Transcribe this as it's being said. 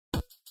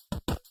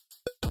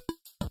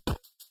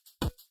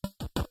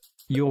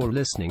You're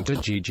listening to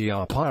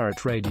GGR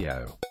Pirate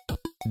Radio.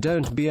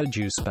 Don't be a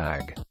juice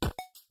bag. I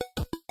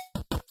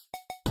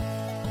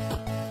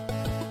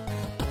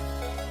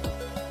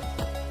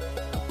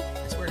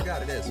swear to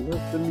God, it is.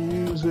 Let the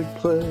music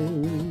play.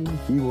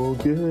 He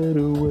won't get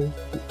away.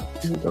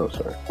 Oh,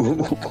 sorry.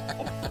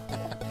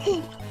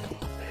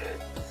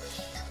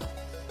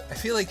 I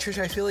feel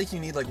like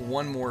you need like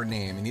one more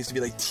name. It needs to be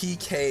like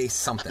TK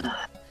something.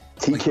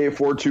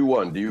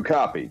 TK421. Do you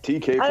copy?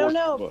 TK421. I don't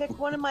know. Pick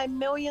one of my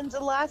millions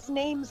of last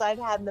names I've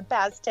had in the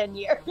past 10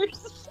 years.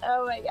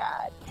 Oh my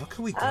God. What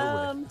could we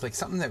go with? Like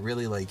something that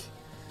really like,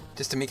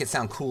 just to make it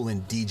sound cool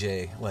in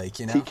DJ, like,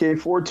 you know.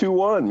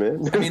 TK421,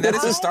 man. I mean, that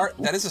is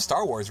a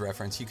Star Wars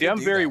reference. You could I'm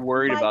very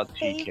worried about My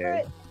TK.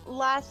 favorite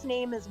last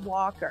name is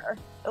Walker.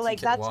 Like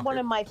TK that's Walker? one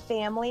of my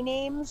family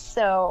names.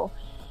 So,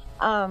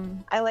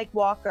 I like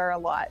Walker a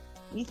lot.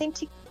 You think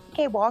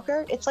TK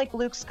Walker? It's like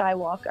Luke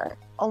Skywalker,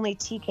 only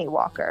TK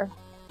Walker.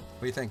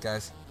 What do you think,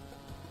 guys?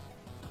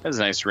 Has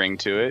a nice ring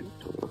to it.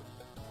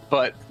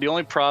 But the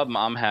only problem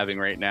I'm having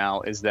right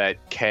now is that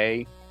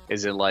K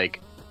is in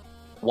like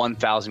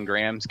 1,000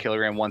 grams,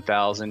 kilogram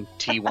 1,000,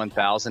 T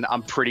 1,000.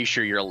 I'm pretty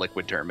sure you're a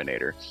liquid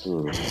Terminator.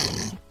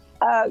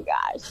 Oh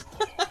gosh.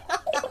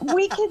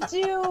 We could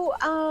do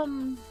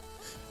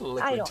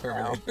Liquid I don't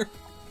Terminator. know.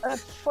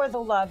 For the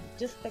love,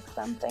 just pick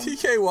something.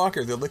 TK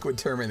Walker, the Liquid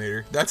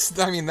Terminator. That's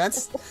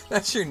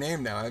your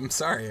name now. I'm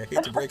sorry. I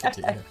hate to break it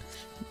to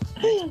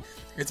you.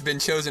 It's been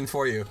chosen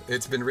for you.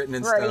 It's been written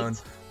in Right. stone.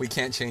 We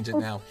can't change it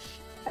now.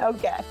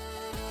 Okay.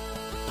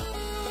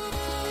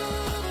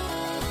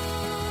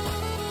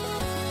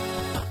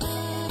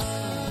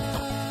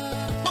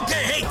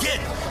 Okay, hey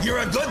kid, you're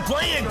a good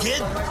player,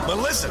 kid. But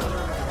listen,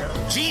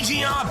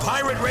 GGR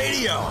Pirate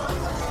Radio.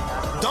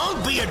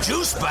 Don't be a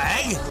juice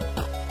bag.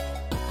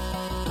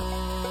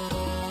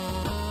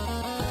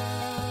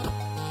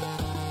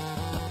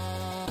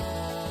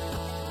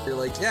 You're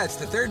like, yeah, it's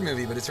the third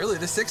movie, but it's really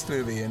the sixth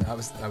movie, and I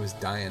was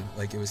dying.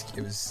 Like it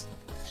was.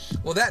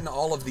 Well, that and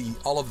all of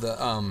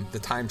the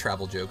time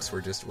travel jokes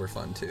were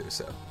fun too.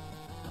 So.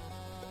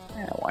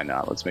 Yeah, why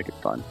not? Let's make it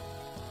fun.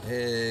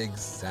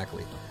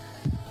 Exactly.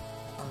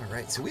 All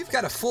right, so we've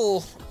got a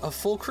full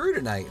crew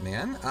tonight,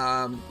 man.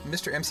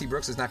 Mr. MC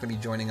Brooks is not going to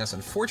be joining us,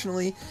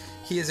 unfortunately.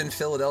 He is in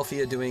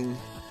Philadelphia doing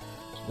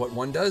what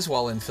one does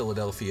while in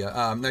Philadelphia.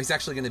 No, he's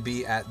actually going to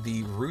be at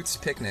the Roots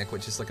Picnic,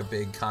 which is like a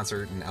big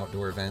concert and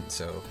outdoor event.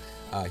 So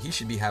he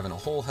should be having a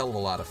whole hell of a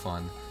lot of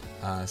fun.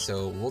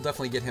 So we'll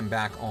definitely get him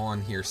back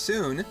on here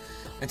soon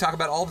and talk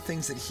about all the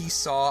things that he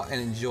saw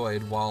and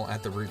enjoyed while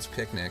at the Roots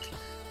Picnic.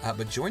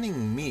 But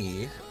joining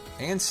me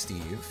and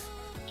Steve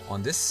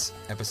on this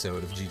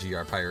episode of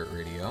GGR Pirate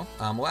Radio,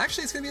 well,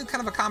 actually, it's going to be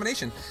kind of a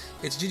combination.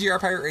 It's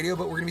GGR Pirate Radio,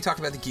 but we're going to be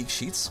talking about the Geek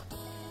Sheets.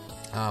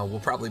 We'll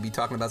probably be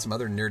talking about some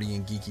other nerdy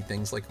and geeky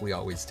things like we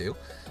always do.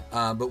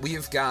 But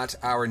we've got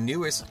our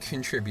newest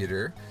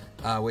contributor,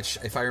 which,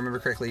 if I remember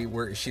correctly,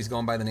 she's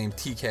going by the name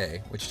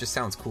TK, which just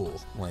sounds cool.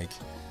 Like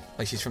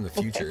she's from the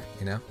future,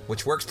 you know?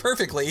 Which works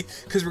perfectly,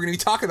 because we're going to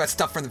be talking about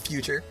stuff from the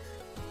future.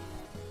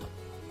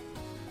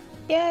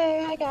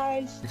 Yay, hi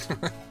guys.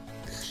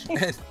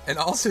 and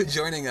also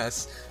joining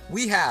us,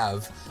 we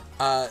have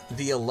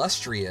the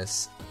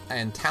illustrious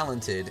and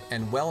talented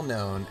and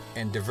well-known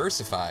and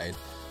diversified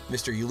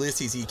Mr.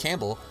 Ulysses E.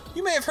 Campbell.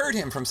 You may have heard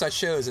him from such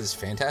shows as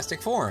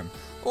Fantastic Forum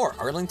or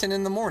Arlington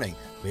in the Morning.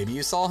 Maybe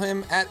you saw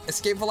him at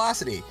Escape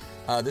Velocity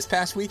this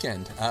past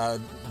weekend,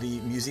 the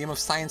Museum of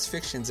Science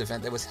Fiction's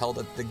event that was held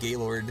at the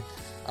Gaylord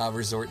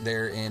Resort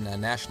there in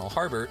National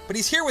Harbor. But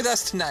he's here with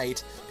us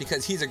tonight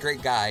because he's a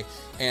great guy,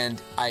 and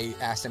I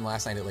asked him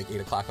last night at like 8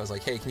 o'clock, I was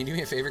like, hey, can you do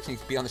me a favor? Can you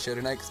be on the show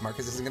tonight? Because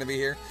Marcus isn't going to be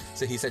here.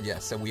 So he said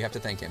yes, so we have to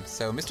thank him.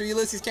 So Mr.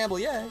 Ulysses Campbell,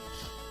 yay!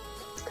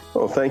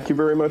 Well, thank you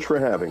very much for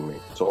having me.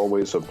 It's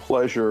always a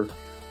pleasure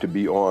to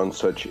be on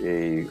such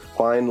a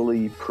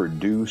finely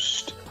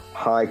produced,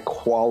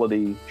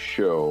 high-quality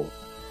show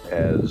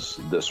as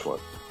this one.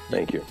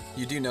 Thank you.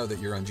 You do know that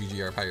you're on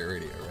GGR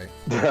Pirate Radio, right?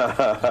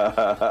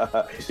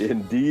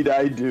 Indeed,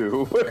 I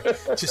do.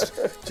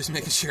 just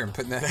making sure I'm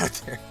putting that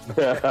out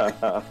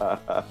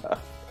there.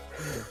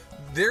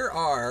 There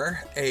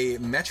are a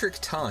metric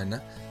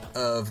ton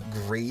of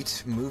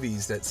great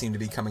movies that seem to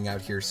be coming out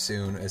here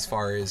soon as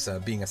far as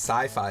being a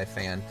sci-fi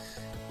fan.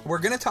 We're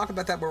going to talk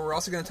about that, but we're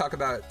also going to talk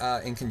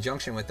about, in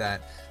conjunction with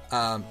that,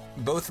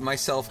 both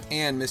myself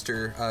and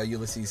Mr.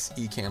 Ulysses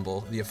E.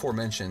 Campbell, the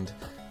aforementioned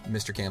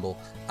Mr. Campbell,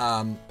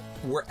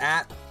 were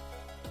at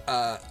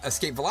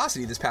Escape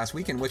Velocity this past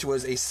weekend, which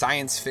was a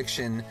science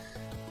fiction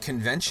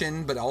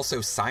convention, but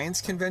also science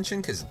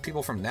convention, because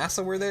people from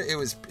NASA were there. It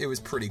was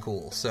pretty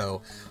cool.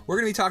 So we're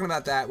going to be talking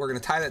about that. We're going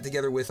to tie that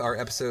together with our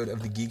episode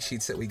of the Geek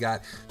Sheets that we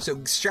got.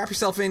 So strap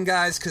yourself in,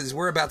 guys, because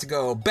we're about to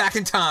go back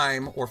in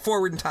time or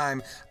forward in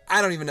time.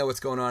 I don't even know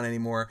what's going on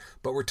anymore,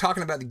 but we're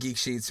talking about the Geek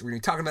Sheets. We're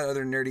going to be talking about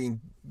other nerdy and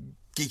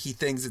geeky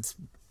things. It's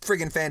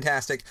friggin'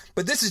 fantastic.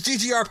 But this is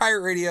GGR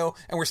Pirate Radio,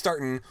 and we're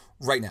starting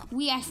right now.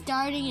 We are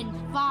starting in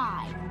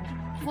 5,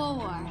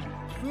 4,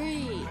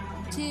 3,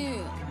 2,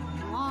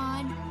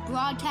 1.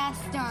 Broadcast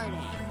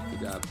starting. Good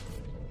job.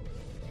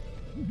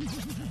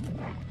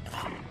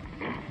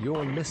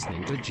 You're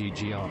listening to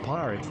GGR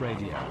Pirate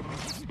Radio.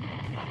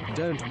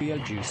 Don't be a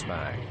juice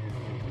bag.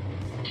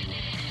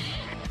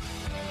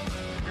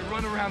 You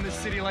run around this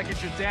city like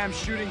it's your damn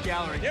shooting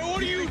gallery. Yeah, what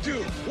do you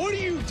do? What do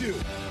you do?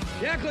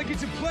 You act like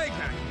it's a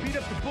playground. You beat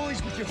up the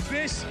bullies with your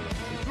fists.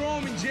 You throw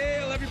them in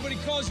jail. Everybody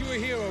calls you a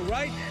hero,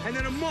 right? And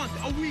then a month,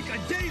 a week, a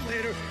day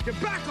later, you're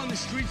back on the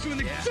streets doing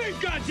the same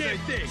goddamn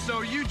thing.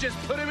 So you just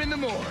put him in the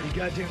morgue. You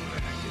goddamn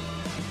right I do.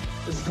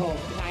 This is called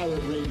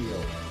Pirate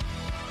Radio.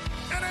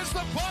 And as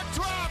the puck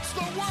drops,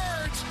 the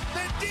words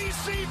that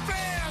DC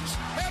fans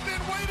have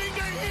been waiting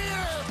to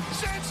hear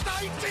since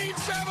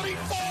 1974,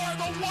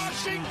 the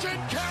Washington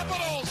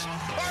Capitals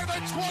are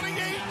the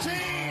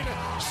 2018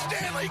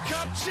 Stanley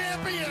Cup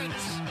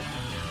champions.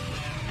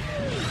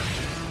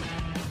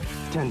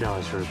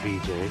 $10 for a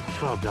BJ,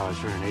 $12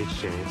 for an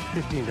HJ,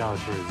 $15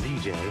 for a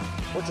ZJ.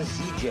 What's a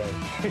ZJ?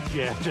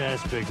 Yeah,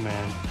 that's big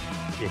man.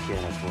 You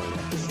can't afford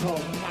it. This is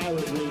called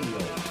Pirate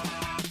Radio.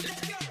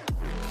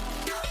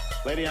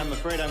 Lady, I'm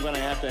afraid I'm going to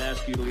have to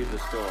ask you to leave the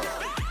store.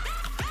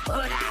 Who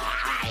the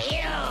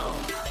hell are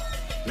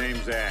you?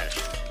 Name's Ash.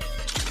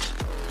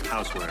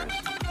 Housewares.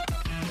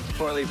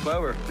 Four-leaf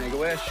clover. Make a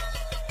wish.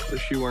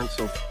 Wish you weren't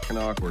so fucking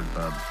awkward,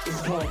 bub. This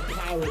is called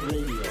Pirate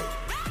Radio.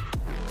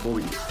 Before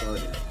we get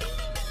started.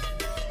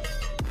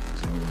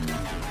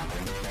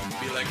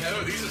 Be like,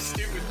 oh, these are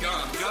stupid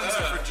guns. Guns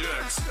are for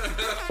jerks.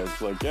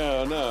 It's like,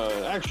 yeah, no,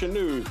 action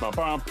news.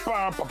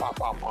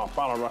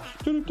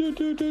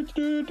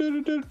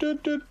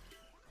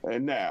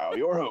 And now,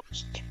 your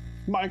host,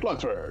 Mike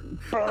Lunsford.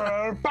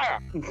 I'm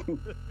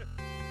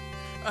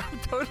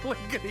totally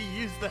going to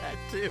use that,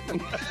 too.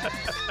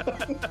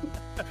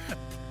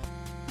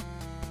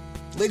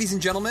 Ladies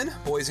and gentlemen,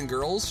 boys and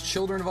girls,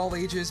 children of all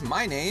ages,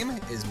 my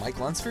name is Mike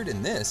Lunsford,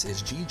 and this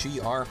is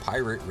GGR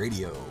Pirate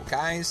Radio.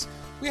 Guys,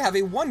 we have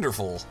a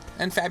wonderful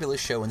and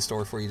fabulous show in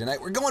store for you tonight.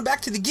 We're going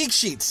back to the Geek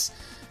Sheets.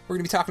 We're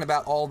going to be talking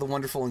about all the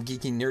wonderful and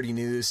geeky, nerdy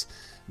news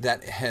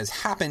that has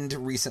happened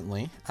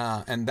recently,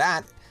 and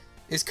that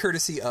is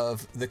courtesy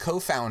of the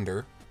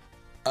co-founder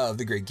of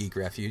the Great Geek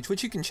Refuge,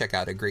 which you can check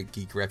out at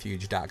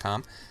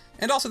greatgeekrefuge.com,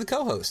 and also the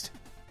co-host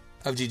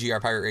of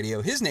GGR Pirate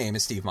Radio. His name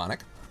is Steve Monick.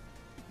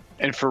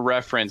 And for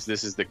reference,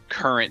 this is the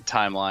current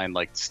timeline,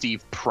 like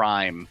Steve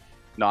Prime,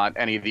 not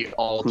any of the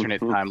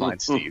alternate timeline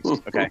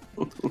Steves. Okay?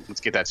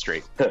 Let's get that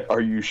straight. Are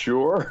you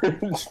sure?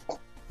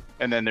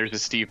 And then there's a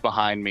Steve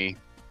behind me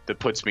that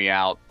puts me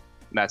out.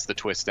 And that's the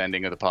twist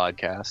ending of the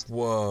podcast.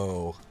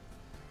 Whoa.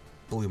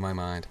 Blew my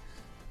mind.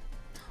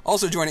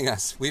 Also joining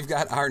us, we've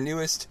got our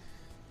newest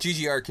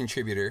GGR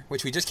contributor,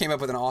 which we just came up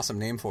with an awesome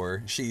name for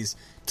her. She's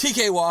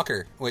TK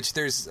Walker, which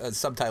there's a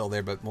subtitle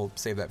there, but we'll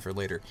save that for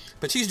later.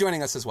 But she's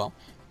joining us as well.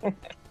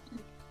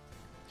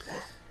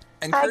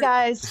 And Hi,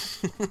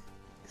 guys.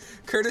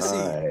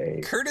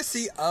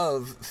 courtesy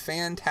of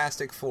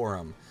Fantastic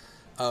Forum,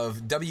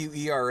 of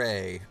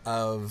WERA,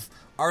 of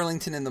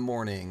Arlington in the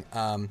Morning.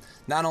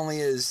 Not only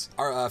is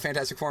our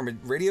Fantastic Forum a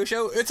radio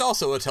show, it's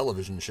also a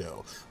television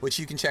show, which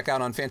you can check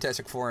out on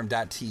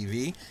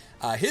fantasticforum.tv.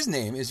 His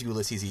name is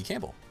Ulysses E.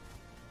 Campbell.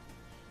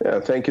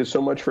 Yeah, thank you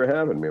so much for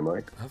having me,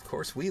 Mike. Of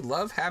course, we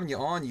love having you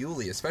on,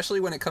 Yuli,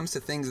 especially when it comes to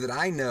things that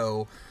I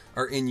know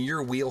are in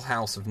your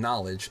wheelhouse of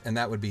knowledge, and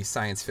that would be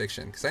science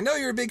fiction. Because I know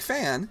you're a big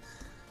fan.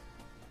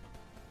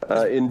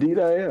 Indeed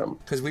I am.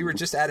 Because we were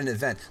just at an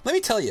event. Let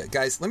me tell you,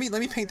 guys, let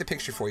me paint the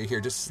picture for you here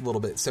just a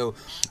little bit. So,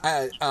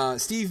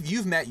 Steve,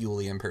 you've met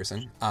Yuli in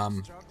person.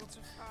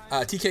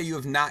 TK, you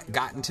have not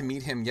gotten to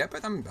meet him yet,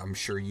 but I'm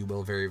sure you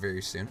will very,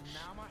 very soon.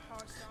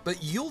 But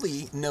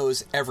Yuli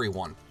knows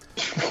everyone.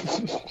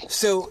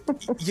 So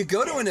you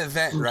go to an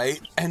event,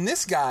 right? And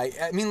this guy,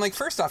 I mean, like,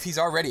 first off, he's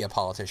already a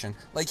politician.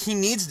 Like, he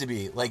needs to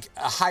be, like,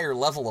 a higher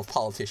level of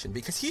politician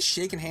because he's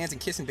shaking hands and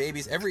kissing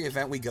babies every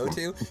event we go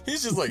to.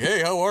 He's just like,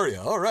 hey, how are you?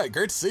 All right,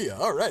 great to see you.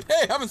 All right.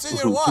 Hey, haven't seen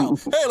you in a while.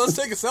 Hey, let's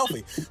take a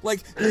selfie.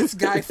 Like, this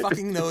guy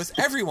fucking knows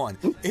everyone.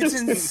 It's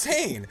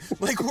insane.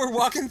 Like, we're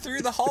walking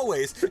through the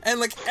hallways and,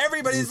 like,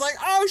 everybody's like,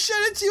 oh, shit,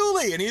 it's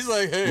Yuli. And he's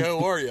like, hey, how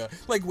are you?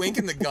 Like,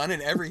 winking the gun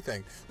and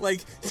everything.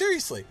 Like,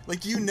 seriously.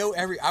 Like, you know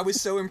I was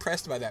so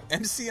impressed by that.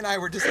 MC and I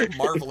were just like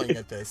marveling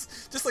at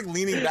this, just like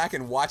leaning back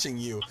and watching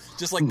you,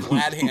 just like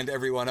glad hand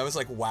everyone. I was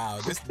like, wow,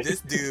 this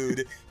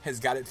dude has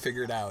got it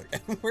figured out.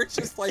 And we're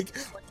just like,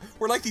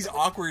 we're like these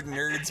awkward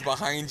nerds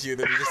behind you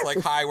that are just like,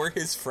 hi, we're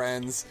his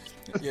friends.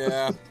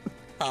 Yeah,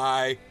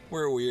 hi,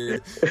 we're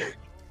weird.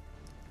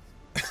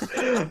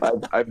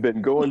 I've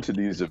been going to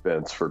these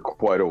events for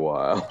quite a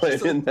while,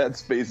 in that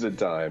space of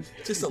time.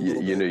 Just a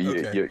little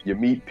bit. You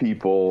meet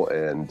people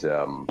and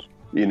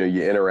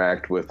you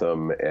interact with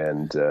them,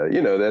 and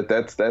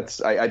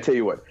that's. I tell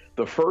you what,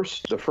 the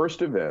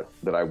first event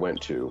that I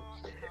went to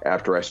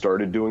after I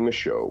started doing the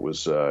show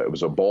was it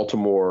was a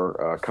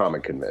Baltimore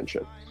comic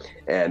convention,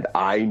 and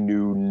I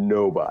knew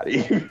nobody.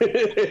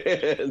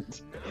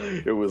 And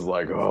it was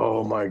like,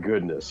 oh my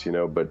goodness,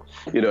 but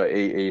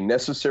a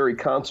necessary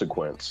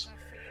consequence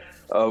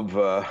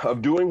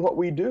of doing what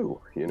we do.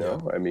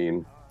 I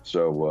mean,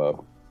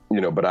 so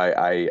but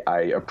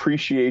I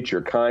appreciate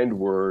your kind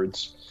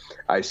words.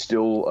 I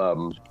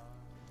still,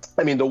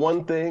 I mean, the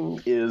one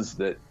thing is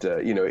that,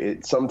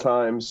 it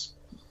sometimes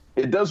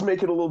it does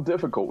make it a little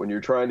difficult when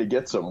you're trying to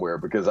get somewhere,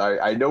 because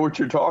I know what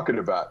you're talking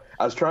about.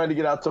 I was trying to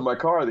get out to my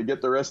car to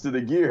get the rest of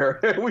the gear,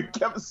 and we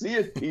kept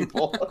seeing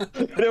people.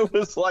 And it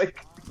was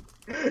like,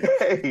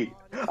 hey,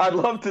 I'd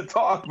love to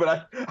talk,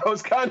 but I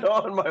was kind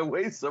of on my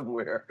way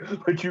somewhere.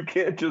 But you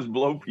can't just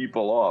blow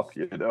people off,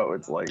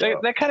 It's like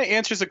that kind of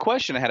answers the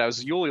question I had. I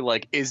was usually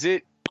like, is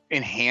it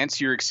enhance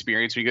your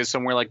experience when you go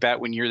somewhere like that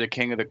when you're the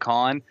king of the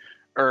con,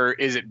 or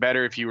is it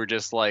better if you were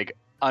just like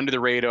under the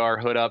radar,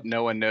 hood up,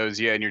 no one knows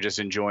you, and you're just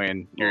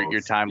enjoying your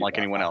time like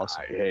anyone else?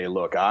 Hey,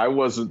 look, I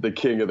wasn't the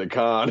king of the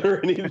con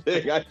or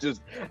anything.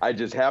 I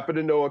just happen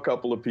to know a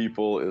couple of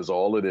people is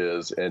all it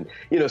is. And,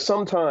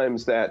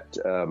 sometimes that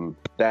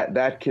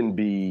can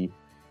be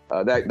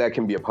that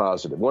can be a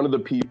positive. One of the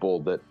people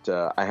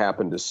that I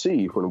happened to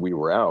see when we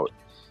were out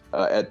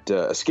at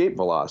Escape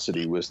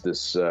Velocity was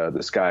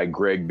this guy,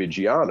 Greg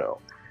Bigiano.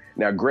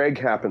 Now, Greg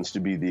happens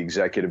to be the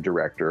executive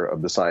director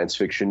of the Science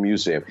Fiction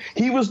Museum.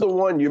 He was the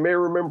one, you may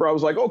remember, I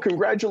was like, oh,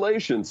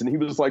 congratulations. And he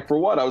was like, for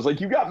what? I was like,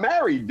 you got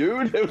married,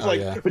 dude. It was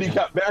but he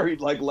got married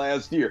like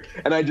last year.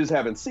 And I just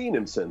haven't seen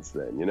him since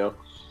then,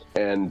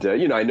 And,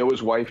 I know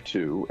his wife,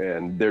 too,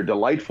 and they're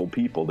delightful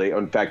people.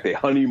 In fact, they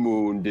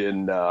honeymooned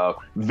in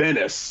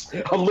Venice.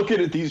 I'm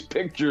looking at these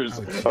pictures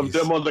of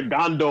them on the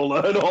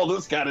gondola and all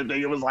this kind of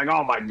thing. It was like,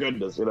 oh, my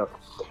goodness,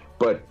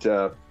 But,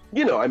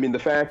 the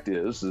fact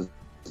is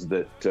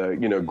that,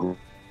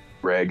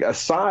 Greg,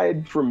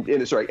 aside from,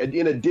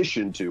 in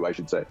addition to, I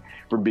should say,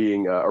 from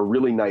being a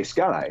really nice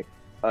guy,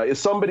 is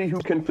somebody who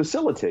can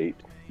facilitate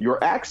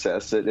your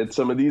access at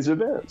some of these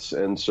events.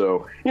 And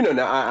so,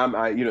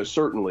 now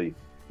certainly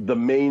the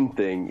main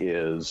thing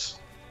is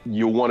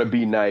you want to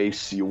be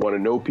nice, you want to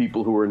know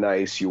people who are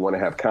nice, you want to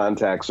have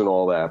contacts and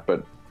all that.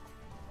 But,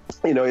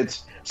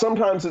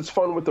 sometimes it's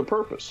fun with the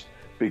purpose.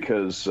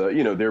 Because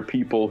there are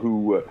people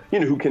who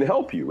who can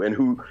help you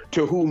and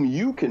to whom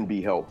you can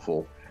be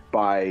helpful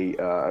by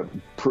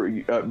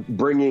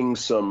bringing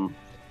some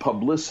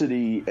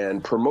publicity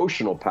and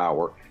promotional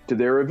power to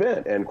their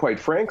event. And quite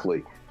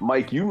frankly,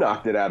 Mike, you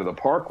knocked it out of the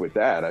park with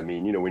that. I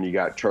mean, when you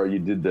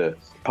did the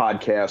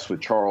podcast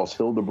with Charles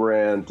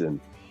Hildebrand, and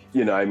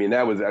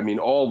that was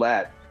all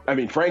that.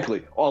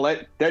 Frankly, all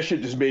that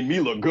shit just made me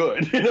look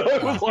good.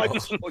 It was like,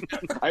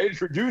 I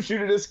introduced you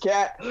to this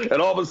cat, and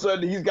all of a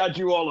sudden he's got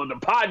you all on the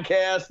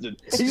podcast, and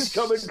he's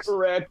coming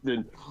correct,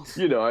 and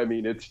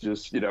it's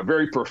just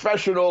very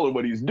professional in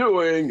what he's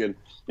doing, and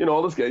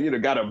all this guy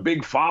got a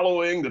big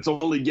following that's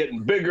only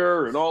getting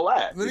bigger and all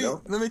that.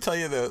 Let me tell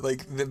you though,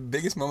 like the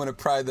biggest moment of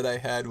pride that I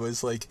had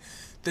was like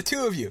the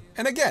two of you,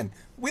 and again,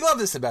 we love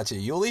this about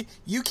you, Yuli.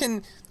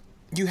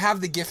 You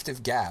have the gift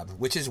of gab,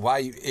 which is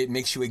why it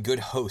makes you a good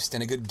host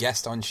and a good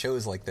guest on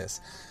shows like this.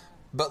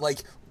 But,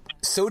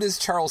 so does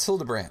Charles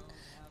Hildebrand.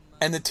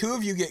 And the two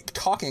of you get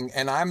talking,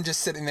 and I'm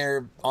just sitting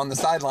there on the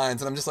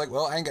sidelines, and I'm just like,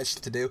 well, I ain't got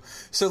shit to do.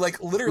 So,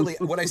 literally,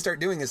 what I start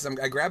doing is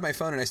I grab my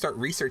phone and I start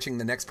researching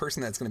the next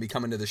person that's going to be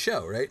coming to the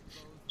show, right?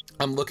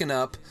 I'm looking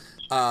up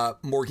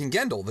Morgan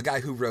Gendel, the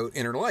guy who wrote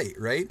Inner Light,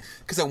 right?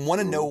 Because I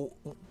want to know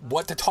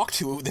what to talk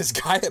to this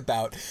guy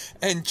about.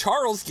 And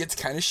Charles gets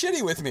kind of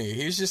shitty with me.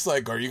 He's just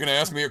like, are you going to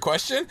ask me a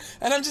question?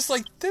 And I'm just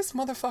like, this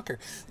motherfucker.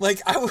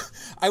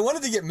 I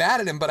wanted to get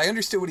mad at him, but I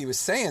understood what he was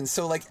saying.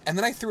 So, and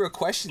then I threw a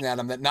question at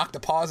him that knocked a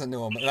pause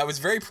into him. And I was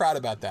very proud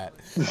about that.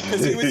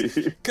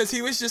 Because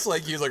he was just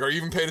like, he was like, are you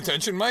even paying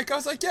attention, Mike? I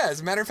was like, yeah,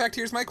 as a matter of fact,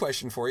 here's my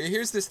question for you.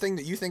 Here's this thing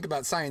that you think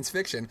about science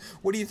fiction.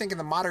 What do you think of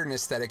the modern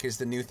aesthetic is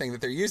the new thing that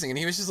they're using? And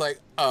he was just like,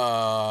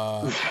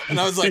 and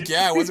I was like,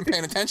 yeah, I wasn't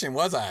paying attention,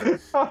 was I?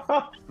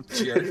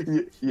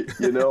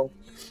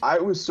 I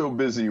was so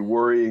busy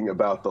worrying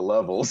about the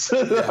levels.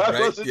 I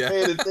wasn't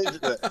paying attention to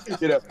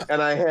that.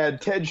 And I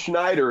had Ted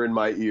Schneider in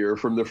my ear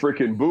from the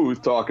frickin'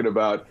 booth talking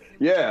about,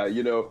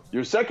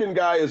 your second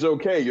guy is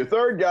okay. Your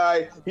third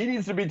guy, he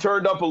needs to be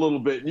turned up a little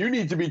bit. And you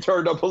need to be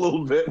turned up a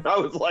little bit. And I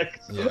was like,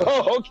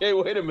 oh, okay,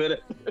 wait a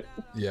minute.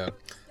 Yeah.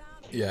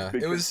 Yeah,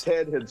 because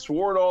Ted had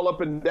sworn all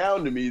up and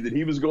down to me that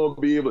he was going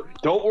to be able.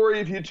 Don't worry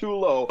if you're too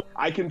low.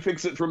 I can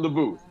fix it from the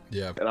booth.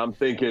 Yeah, and I'm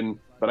thinking,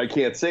 but I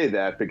can't say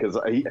that because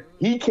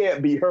he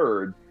can't be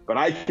heard, but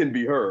I can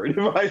be heard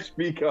if I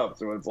speak up.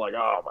 So it's like,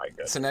 oh my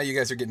goodness. So now you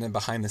guys are getting in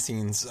behind the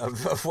scenes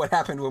of what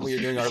happened when we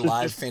were doing our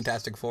live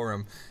Fantastic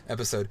Forum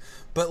episode.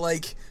 But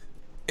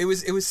it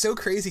was so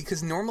crazy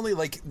because normally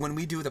when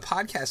we do the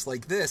podcast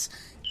like this,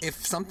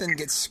 if something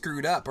gets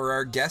screwed up or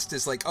our guest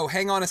is like, oh,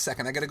 hang on a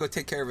second, I got to go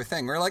take care of a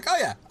thing. We're like, oh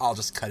yeah, I'll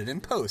just cut it in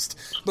post.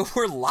 But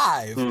we're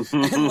live.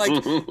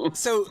 And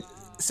so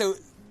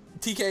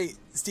TK,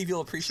 Steve,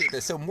 you'll appreciate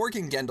this. So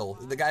Morgan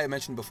Gendel, the guy I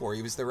mentioned before,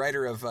 he was the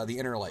writer of The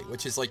Inner Light,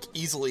 which is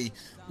easily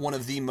one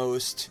of the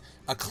most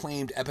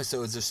acclaimed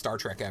episodes of Star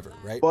Trek ever,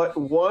 right? But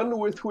one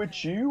with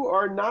which you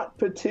are not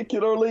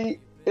particularly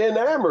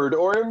enamored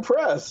or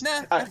impressed.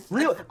 Nah, I tell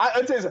you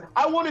something,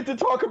 I wanted to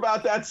talk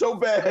about that so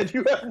bad.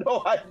 You have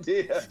no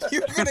idea.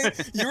 You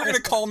were gonna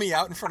call me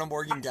out in front of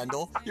Morgan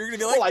Gendel. You're gonna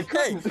be like,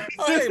 hey,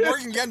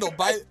 Morgan Gendel.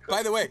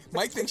 By the way,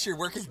 Mike thinks your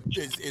work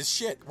is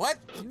shit. What?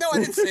 No, I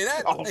didn't say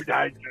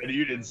that.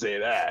 You didn't say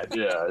that.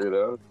 Yeah, you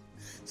know.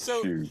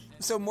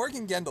 So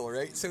Morgan Gendel,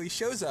 right? So he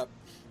shows up,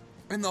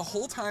 and the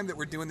whole time that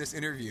we're doing this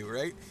interview,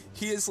 right?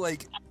 He is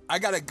like, I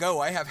gotta go.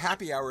 I have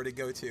happy hour to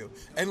go to.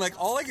 And like,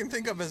 all I can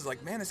think of is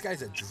like, man, this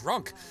guy's a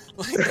drunk.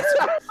 Like,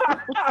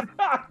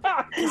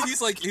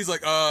 he's like,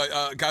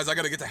 guys, I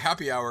gotta get to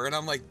happy hour. And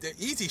I'm like,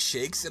 easy,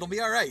 Shakes. It'll be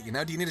all right. You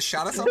know, do you need a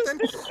shot of something?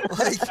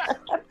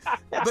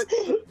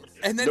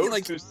 And then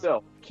Note to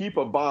self, keep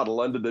a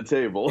bottle under the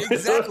table.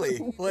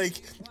 Exactly.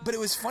 But it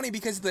was funny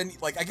because then,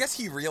 I guess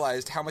he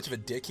realized how much of a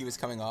dick he was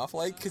coming off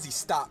because he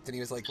stopped and he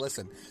was like,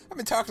 listen, I've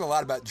been talking a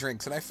lot about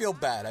drinks and I feel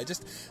bad.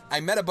 I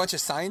met a bunch of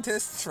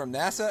scientists from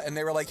NASA and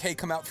they were like, hey,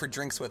 come out for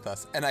drinks with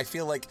us. And I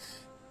feel like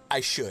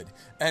I should.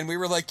 And we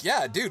were like,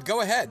 yeah, dude,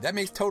 go ahead. That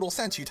makes total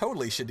sense. You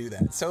totally should do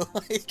that. So,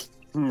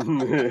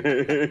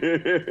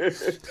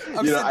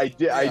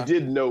 I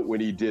did note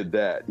when he did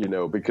that,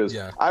 because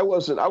I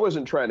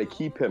wasn't trying to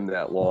keep him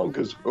that long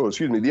because,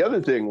 the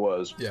other thing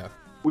was,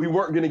 we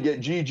weren't going to get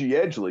Gigi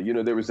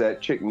Edgley. There was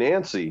that chick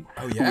Nancy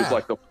who was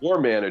like the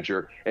floor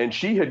manager, and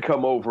she had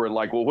come over and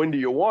like, well, when do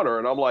you want her?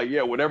 And I'm like,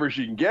 yeah, whenever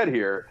she can get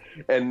here.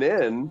 And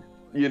then,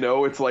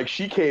 it's like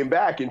she came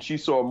back and she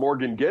saw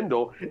Morgan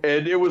Gendel,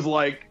 and it was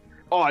like,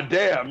 oh,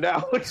 damn,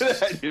 now look at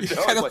that.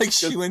 Kind of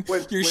like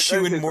you're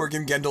shooing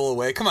Morgan Gendel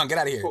away. Come on, get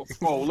out of here.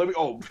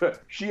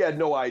 She had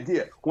no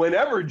idea.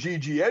 Whenever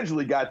Gigi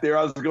Edgley got there,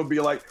 I was going to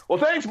be like, well,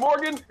 thanks,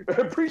 Morgan.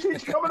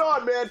 Appreciate you coming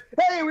on, man.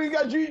 Hey, we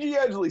got Gigi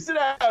Edgley. Sit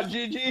down,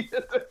 Gigi.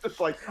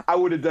 It's like, I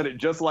would have done it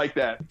just like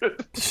that.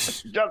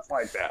 Just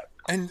like that.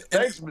 And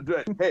thanks.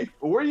 Hey,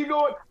 where are you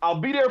going?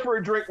 I'll be there for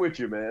a drink with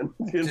you, man.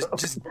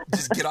 Just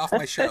get off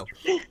my show.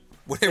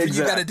 Whatever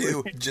you got to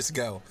do, just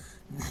go.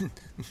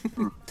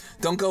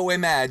 Don't go away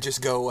mad,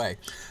 just go away.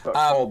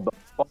 Called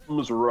the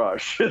Bums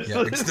Rush.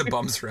 It's the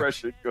Bums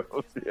Rush.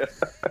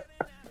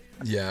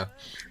 Yeah.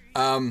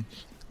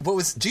 What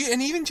was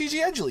and even Gigi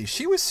Edgley,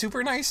 she was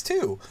super nice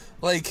too.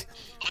 Like,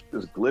 she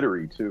was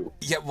glittery too.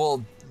 Yeah,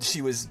 well,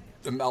 she was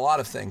a lot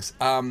of things.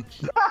 I'm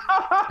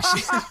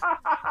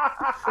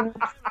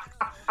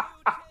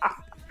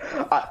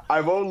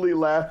only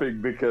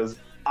laughing because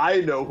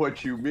I know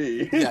what you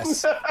mean.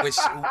 Yes, which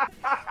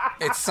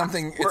it's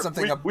something.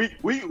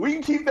 We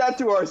can keep that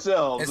to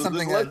ourselves. It's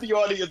something. Let the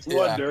audience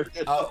wonder.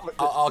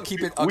 I'll keep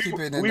it.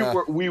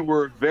 We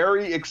were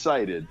very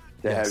excited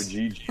to have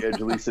Gigi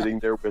Edgley sitting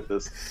there with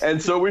us,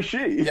 and so was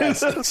she.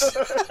 Yes.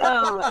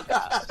 Oh my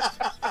god!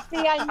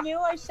 See, I knew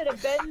I should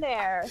have been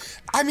there.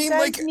 I mean, you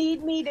guys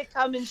need me to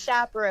come and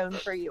chaperone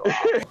for you all.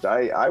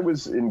 I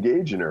was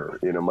engaging her,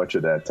 much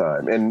of that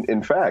time, and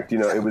in fact,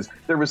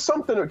 there was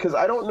something because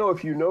I don't know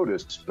if you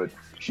noticed, but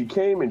she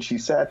came and she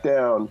sat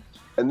down.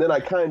 And then I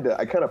kind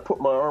of put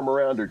my arm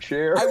around her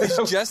chair. I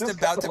was just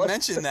about to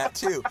mention that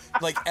too.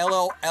 Like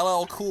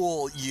LL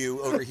Cool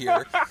you over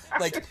here.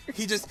 Like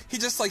he just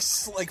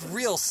like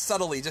real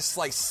subtly just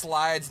like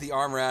slides the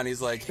arm around.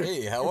 He's like,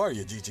 "Hey, how are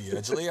you, Gigi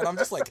Edgley?" And I'm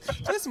just like,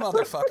 "This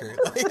motherfucker."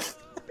 Like,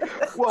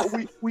 well,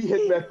 we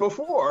had met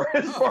before.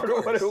 As part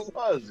of what it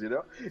was,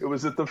 It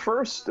was at the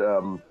first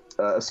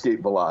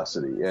Escape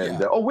Velocity. And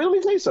let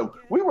me tell you something.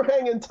 We were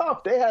hanging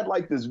tough. They had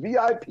like this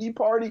VIP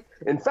party.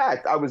 In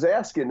fact, I was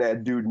asking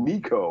that dude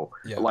Nico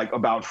like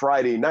about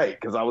Friday night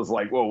because I was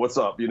like, "Whoa, what's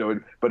up?"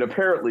 But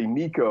apparently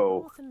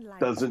Nico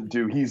doesn't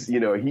do. He's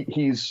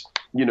he's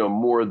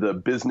more the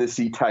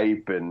businessy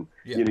type, and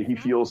he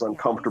feels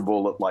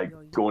uncomfortable at like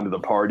going to the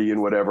party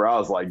and whatever. I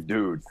was like,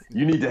 "Dude,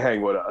 you need to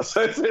hang with us."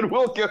 I said,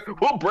 "We'll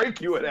break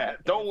you of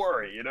that. Don't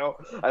worry."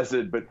 I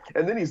said,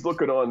 and then he's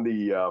looking on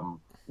the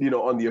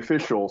on the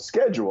official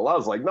schedule. I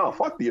was like, no,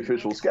 fuck the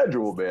official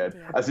schedule, man.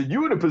 I said,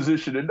 you in a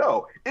position to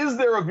know, is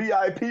there a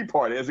VIP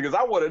party? I said, because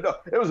I want to know.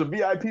 It was a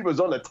VIP, it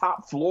was on the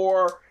top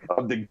floor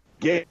of the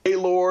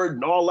Gaylord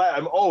and all that.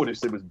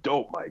 It was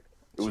dope, Mike.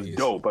 It was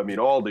dope. I mean,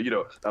 all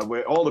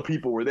the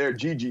people were there.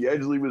 Gigi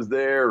Edgley was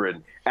there,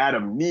 and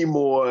Adam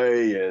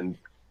Nimoy, and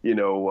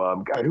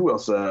God, who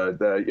else?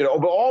 But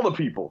all the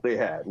people they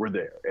had were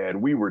there,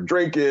 and we were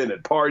drinking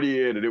and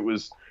partying, and it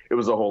was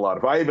a whole lot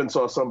of. I even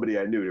saw somebody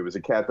I knew. It was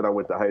a cat that I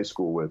went to high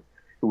school with,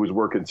 who was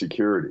working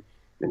security,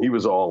 and he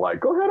was all like,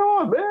 "Go ahead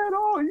on, man.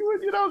 Oh,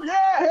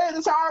 hey, this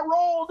is how I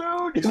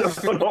roll, dude."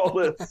 And all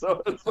this.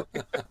 So it's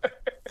like...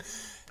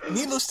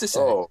 Needless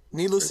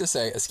to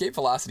say, Escape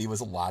Velocity was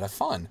a lot of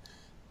fun,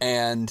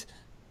 and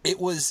it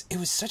was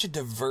such a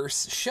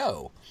diverse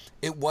show.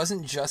 It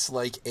wasn't just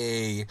like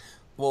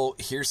well,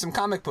 here's some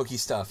comic booky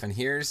stuff, and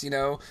here's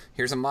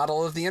a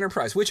model of the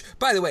Enterprise. Which,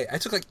 by the way, I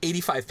took like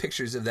 85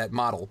 pictures of that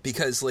model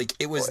because like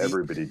it was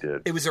everybody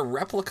did. It was a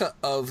replica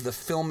of the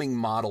filming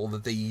model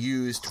that they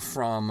used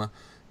from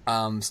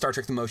Star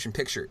Trek: The Motion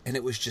Picture, and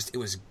it was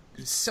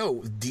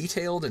so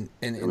detailed and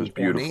it was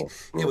beautiful.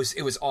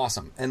 It was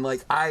awesome, and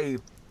like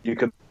you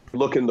could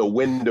look in the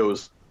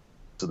windows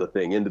of the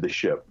thing into the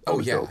ship. Oh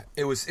yeah,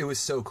 it was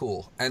so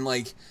cool, and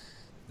like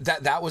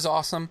that was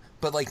awesome.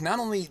 But like, not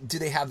only do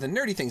they have the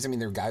nerdy things, I mean,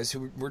 there were guys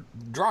who were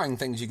drawing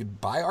things. You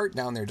could buy art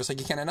down there, just like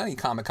you can at any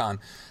Comic-Con.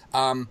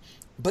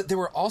 But there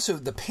were also,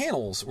 the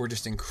panels were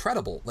just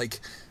incredible. Like,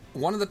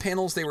 one of the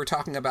panels, they were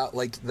talking about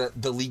like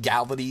the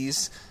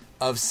legalities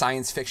of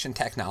science fiction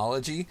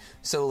technology.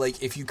 So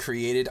like, if you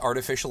created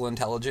artificial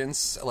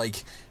intelligence,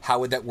 like how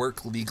would that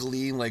work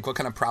legally? Like, what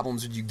kind of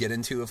problems would you get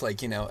into if,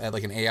 like, you know,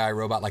 like an AI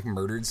robot like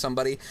murdered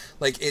somebody?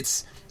 Like,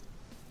 it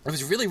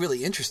was really,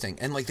 really interesting.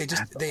 And like,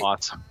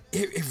 awesome.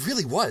 It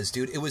really was,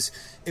 dude. It was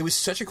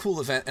such a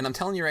cool event. And I'm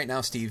telling you right now,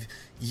 Steve,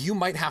 you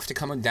might have to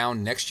come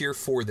down next year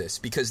for this,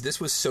 because this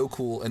was so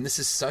cool. And this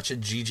is such a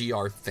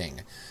GGR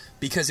thing,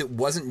 because it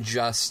wasn't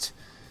just,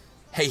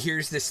 hey,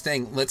 here's this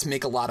thing, let's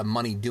make a lot of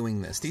money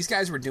doing this. These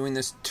guys were doing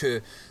this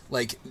to,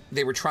 like,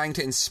 they were trying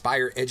to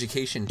inspire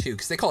education too,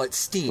 because they call it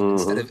STEAM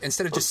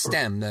instead of just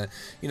STEM, the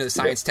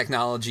science,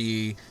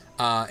 technology,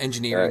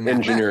 engineering,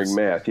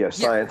 math. Yeah,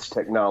 science,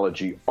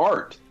 technology,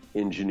 art,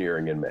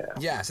 engineering, and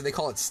math. Yeah, so they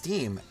call it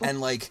STEAM,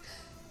 and like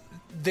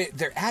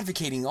they're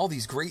advocating all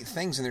these great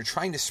things, and they're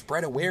trying to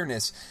spread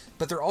awareness,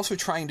 but they're also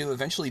trying to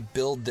eventually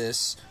build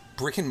this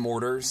brick and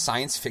mortar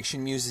science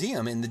fiction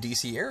museum in the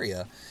DC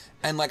area.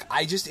 And like,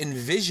 I just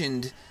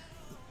envisioned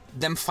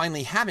them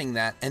finally having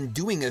that and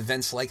doing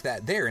events like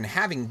that there, and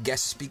having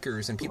guest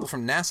speakers and people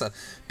from NASA,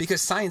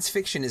 because science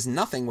fiction is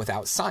nothing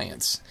without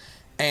science.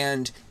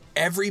 And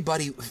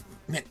everybody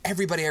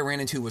I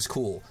ran into was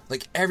cool.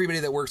 Like, everybody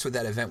that works with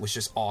that event was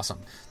just awesome.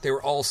 They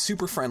were all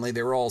super friendly.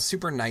 They were all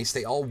super nice.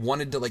 They all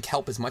wanted to like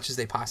help as much as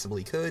they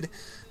possibly could.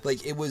 Like,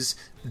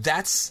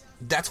 that's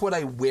what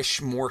I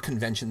wish more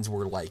conventions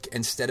were like,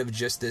 instead of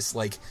just this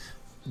like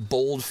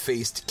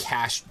bold-faced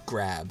cash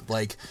grab.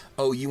 Like,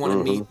 oh, you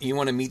want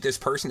to meet this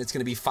person, it's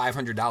going to be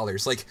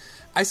 $500. Like,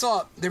 I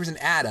saw there was an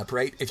ad up,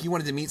 right? If you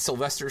wanted to meet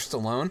Sylvester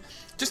Stallone,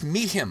 just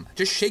meet him,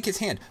 just shake his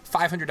hand,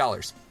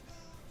 $500.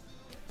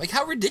 Like,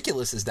 how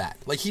ridiculous is that?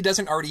 Like, he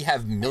doesn't already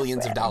have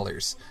millions of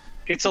dollars.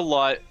 It's a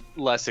lot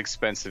less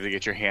expensive to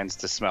get your hands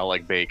to smell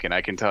like bacon.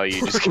 I can tell you,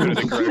 just go to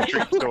the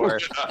grocery store.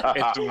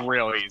 It's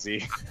real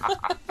easy.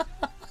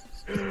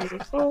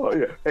 Oh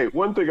yeah. Hey,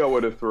 one thing I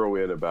want to throw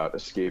in about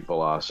Escape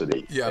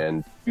Velocity,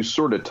 and you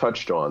sort of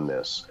touched on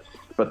this,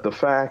 but the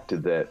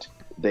fact that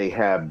they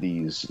have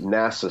these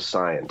NASA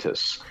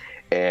scientists,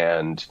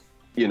 and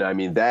I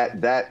mean,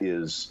 that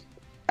is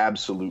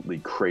absolutely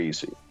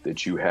crazy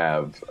that you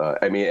have.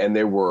 I mean, and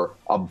there were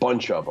a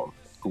bunch of them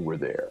who were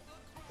there,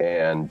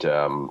 and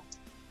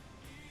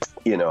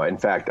in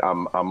fact,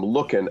 I'm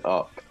looking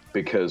up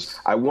because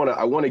I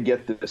want to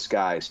get this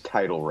guy's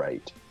title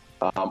right.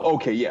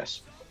 Okay,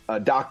 yes.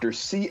 Dr.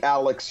 C.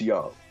 Alex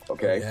Young,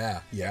 okay?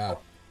 Yeah.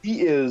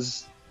 He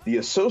is the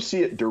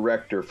Associate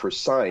Director for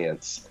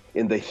Science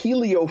in the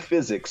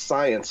Heliophysics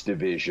Science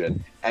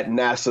Division at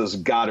NASA's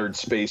Goddard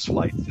Space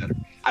Flight Center.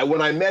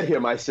 When I met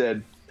him, I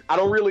said, I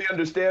don't really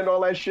understand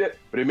all that shit,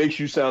 but it makes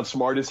you sound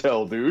smart as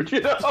hell, dude.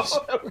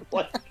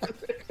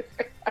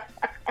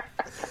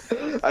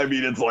 I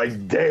mean, it's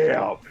like,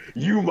 damn,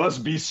 you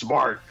must be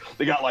smart.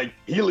 They got like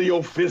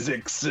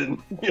heliophysics and,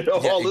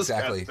 all this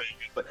kind of thing.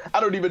 I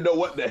don't even know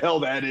what the hell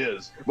that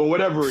is, but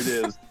whatever it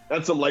is,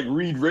 that's some like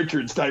Reed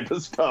Richards type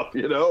of stuff,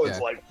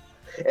 It's like,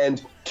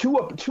 and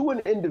to an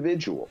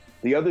individual,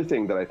 the other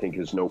thing that I think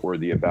is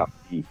noteworthy about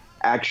the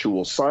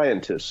actual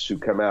scientists who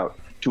come out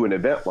to an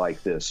event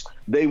like this,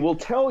 they will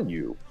tell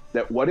you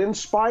that what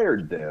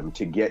inspired them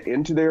to get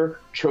into their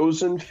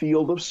chosen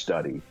field of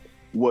study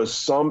was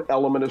some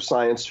element of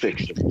science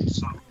fiction,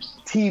 some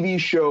TV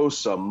show,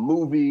 some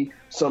movie,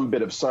 some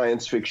bit of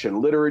science fiction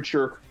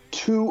literature.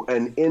 To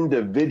an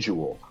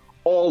individual,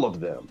 all of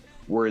them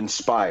were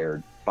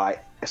inspired by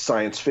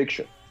science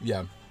fiction.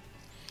 Yeah.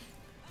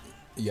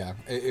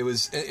 It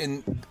was,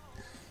 and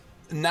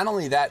not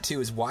only that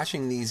too, is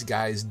watching these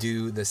guys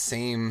do the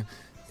same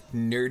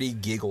nerdy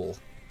giggle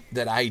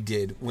that I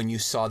did when you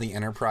saw the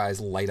Enterprise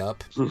light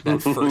up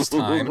that first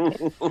time,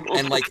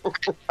 and like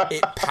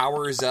it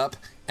powers up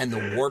and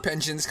the warp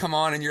engines come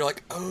on, and you're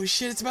like, oh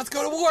shit, it's about to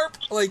go to warp.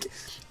 Like,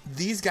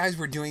 these guys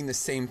were doing the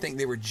same thing.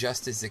 They were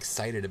just as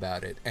excited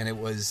about it, and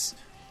it's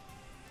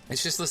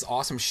just this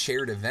awesome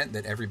shared event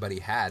that everybody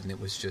had, and it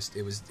was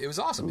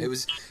awesome. It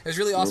was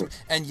really awesome.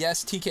 And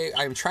yes, TK,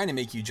 I'm trying to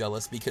make you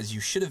jealous because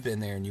you should have been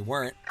there and you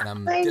weren't, and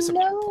I'm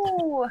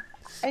disappointed.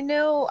 I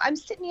know. I'm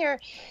sitting here.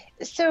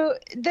 So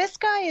this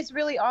guy is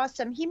really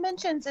awesome. He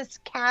mentions his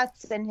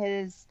cats in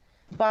his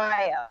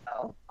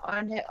bio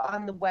on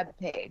the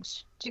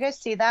webpage. Do you guys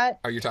see that?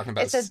 Are you talking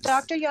about? It says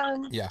Dr.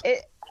 Young. Yeah.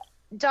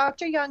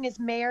 Dr. Young is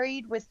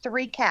married with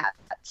 3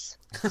 cats.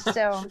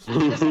 So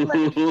just to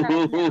let you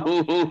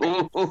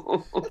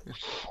know.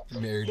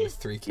 Married with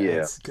 3 cats.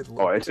 Yeah. Good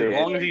Lord. As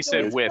long as he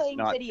said with,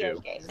 not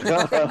to.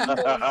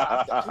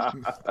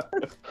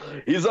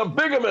 He's a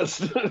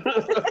bigamist.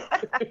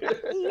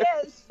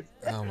 Yes.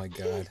 Oh my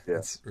God.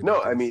 Yeah.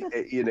 No, I mean,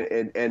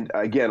 and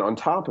again, on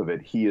top of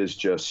it, he is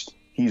just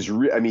he's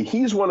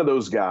one of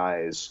those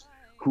guys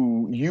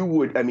who you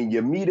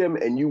meet him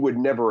and you would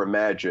never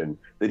imagine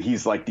that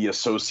he's like the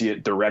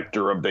associate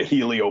director of the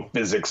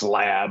heliophysics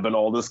lab and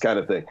all this kind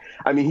of thing.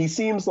 I mean, he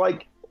seems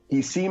like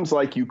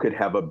you could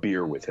have a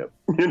beer with him,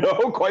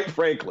 quite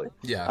frankly.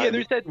 Yeah. Yeah,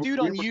 there's that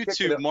dude on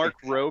YouTube, Mark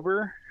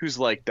Rober, who's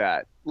like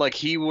that. Like,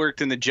 he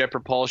worked in the Jet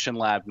Propulsion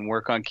Lab and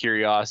worked on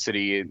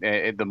Curiosity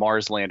and the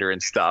Mars lander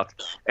and stuff.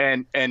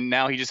 And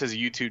now he just has a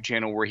YouTube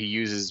channel where he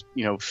uses,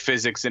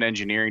 physics and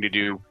engineering to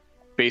do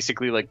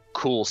basically like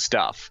cool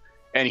stuff.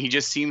 And he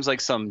just seems like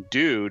some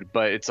dude,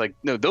 but it's like,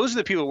 no, those are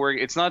the people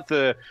working. It's not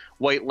the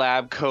white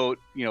lab coat,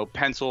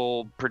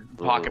 pencil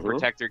pocket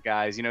protector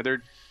guys.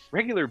 They're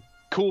regular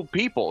cool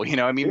people.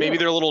 Maybe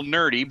they're a little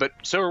nerdy, but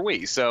so are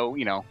we. So,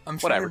 I'm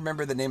trying to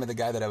remember the name of the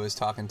guy that I was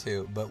talking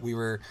to, but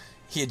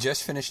he had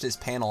just finished his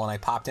panel and I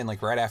popped in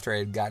like right after I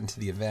had gotten to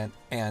the event,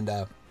 and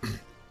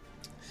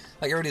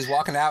like everybody's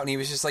walking out and he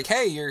was just like,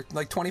 hey, you're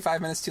like 25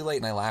 minutes too late.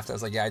 And I laughed. I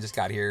was like, yeah, I just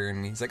got here.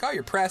 And he's like, oh,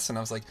 you're press. And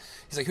I was like,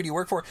 he's like, who do you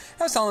work for?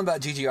 And I was telling him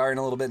about GGR in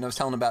a little bit, and I was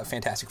telling him about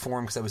Fantastic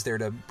Forum because I was there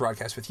to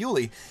broadcast with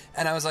Yuli.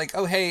 And I was like,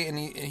 oh, hey.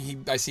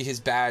 And I see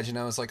his badge and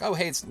I was like, oh,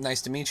 hey, it's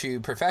nice to meet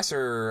you,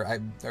 Professor,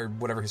 or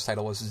whatever his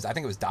title was. I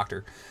think it was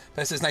Doctor.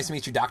 But it says, nice to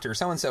meet you, Dr.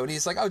 so-and-so. And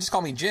he's like, oh, just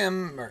call me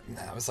Jim. And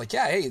I was like,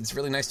 yeah, hey, it's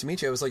really nice to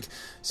meet you. I was like,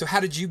 so how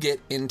did you get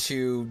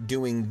into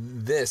doing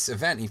this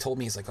event? And he told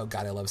me, he's like, oh,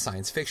 God, I love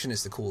science fiction.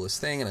 It's the coolest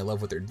thing, and I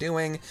love what they're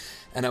doing.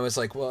 And I was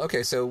like, well,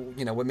 okay, so,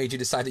 what made you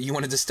decide that you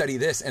wanted to study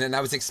this? And then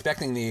I was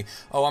expecting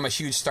I'm a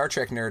huge Star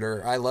Trek nerd,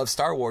 or I love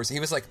Star Wars. And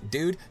he was like,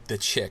 dude, the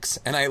chicks.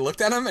 And I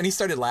looked at him, and he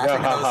started laughing,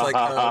 and I was like,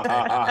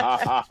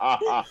 oh, okay.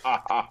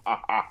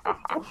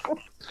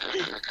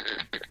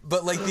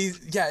 But like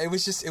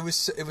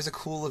it was a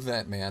cool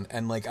event, man.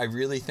 And like, I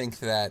really think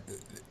that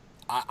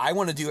I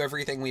want to do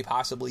everything we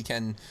possibly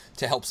can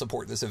to help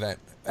support this event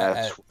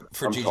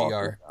for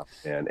GGR.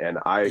 And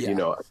I,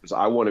 because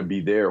I want to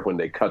be there when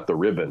they cut the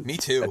ribbon. Me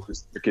too. At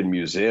this freaking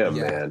museum,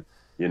 man.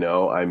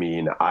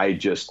 I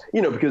just,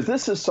 because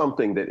this is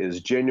something that is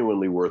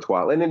genuinely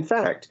worthwhile. And in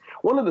fact,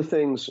 one of the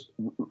things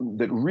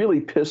that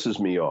really pisses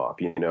me off,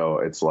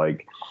 it's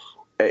like,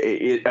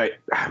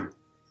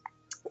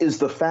 is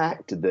the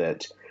fact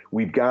that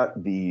we've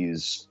got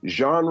these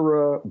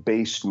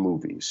genre-based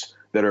movies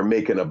that are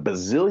making $1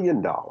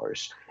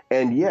 bazillion,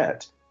 and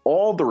yet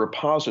all the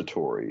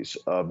repositories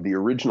of the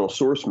original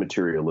source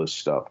materialist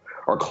stuff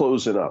are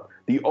closing up.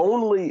 I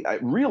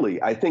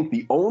think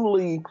the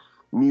only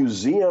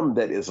museum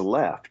that is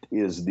left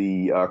is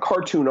the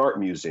Cartoon Art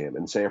Museum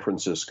in San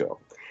Francisco.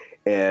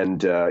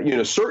 And,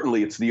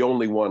 certainly it's the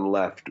only one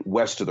left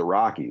west of the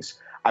Rockies.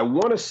 I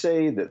want to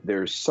say that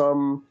there's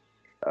some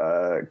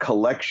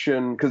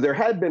collection, because there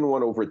had been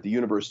one over at the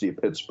University of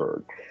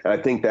Pittsburgh, and I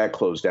think that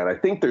closed down. I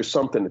think there's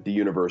something at the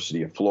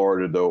University of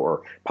Florida, though,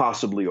 or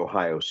possibly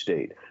Ohio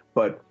State.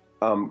 But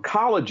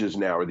colleges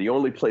now are the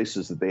only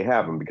places that they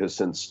have them, because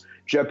since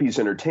Geppi's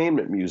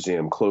Entertainment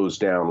Museum closed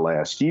down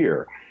last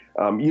year,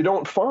 you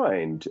don't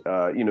find,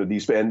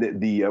 these,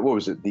 and what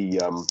was it?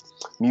 The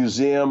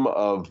Museum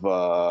of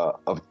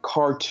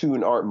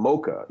Cartoon Art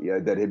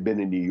MoCA, that had been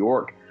in New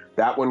York.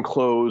 That one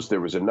closed.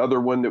 There was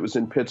another one that was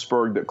in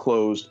Pittsburgh that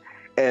closed.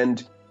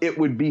 And it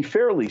would be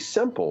fairly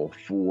simple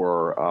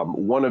for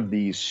one of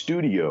these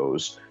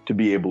studios to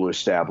be able to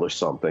establish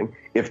something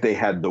if they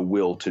had the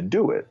will to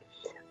do it,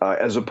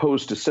 as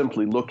opposed to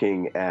simply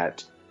looking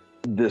at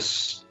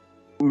this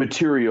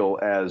material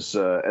as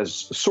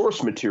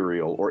source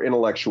material or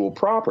intellectual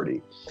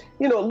property.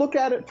 Look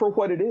at it for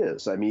what it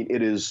is. I mean,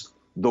 it is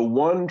the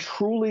one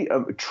truly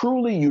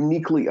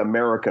uniquely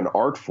American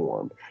art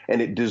form,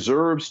 and it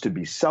deserves to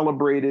be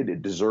celebrated.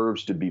 It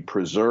deserves to be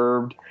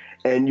preserved.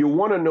 And you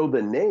want to know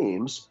the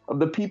names of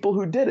the people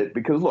who did it,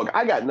 because look,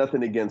 I got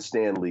nothing against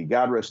Stan Lee,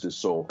 God rest his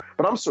soul,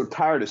 but I'm so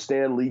tired of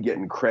Stan Lee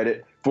getting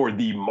credit for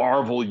the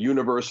Marvel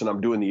universe, and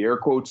I'm doing the air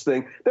quotes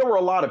thing. There were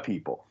a lot of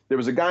people. There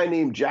was a guy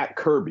named Jack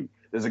Kirby.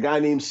 There's a guy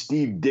named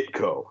Steve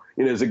Ditko.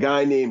 There's a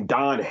guy named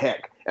Don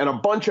Heck, and a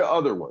bunch of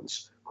other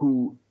ones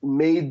who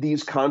made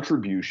these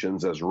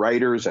contributions as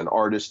writers and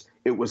artists.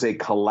 It was a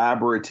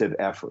collaborative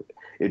effort.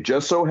 It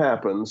just so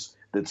happens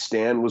that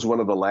Stan was one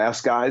of the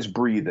last guys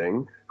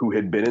breathing who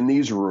had been in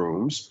these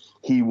rooms.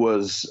 He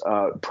was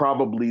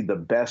probably the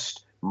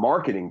best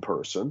marketing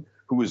person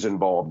who was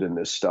involved in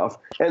this stuff.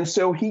 And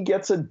so he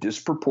gets a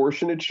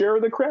disproportionate share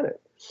of the credit.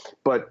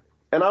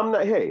 And I'm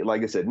not, hey,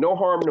 like I said, no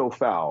harm, no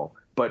foul.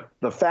 But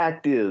the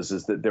fact is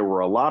that there were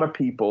a lot of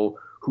people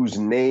whose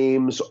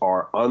names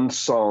are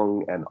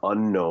unsung and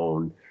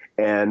unknown.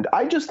 And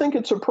I just think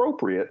it's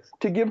appropriate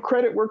to give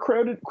credit where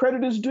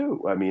credit is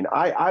due. I mean,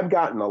 I've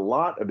gotten a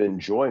lot of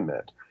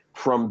enjoyment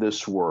from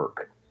this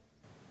work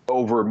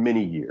over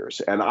many years.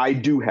 And I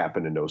do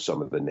happen to know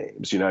some of the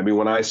names.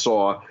 When I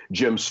saw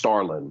Jim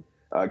Starlin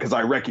because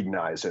I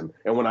recognize him.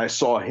 And when I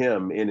saw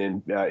him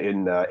in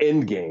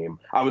Endgame,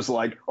 I was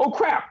like, oh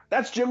crap,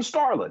 that's Jim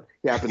Starlin.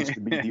 He happens to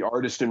be the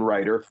artist and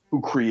writer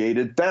who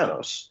created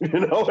Thanos,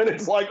 and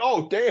it's like,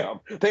 oh damn,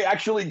 they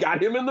actually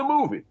got him in the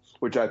movie,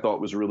 which I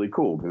thought was really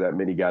cool because that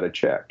meant he got a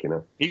check,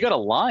 He got a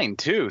line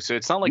too, so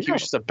it's not like he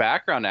was just a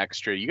background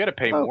extra. You got to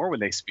pay more when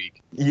they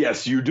speak.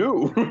 Yes, you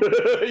do.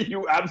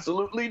 You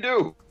absolutely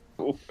do.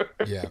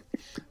 Yeah,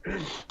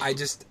 I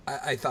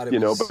thought it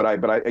was, but I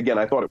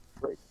thought it was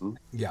great.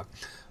 Yeah,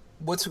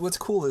 what's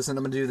cool is, and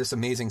I'm going to do this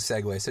amazing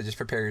segue, so just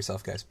prepare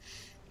yourself, guys.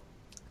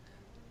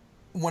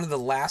 One of the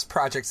last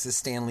projects that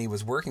Stan Lee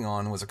was working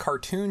on was a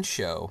cartoon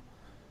show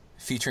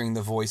featuring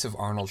the voice of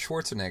Arnold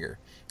Schwarzenegger,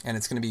 and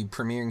it's going to be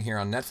premiering here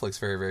on Netflix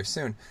very, very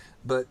soon.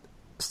 But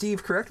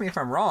Steve, correct me if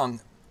I'm wrong,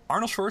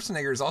 Arnold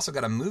Schwarzenegger has also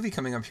got a movie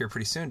coming up here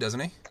pretty soon, doesn't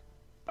he?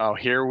 Oh,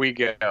 here we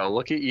go.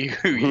 Look at you.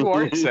 You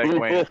are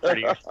segueing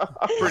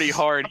pretty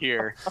hard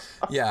here.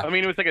 Yeah. I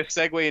mean, it was like a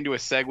segue into a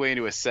segue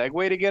into a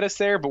segue to get us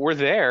there, but we're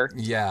there.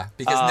 Yeah,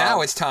 because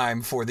now it's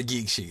time for the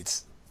Geek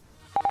Sheets.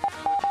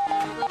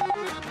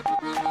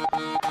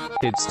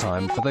 It's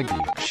time for the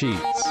Geek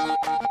Sheets.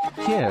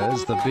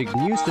 Here's the big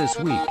news this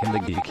week in the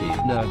geeky,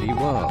 nerdy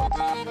world.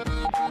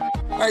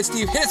 All right,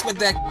 Steve, hit us with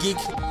that Geek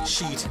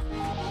Sheet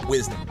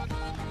wisdom.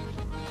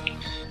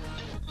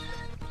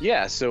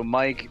 Yeah, so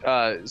Mike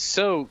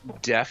so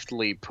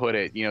deftly put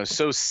it,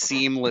 so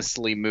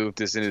seamlessly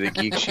moved us into the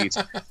Geek Sheets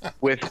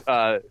with,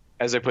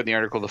 as I put in the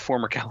article, the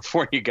former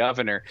California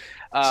governor.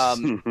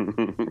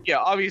 Yeah,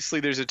 obviously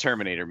there's a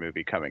Terminator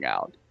movie coming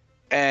out,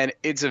 and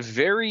it's a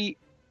very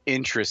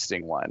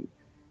interesting one.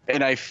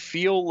 And I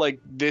feel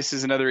like this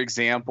is another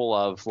example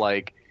of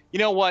like, you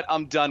know what,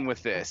 I'm done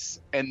with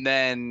this. And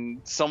then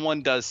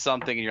someone does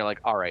something and you're like,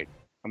 all right,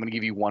 I'm going to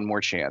give you one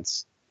more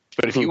chance.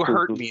 But if you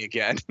hurt me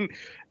again,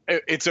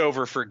 it's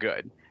over for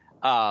good.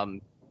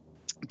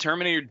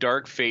 Terminator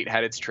Dark Fate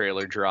had its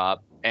trailer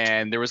drop,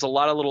 and there was a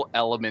lot of little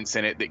elements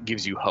in it that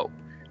gives you hope.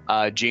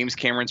 James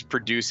Cameron's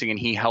producing, and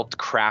he helped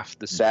craft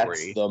the story.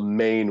 That's the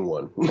main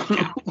one.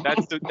 Yeah,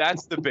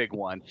 that's the big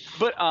one.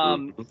 But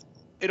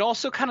it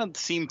also kind of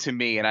seemed to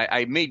me, and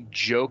I made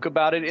joke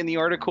about it in the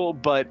article,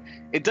 but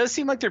it does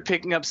seem like they're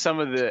picking up some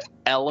of the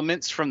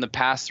elements from the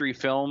past three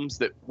films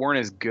that weren't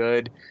as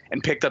good,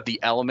 and picked up the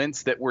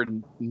elements that were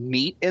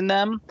neat in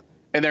them.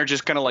 And they're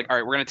just kind of like, all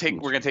right, we're gonna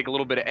take a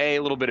little bit of A,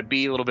 a little bit of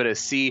B, a little bit of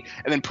C,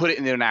 and then put it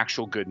into an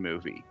actual good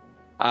movie.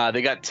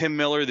 They got Tim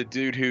Miller, the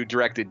dude who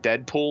directed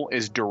Deadpool,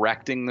 is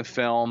directing the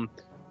film.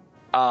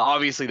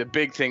 Obviously, the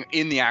big thing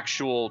in the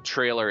actual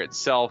trailer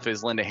itself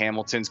is Linda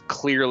Hamilton's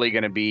clearly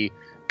going to be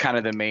kind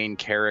of the main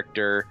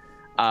character.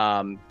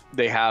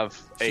 They have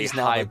She's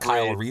now the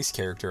Kyle Reese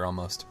character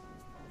almost.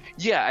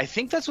 Yeah, I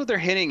think that's what they're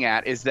hinting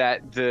at, is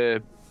that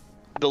the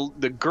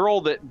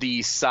girl that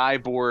the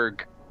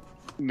cyborg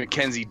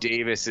Mackenzie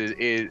Davis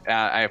is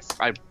I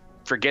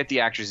forget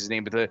the actress's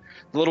name, but the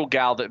little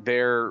gal that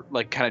they're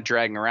like kind of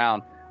dragging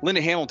around,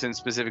 Linda Hamilton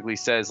specifically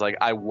says like,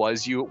 I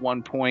was you at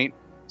one point.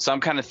 So I'm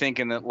kind of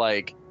thinking that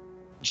like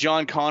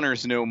John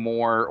Connor's no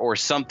more, or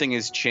something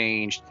has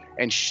changed,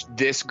 and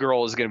this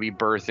girl is going to be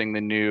birthing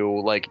the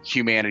new like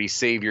humanity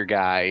savior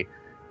guy,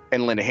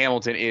 and Linda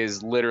Hamilton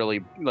is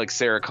literally like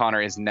Sarah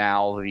Connor is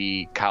now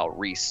the Kyle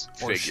Reese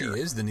figure. Or she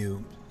is the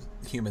new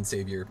human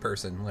savior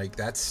person. Like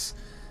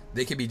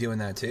they could be doing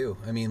that too.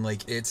 I mean,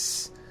 like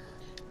it's,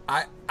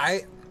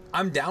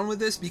 I'm down with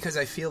this because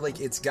I feel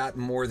like it's got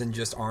more than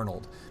just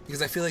Arnold,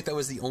 because I feel like that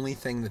was the only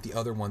thing that the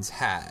other ones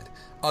had,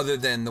 other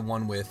than the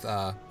one with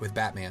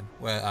Batman.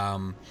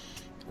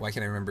 Why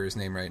can't I remember his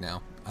name right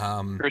now?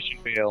 Christian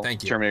Bale.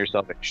 Thank you. Terminator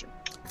Salvation.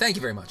 Thank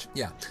you very much.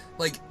 Yeah,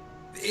 like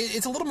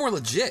it's a little more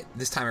legit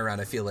this time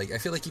around. I feel like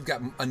you've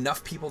got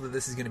enough people that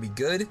this is going to be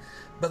good,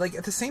 but like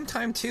at the same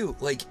time too,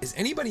 like is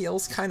anybody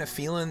else kind of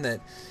feeling that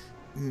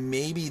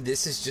maybe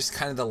this is just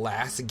kind of the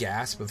last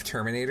gasp of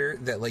Terminator,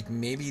 that like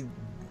maybe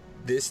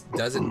this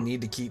doesn't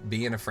need to keep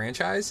being a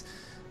franchise?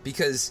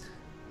 Because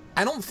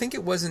I don't think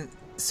it wasn't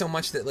so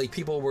much that like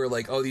people were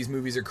like, oh, these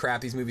movies are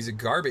crap, these movies are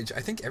garbage.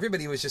 I think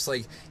everybody was just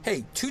like,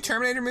 hey, 2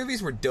 Terminator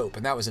movies were dope,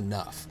 and that was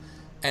enough.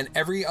 And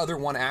every other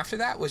one after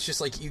that was just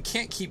like, you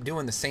can't keep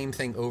doing the same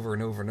thing over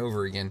and over and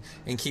over again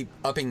and keep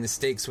upping the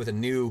stakes with a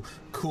new,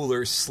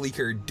 cooler,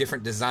 sleeker,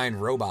 different design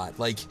robot.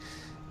 Like,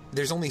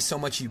 there's only so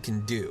much you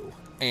can do.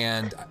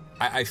 And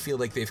I feel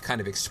like they've kind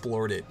of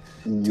explored it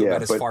to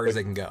about as far as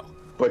they can go.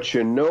 But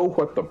you know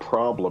what the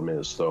problem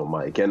is, though,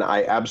 Mike, and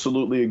I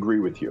absolutely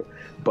agree with you.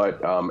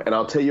 But and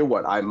I'll tell you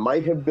what, I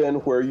might have been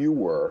where you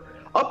were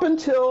up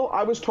until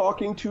I was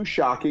talking to,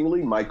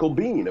 shockingly, Michael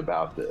Biehn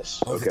about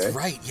this. Oh, okay? That's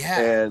right, yeah.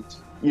 And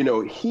you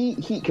know, he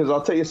because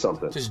I'll tell you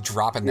something. Just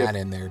dropping that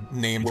in there,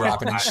 name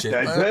dropping and shit.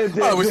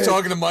 I was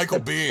talking to Michael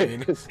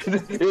Biehn.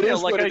 It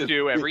is like I is.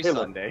 do every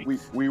Sunday.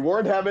 We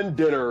weren't having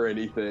dinner or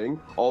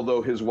anything,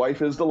 although his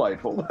wife is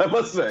delightful, I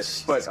must say.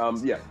 But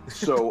yeah,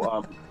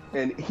 so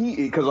and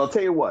because I'll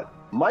tell you what,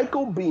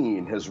 Michael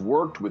Biehn has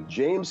worked with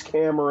James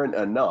Cameron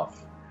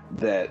enough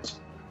that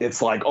it's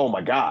like, oh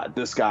my God,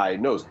 this guy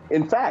knows.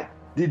 In fact,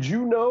 did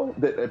you know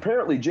that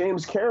apparently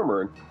James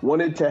Cameron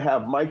wanted to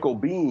have Michael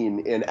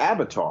Biehn in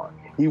Avatar?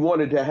 He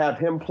wanted to have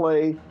him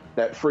play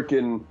that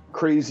freaking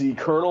crazy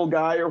colonel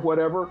guy or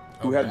whatever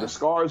who had the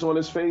scars on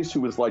his face,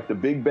 who was like the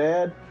big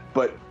bad.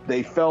 But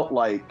they felt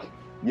like,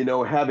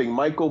 having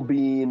Michael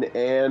Biehn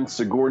and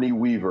Sigourney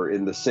Weaver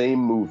in the same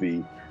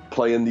movie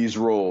playing these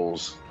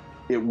roles,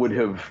 it would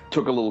have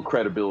took a little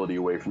credibility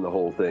away from the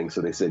whole thing.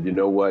 So they said, you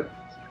know what,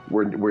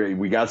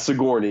 we got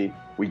Sigourney,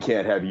 we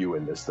can't have you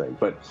in this thing.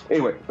 But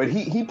anyway,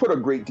 he put a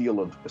great deal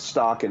of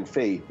stock and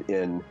faith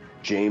in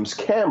James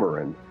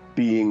Cameron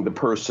being the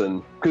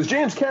person, because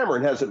James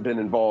Cameron hasn't been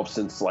involved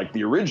since like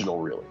the original,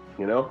 really,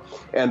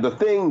 and the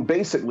thing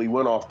basically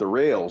went off the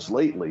rails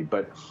lately.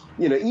 But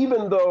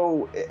even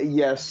though,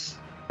 yes,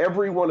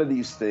 every one of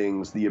these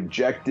things, the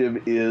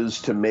objective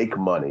is to make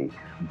money,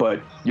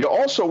 but you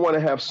also want to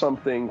have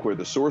something where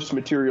the source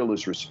material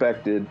is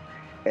respected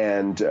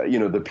and,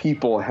 the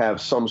people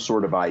have some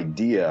sort of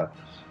idea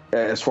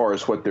as far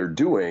as what they're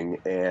doing.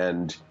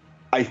 And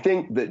I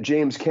think that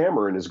James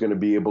Cameron is going to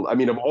be able,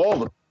 of all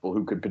the people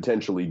who could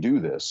potentially do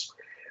this,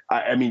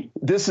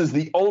 this is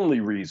the only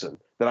reason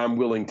that I'm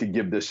willing to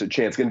give this a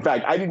chance. In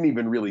fact, I didn't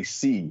even really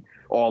see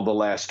all the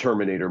last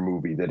Terminator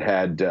movie that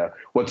had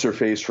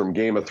what's-her-face from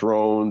Game of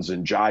Thrones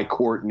and Jai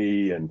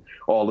Courtney and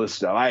all this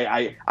stuff.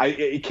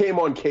 It came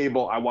on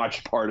cable. I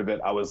watched part of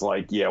it. I was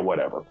like, yeah,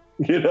 whatever.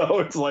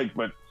 It's like,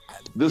 but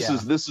this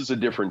is a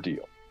different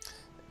deal.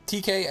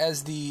 TK,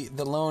 as the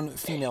lone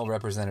female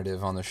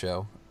representative on the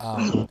show,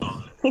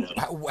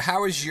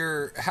 how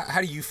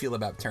do you feel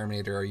about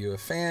Terminator? Are you a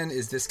fan?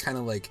 Is this kind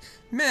of like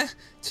meh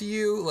to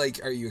you?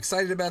 Like, are you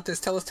excited about this?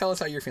 Tell us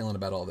how you're feeling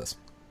about all this.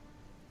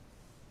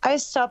 I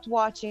stopped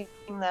watching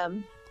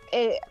them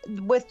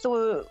with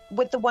the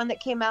one that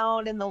came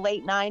out in the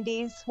late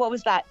 90s. What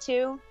was that,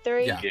 2,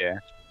 3?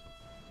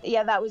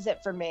 Yeah, that was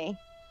it for me.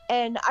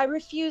 And I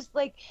refused,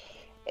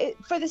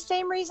 for the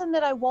same reason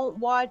that I won't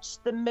watch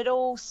the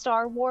middle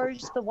Star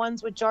Wars, the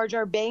ones with Jar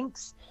Jar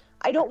Binks.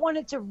 I don't want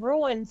it to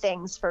ruin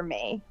things for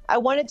me. I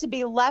want it to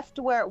be left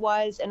where it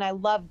was, and I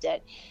loved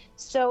it.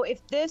 So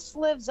if this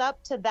lives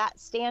up to that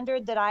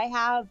standard that I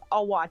have,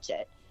 I'll watch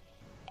it.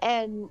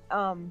 And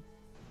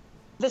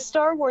the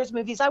Star Wars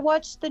movies, I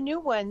watched the new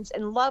ones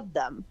and loved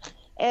them.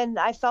 And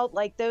I felt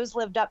like those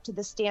lived up to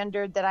the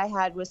standard that I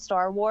had with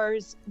Star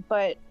Wars,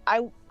 but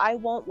I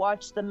won't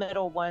watch the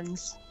middle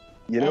ones.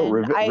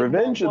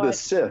 Revenge of the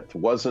Sith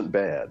wasn't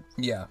bad.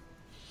 Yeah.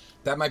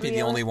 That might be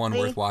the only one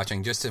worth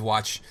watching, just to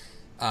watch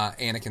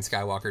Anakin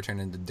Skywalker turn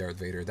into Darth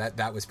Vader.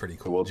 That was pretty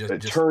cool. Well,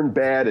 turn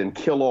bad and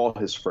kill all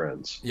his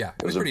friends. Yeah.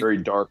 It was a very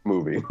dark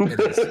movie. It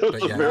is.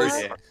 But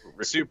yeah,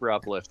 super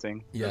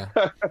uplifting. Yeah.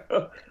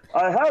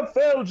 I have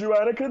failed you,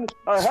 Anakin.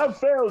 I have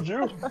failed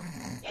you.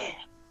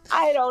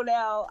 I don't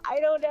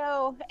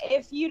know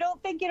if you don't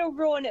think it'll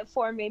ruin it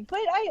for me, but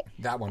I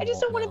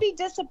just don't want to be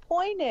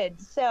disappointed.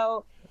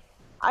 So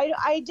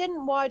I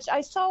didn't watch.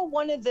 I saw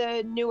one of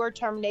the newer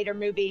Terminator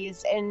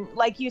movies, and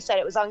like you said,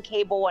 it was on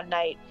cable one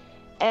night,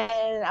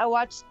 and I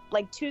watched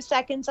like 2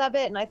 seconds of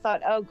it, and I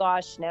thought, oh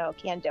gosh, no,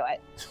 can't do it.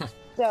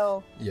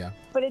 So yeah.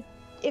 But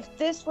if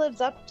this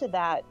lives up to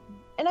that,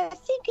 and I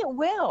think it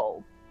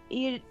will,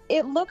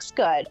 it looks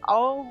good.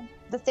 All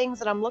the things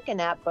that I'm looking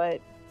at, but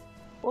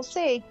we'll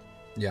see.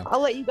 Yeah, I'll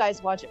let you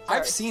guys watch it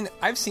first.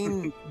 I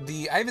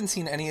haven't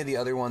seen any of the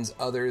other ones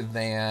other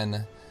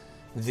than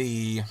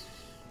the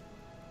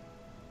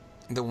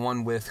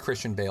one with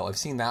Christian Bale. I've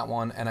seen that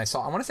one, and I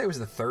want to say it was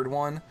the third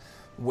one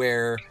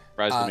where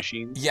Rise of the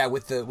Machines. Yeah,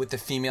 with the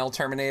female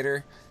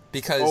Terminator.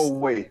 Because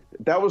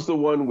that was the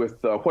one with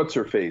what's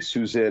her face,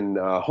 who's in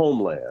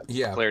Homeland.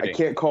 Yeah, I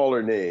can't call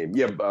her name.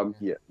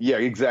 Yeah,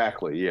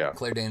 exactly. Yeah,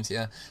 Claire Danes.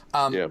 Yeah.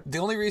 The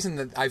only reason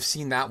that I've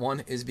seen that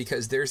one is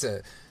because there's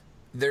a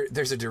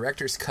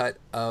director's cut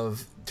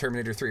of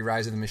Terminator 3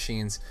 Rise of the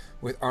Machines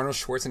with Arnold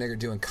Schwarzenegger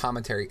doing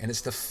commentary, and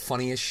it's the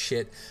funniest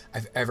shit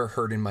I've ever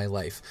heard in my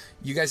life.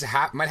 You guys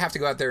might have to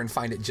go out there and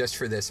find it just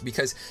for this,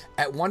 because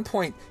at one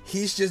point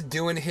he's just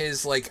doing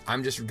his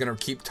I'm just gonna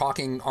keep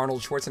talking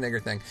Arnold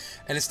Schwarzenegger thing,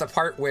 and it's the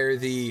part where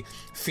the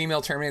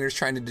female Terminator is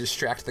trying to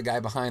distract the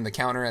guy behind the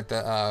counter at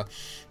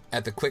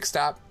the Quick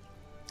Stop,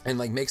 and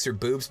makes her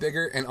boobs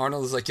bigger, and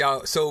Arnold is like,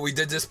 yeah, so we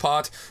did this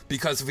part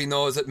because we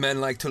know that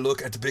men like to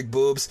look at big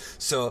boobs,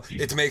 so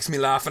it makes me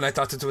laugh, and I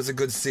thought it was a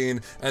good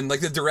scene. And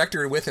the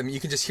director with him, you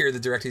can just hear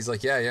the director, he's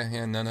like,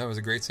 yeah, no, that was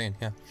a great scene,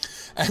 yeah.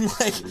 And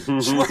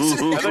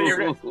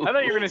Schwarzenegger, I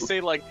thought you were gonna say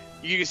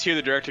you just hear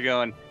the director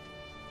going,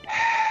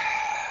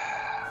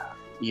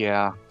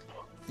 yeah.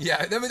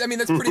 Yeah, I mean,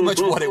 that's pretty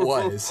much what it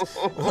was.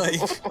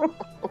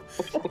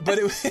 But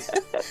it was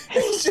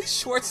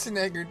just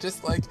Schwarzenegger,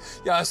 just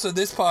so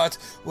this part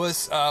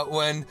was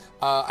when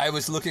I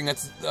was looking at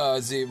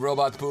the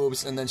robot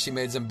boobs, and then she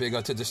made them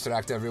bigger to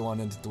distract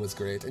everyone, and it was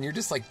great. And you're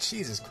just like,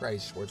 Jesus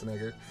Christ,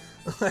 Schwarzenegger.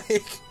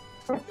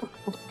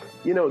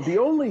 The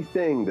only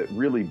thing that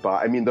really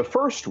the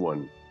first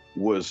one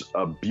was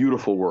a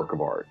beautiful work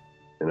of art,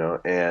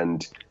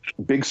 and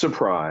big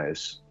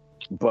surprise,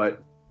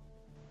 but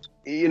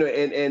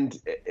and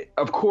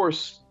of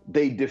course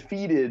they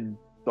defeated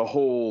the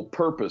whole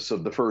purpose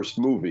of the first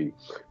movie,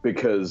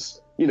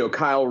 because,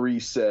 Kyle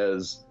Reese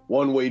says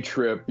one-way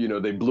trip,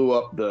 they blew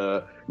up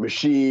the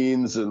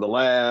machines and the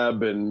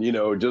lab and,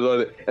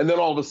 and then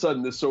all of a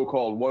sudden this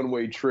so-called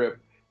one-way trip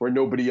where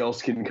nobody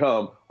else can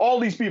come. All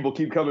these people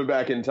keep coming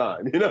back in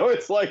time.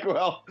 It's like,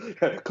 well,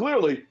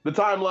 clearly the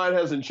timeline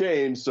hasn't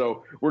changed,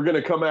 so we're going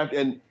to come after.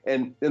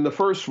 And in the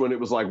first one, it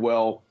was like,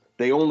 well,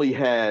 they only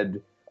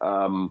had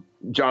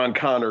John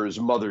Connor's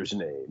mother's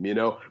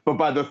name, But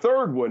by the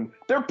third one,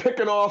 they're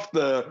picking off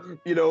the,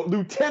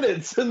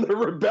 lieutenants in the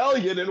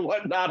rebellion and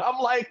whatnot. I'm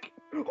like,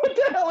 what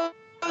the hell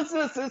is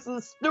this? This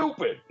is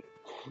stupid.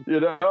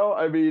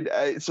 I mean,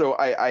 so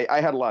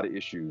I had a lot of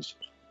issues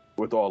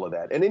with all of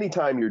that. And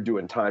anytime you're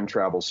doing time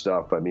travel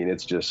stuff, I mean,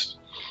 it's just,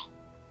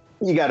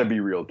 you got to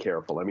be real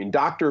careful. I mean,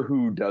 Doctor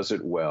Who does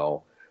it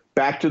well.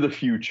 Back to the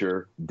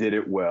Future did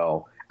it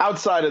well.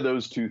 Outside of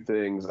those two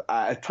things,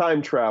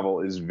 time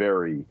travel is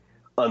very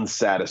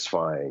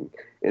unsatisfying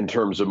in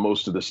terms of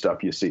most of the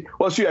stuff you see.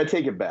 Well, see, I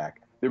take it back.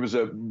 There was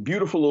a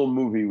beautiful little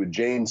movie with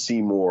Jane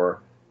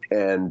Seymour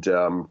and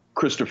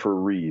Christopher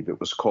Reeve. It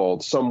was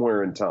called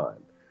Somewhere in Time.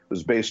 It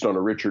was based on a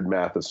Richard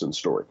Matheson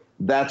story.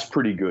 That's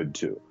pretty good,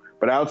 too.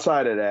 But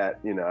outside of that,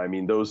 I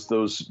mean,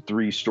 those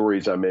three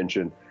stories I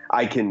mentioned,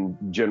 I can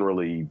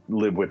generally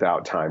live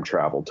without time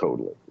travel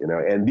totally,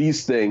 and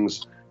these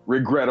things,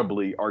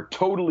 regrettably, are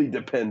totally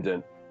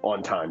dependent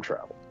on time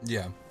travel.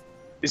 Yeah.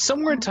 Is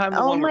Somewhere in Time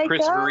the one where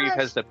Christopher Reeve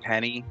has the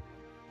penny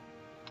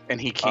and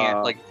he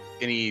can't,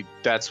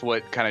 that's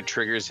what kind of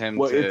triggers him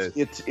to...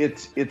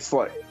 It's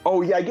like,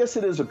 oh, yeah, I guess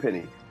it is a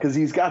penny, because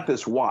he's got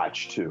this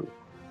watch, too.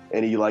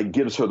 And he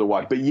gives her the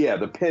watch, but yeah,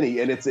 the penny,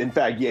 and it's in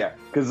fact,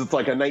 because it's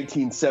like a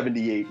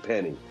 1978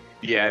 penny.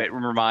 Yeah, and it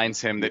reminds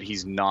him that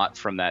he's not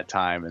from that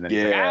time, and then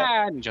he's like,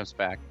 and he jumps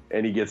back,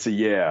 and he gets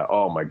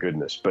oh my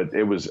goodness! But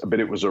it was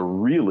a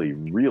really,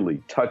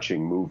 really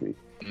touching movie.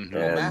 Mm-hmm.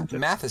 And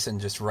Matheson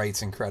just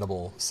writes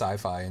incredible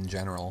sci-fi in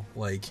general.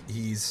 Like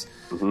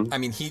I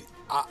mean,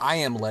 I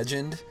Am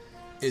Legend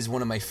is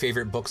one of my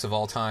favorite books of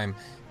all time,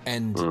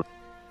 and.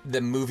 The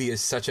movie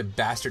is such a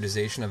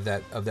bastardization of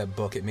that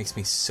book. It makes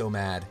me so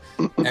mad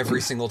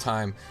every single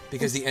time,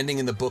 because the ending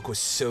in the book was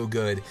so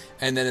good,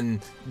 and then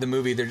in the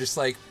movie they're just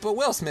like, but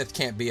Will Smith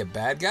can't be a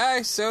bad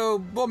guy,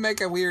 so we'll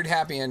make a weird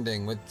happy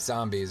ending with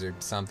zombies or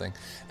something.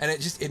 And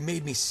it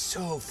made me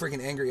so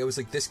friggin' angry. I was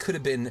like, this could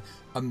have been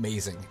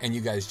amazing, and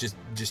you guys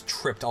just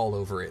tripped all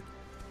over it.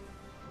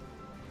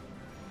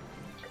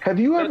 Have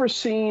you ever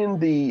seen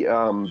the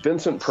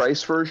Vincent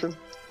Price version?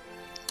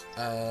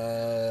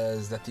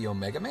 Is that the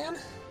Omega Man?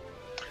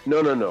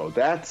 No.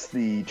 That's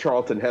the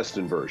Charlton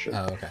Heston version.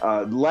 Oh,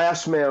 okay.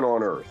 Last Man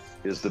on Earth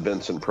is the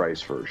Vincent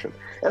Price version.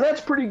 And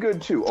that's pretty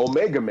good, too.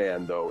 Omega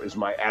Man, though, is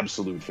my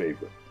absolute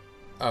favorite.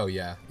 Oh,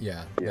 yeah.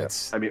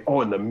 I mean,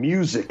 and the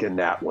music in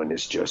that one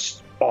is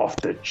just off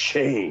the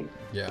chain.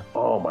 Yeah.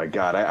 Oh, my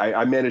God.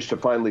 I managed to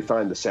finally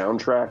find the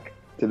soundtrack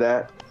to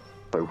that.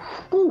 Like,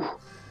 whew.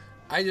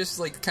 I just,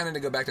 kind of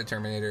to go back to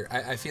Terminator,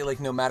 I feel like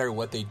no matter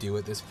what they do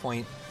at this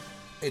point,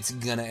 it's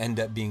gonna end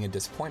up being a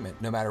disappointment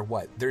no matter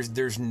what.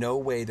 There's no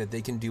way that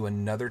they can do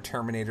another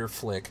Terminator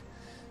flick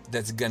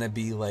that's gonna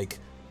be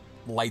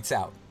lights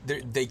out.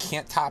 They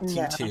can't top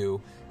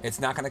T2. It's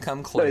not gonna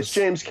come close. No, it's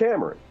James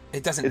Cameron.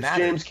 It doesn't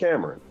matter. It's James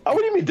Cameron. Oh,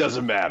 what do you mean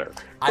doesn't matter?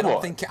 I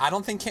don't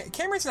think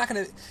Cameron's not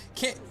gonna.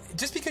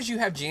 Just because you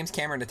have James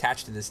Cameron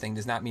attached to this thing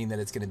does not mean that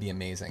it's gonna be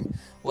amazing.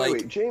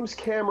 Wait, James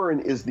Cameron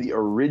is the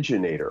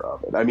originator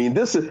of it. I mean,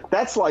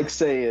 that's like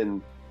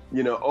saying,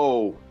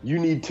 you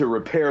need to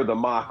repair the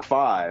Mach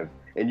 5,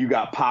 and you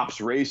got Pops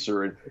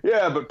Racer, and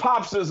but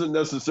Pops isn't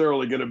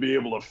necessarily going to be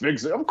able to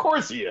fix it. Of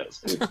course he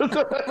is.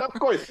 Of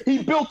course.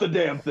 He built the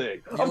damn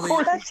thing. Of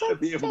course he's going to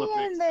be able to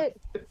fix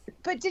it.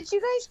 But did you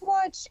guys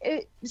watch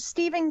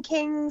Stephen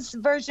King's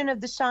version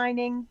of The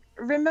Shining?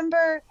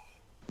 Remember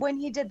when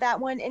he did that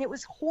one, and it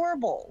was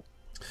horrible.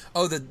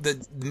 Oh,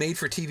 the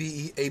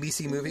made-for-TV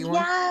ABC movie one?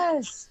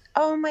 Yes.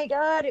 Oh my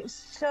God, it was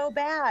so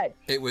bad.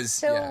 It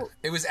was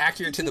it was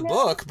accurate to the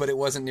book, but it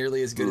wasn't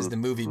nearly as good as the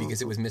movie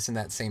because it was missing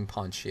that same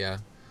punch. Yeah.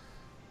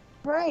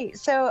 Right.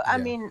 So I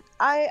mean,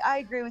 I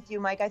agree with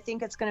you, Mike. I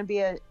think it's going to be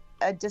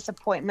a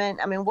disappointment.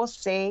 I mean, we'll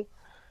see.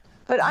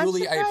 But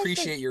Julie, I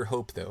appreciate your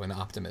hope though and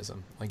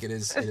optimism. It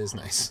is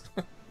nice.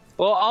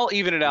 Well, I'll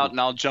even it out and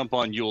I'll jump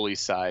on Yuli's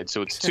side.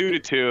 So it's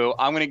 2-2.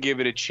 I'm going to give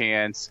it a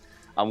chance.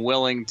 I'm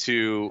willing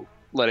to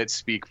let it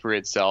speak for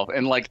itself.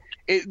 And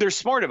they're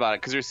smart about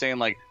it because they're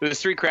saying there's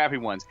 3 crappy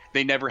ones.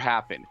 They never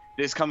happen.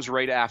 This comes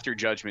right after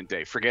Judgment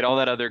Day. Forget all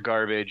that other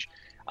garbage.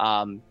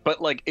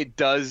 But it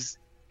does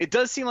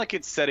seem like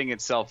it's setting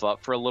itself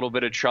up for a little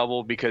bit of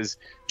trouble, because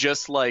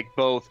just like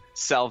both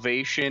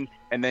Salvation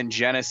and then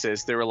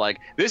Genesis, they were like,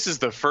 this is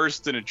the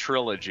first in a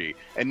trilogy,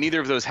 and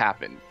neither of those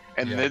happened.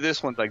 And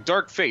this one's like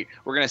Dark Fate.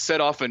 We're going to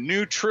set off a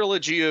new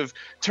trilogy of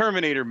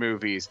Terminator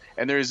movies.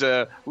 And there's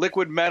a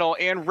liquid metal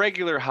and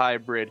regular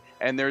hybrid.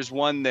 And there's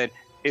one that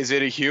Is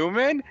it a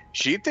human?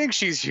 She thinks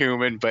she's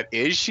human, but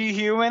is she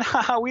human?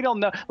 Haha, we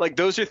don't know. Like,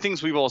 those are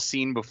things we've all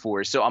seen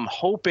before. So I'm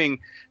hoping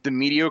the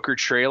mediocre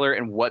trailer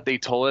and what they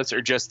told us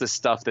are just the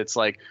stuff that's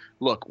like,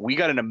 look, we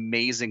got an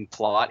amazing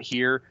plot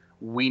here.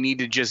 We need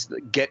to just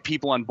get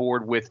people on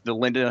board with the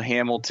Linda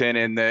Hamilton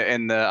and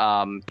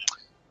the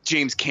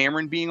James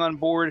Cameron being on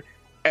board,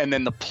 and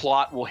then the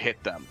plot will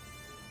hit them.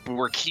 But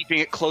we're keeping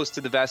it close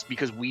to the vest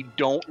because we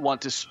don't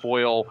want to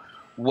spoil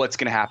what's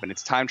going to happen.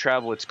 It's time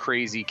travel. It's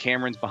crazy.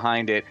 Cameron's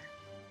behind it.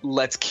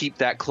 Let's keep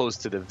that close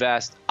to the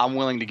vest. I'm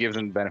willing to give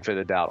them the benefit of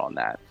the doubt on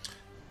that.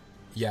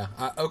 Yeah.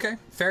 Okay.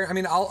 Fair. I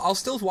mean, I'll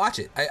still watch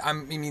it. I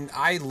mean,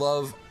 I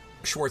love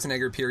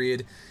Schwarzenegger.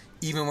 Period.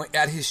 Even when,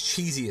 at his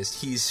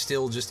cheesiest, he's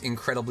still just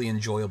incredibly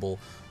enjoyable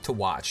to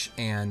watch,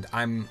 and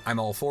I'm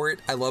all for it.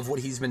 I love what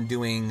he's been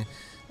doing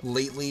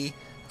lately.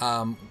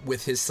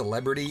 With his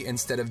celebrity,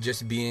 instead of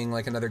just being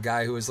like another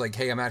guy who is like,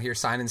 hey, I'm out here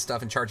signing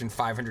stuff and charging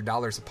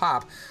 $500 a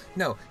pop.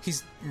 No,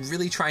 he's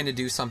really trying to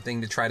do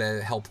something to try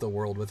to help the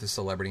world with his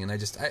celebrity. And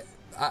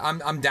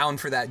I'm down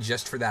for that,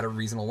 just for that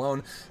reason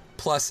alone.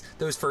 Plus,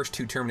 those first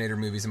 2 Terminator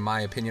movies, in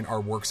my opinion,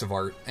 are works of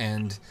art,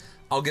 and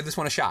I'll give this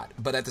one a shot.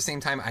 But at the same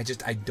time,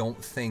 I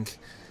don't think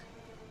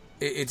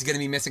it's going to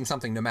be missing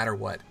something no matter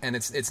what. And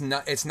it's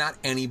not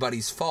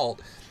anybody's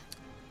fault.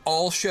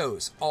 All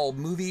shows, all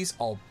movies,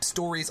 all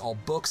stories, all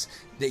books,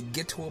 they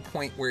get to a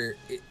point where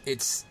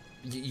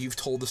you've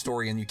told the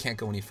story and you can't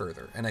go any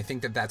further. And I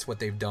think that's what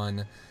they've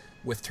done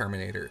with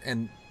Terminator.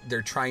 And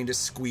they're trying to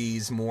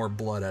squeeze more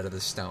blood out of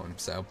the stone.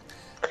 So,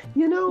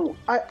 you know,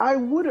 I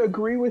would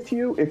agree with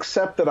you,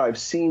 except that I've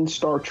seen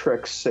Star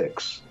Trek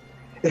 6.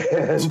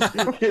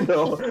 And, you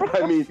know,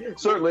 I mean,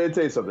 certainly I'd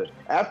say something.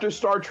 After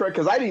Star Trek,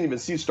 because I didn't even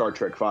see Star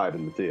Trek 5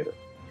 in the theater.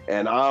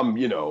 And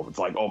it's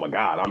like, oh my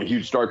God, I'm a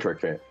huge Star Trek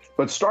fan.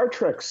 But Star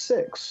Trek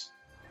 6,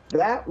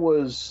 that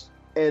was,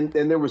 and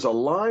there was a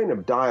line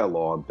of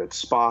dialogue that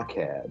Spock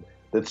had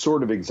that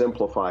sort of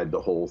exemplified the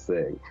whole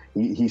thing.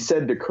 He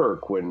said to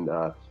Kirk when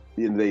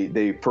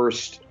they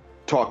first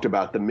talked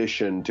about the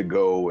mission to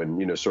go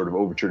and, sort of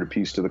overture to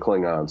peace to the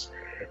Klingons.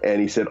 And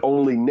he said,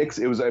 only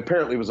Nixon,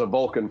 apparently it was a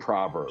Vulcan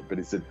proverb, but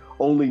he said,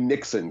 only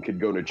Nixon could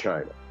go to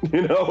China,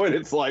 and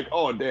it's like,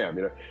 oh, damn,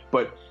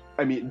 But,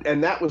 I mean,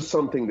 and that was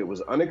something that was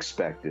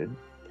unexpected,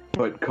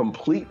 but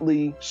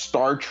completely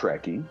Star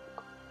Trek-y,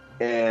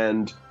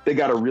 and they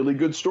got a really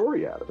good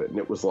story out of it. And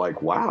it was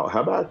like, wow,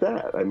 how about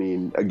that? I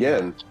mean,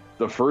 again,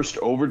 the first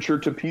overture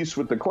to peace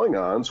with the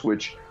Klingons,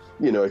 which,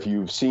 if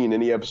you've seen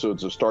any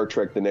episodes of Star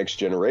Trek The Next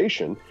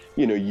Generation,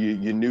 you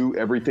knew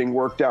everything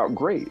worked out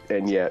great.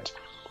 And yet,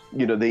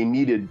 they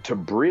needed to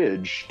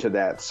bridge to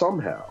that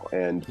somehow.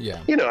 And,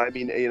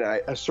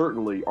 I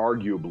certainly,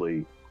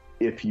 arguably,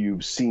 if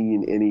you've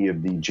seen any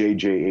of the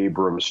J.J.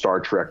 Abrams Star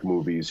Trek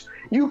movies,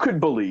 you could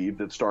believe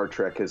that Star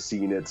Trek has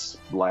seen its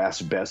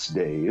last best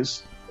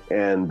days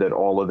and that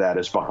all of that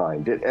is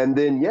behind it. And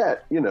then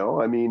yet,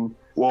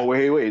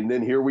 wait, and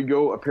then here we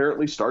go,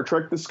 apparently Star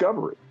Trek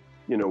Discovery,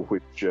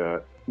 which,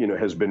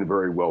 has been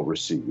very well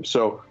received.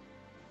 So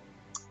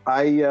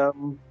I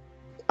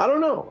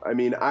don't know. I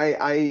mean,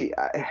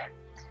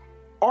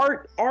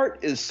 art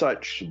is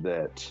such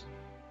that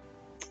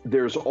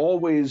there's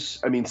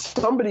always,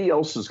 somebody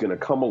else is going to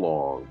come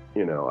along,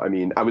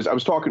 I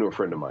was talking to a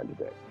friend of mine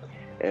today,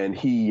 and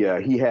he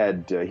and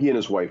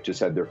his wife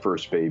just had their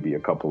first baby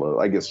about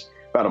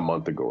a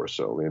month ago or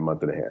so, a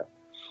month and a half.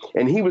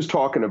 And he was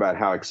talking about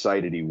how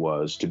excited he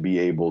was to be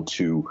able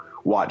to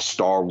watch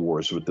Star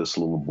Wars with this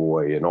little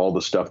boy and all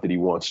the stuff that he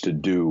wants to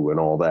do and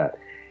all that.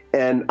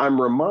 And I'm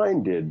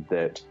reminded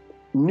that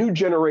new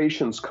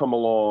generations come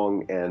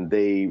along and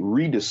they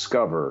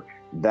rediscover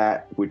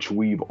that which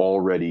we've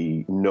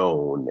already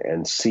known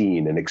and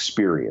seen and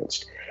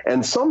experienced.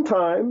 And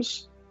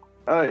sometimes,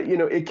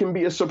 it can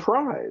be a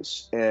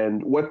surprise.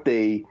 And what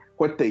they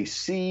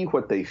see,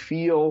 what they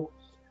feel,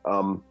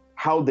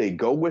 how they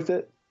go with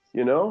it,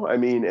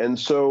 and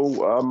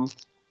so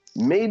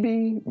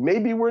maybe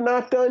we're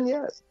not done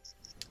yet.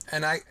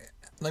 And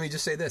let me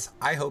just say this.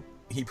 I hope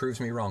he proves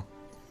me wrong.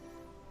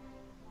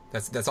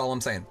 That's all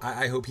I'm saying.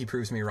 I hope he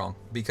proves me wrong,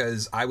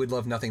 because I would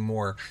love nothing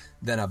more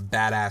than a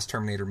badass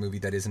Terminator movie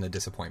that isn't a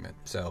disappointment.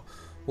 So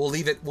we'll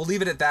leave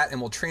it at that, and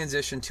we'll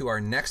transition to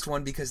our next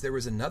one, because there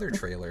was another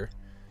trailer,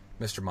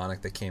 Mr.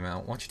 Monic, that came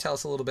out. Why don't you tell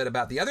us a little bit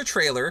about the other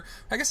trailer?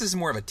 I guess this is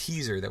more of a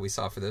teaser that we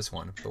saw for this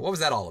one. But what was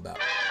that all about?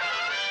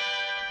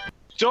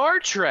 Star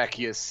Trek,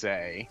 you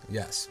say?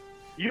 Yes.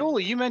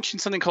 Yuli, you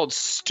mentioned something called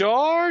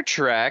Star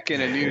Trek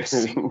in a new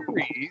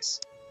series.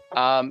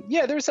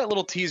 There's that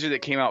little teaser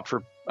that came out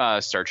for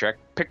Star Trek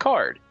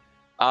Picard.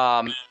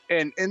 And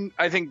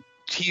I think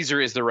teaser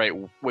is the right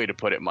way to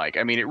put it, Mike.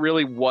 I mean, it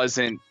really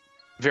wasn't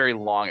very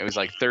long. It was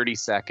like 30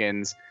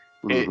 seconds.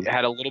 It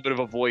had a little bit of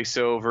a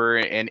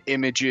voiceover and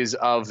images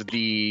of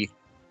the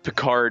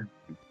Picard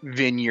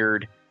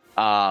vineyard.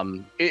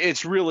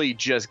 It's really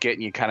just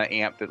getting you kind of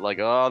amped that, like,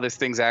 oh, this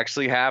thing's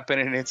actually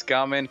happening and it's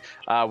coming.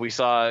 We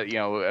saw,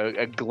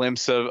 a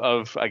glimpse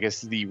of I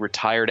guess, the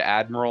retired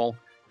admiral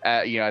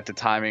at the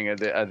timing of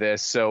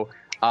this. So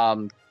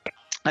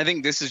I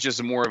think this is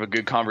just more of a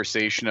good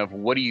conversation of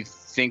what do you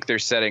think they're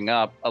setting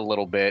up a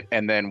little bit,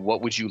 and then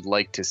what would you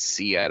like to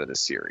see out of the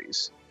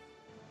series?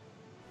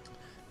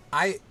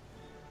 I'm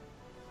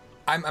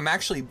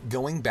actually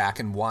going back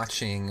and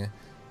watching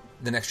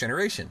The Next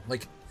Generation,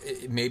 like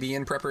maybe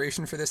in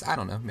preparation for this. I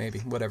don't know, maybe,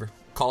 whatever,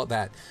 call it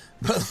that.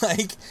 But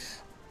like,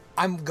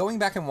 I'm going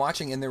back and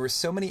watching, and there were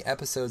so many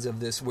episodes of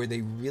this where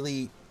they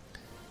really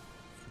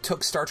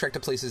took Star Trek to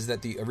places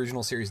that the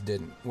original series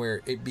didn't,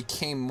 where it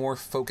became more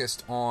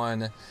focused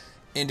on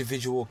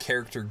individual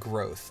character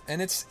growth.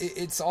 And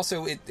it's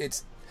also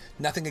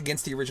nothing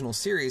against the original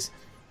series.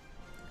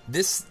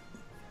 This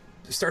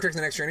Star Trek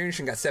The Next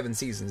Generation got 7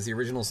 seasons. The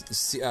original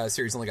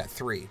series only got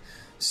 3.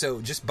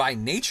 So just by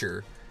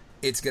nature,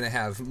 it's going to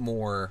have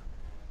more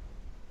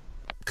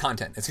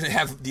content. It's going to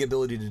have the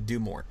ability to do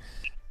more.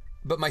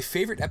 But my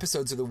favorite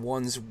episodes are the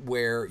ones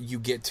where you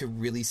get to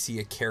really see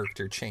a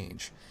character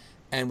change.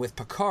 And with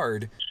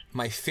Picard,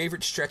 my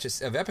favorite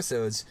stretches of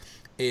episodes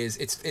is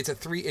it's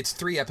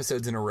 3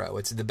 episodes in a row.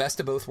 It's the Best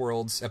of Both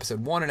Worlds,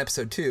 episode 1 and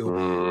episode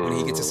 2, when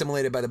he gets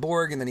assimilated by the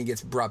Borg and then he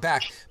gets brought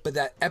back. But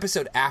that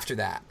episode after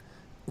that,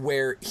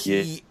 where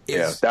he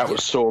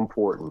was so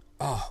important.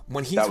 Oh,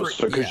 when he's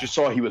because you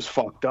saw he was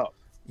fucked up.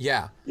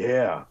 Yeah.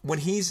 Yeah. When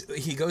he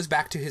goes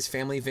back to his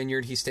family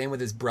vineyard, he's staying with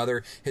his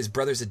brother. His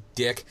brother's a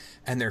dick,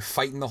 and they're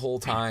fighting the whole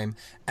time.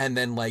 And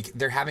then, like,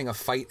 they're having a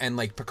fight, and,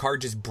 like,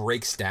 Picard just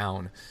breaks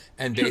down.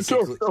 And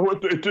basically... You don't know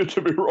what they did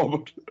to me,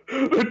 Robert.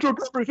 They took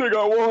everything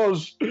I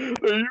was.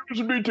 They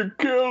used me to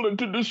kill and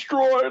to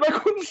destroy, and I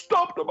couldn't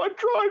stop them. I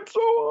tried so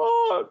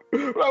hard.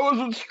 But I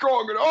wasn't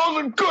strong enough. I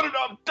wasn't good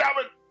enough, damn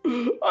it.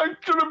 I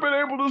should have been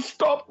able to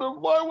stop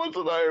them. Why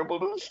wasn't I able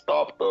to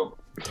stop them?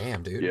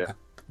 Damn, dude. Yeah.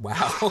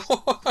 Wow.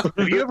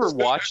 Have you ever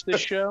watched this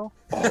show?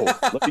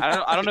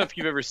 I don't know if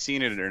you've ever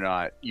seen it or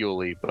not,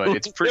 Yuli, but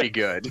it's pretty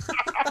good.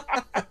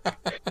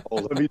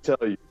 Let me tell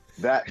you,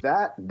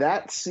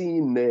 that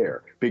scene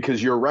there,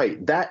 because you're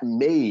right, that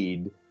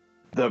made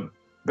the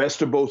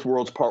Best of Both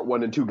Worlds Part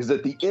 1 and 2, because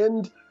at the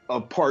end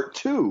of Part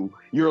 2,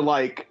 you're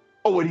like,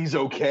 oh, and he's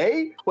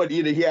okay? But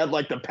he had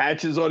like the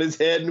patches on his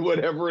head and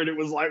whatever, and it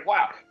was like,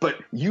 wow. But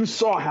you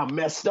saw how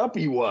messed up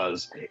he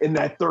was in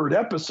that 3rd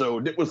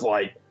episode. It was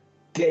like,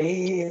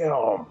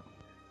 damn.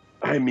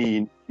 I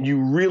mean, you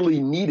really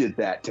needed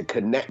that to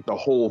connect the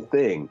whole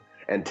thing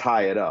and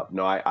tie it up.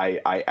 No,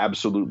 I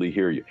absolutely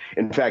hear you.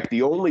 In fact,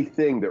 the only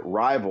thing that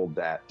rivaled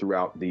that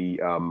throughout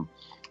the,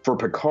 for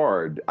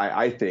Picard,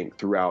 I think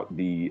throughout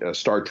the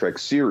Star Trek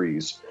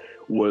series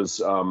was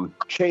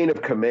Chain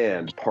of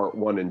Command Part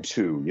 1 and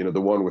 2. You know,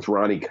 the one with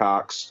Ronnie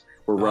Cox,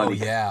 where Ronnie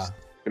Cox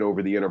took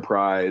over the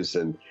Enterprise,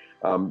 and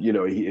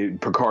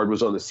Picard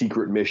was on the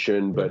secret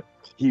mission, but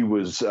he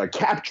was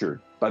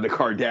captured by the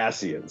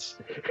Cardassians.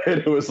 And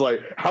it was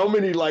like, how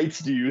many lights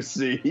do you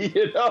see?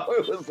 You know,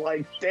 it was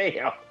like,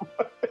 damn.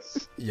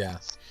 Yeah.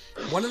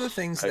 One of the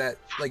things that,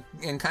 like,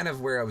 and kind of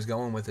where I was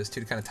going with this,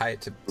 too, to kind of tie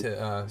it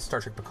to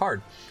Star Trek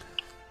Picard,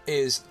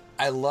 is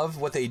I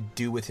love what they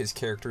do with his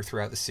character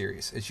throughout the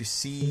series. As you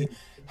see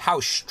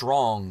how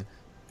strong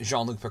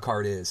Jean-Luc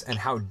Picard is and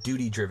how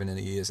duty-driven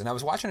he is. And I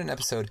was watching an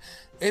episode.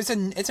 It's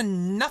a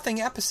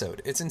nothing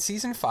episode. It's in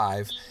season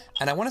 5,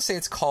 and I want to say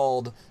it's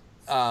called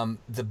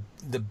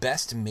the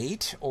Best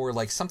Mate or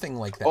like something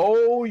like that.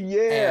 Oh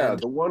yeah,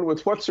 the one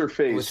with what's her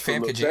face with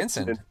Famke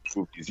Janssen.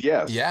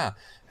 Yes. Yeah,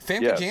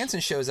 Famke Janssen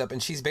shows up,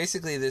 and she's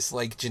basically this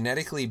like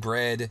genetically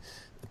bred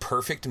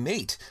perfect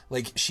mate.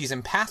 Like, she's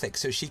empathic,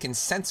 so she can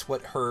sense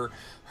what her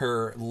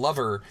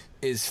lover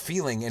is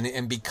feeling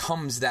and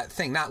becomes that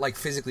thing. Not like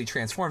physically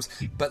transforms,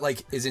 but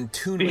like is in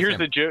tune with him.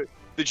 Here's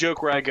the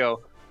joke where I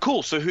go,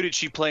 cool, so who did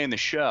she play in the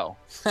show?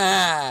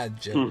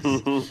 Jokes.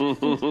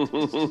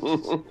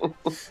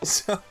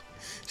 So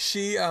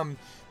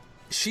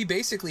she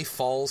basically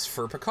falls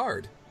for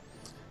Picard.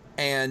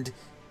 And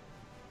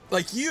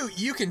like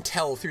you can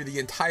tell through the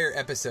entire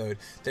episode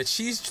that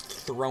she's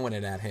throwing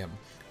it at him.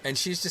 And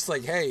she's just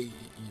like, hey,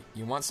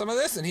 you want some of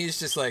this? And he's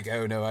just like,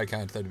 oh no, I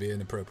can't, that'd be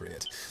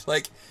inappropriate.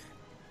 Like,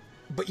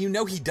 but you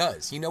know he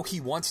does. You know he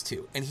wants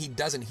to, and he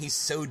doesn't. He's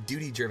so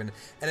duty-driven.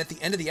 And at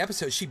the end of the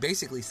episode, she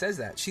basically says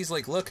that. She's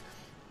like, look,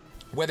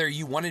 whether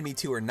you wanted me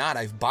to or not,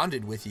 I've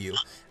bonded with you.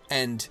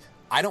 And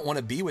I don't want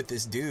to be with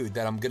this dude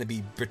that I'm going to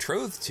be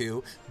betrothed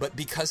to, but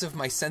because of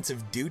my sense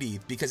of duty,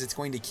 because it's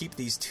going to keep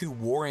these two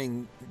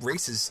warring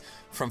races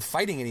from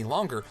fighting any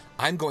longer,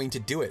 I'm going to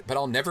do it, but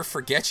I'll never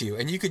forget you.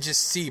 And you could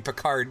just see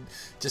Picard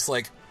just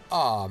like,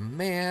 oh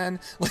man,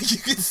 like you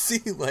could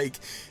see like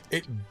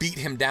it beat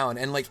him down.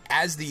 And like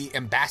as the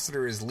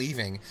ambassador is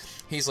leaving,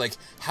 he's like,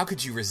 how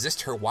could you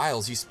resist her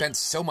wiles? You spent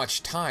so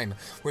much time.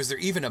 Was there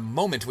even a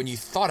moment when you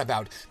thought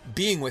about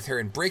being with her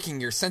and breaking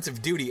your sense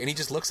of duty? And he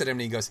just looks at him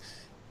and he goes,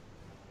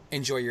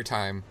 enjoy your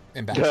time,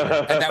 ambassador.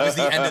 And that was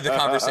the end of the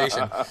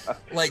conversation.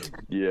 Like,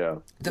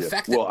 the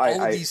fact that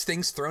all of these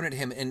things thrown at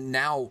him, and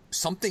now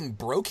something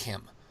broke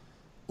him.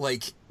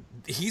 Like,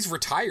 he's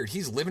retired.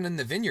 He's living in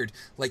the vineyard.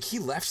 Like, he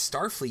left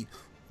Starfleet.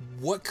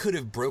 What could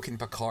have broken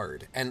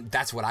Picard? And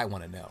that's what I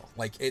want to know.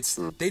 Like,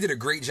 they did a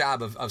great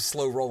job of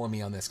slow rolling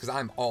me on this, because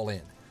I'm all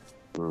in.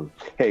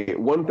 Hey,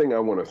 one thing I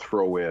want to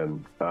throw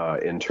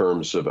in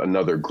terms of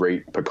another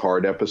great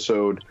Picard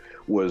episode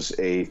was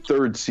a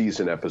third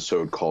season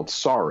episode called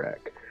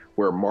Sarek,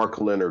 where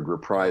Mark Leonard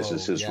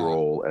reprises his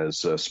role as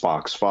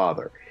Spock's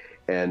father.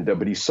 And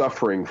but he's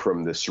suffering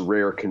from this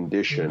rare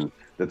condition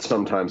that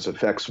sometimes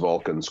affects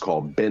Vulcans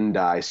called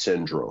Bendai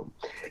syndrome.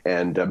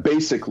 And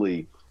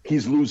basically,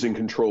 he's losing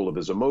control of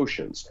his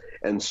emotions.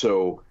 And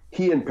so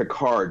he and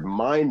Picard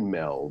mind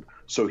meld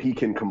so he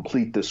can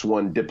complete this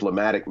one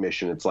diplomatic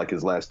mission. It's like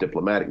his last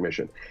diplomatic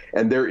mission.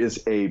 And there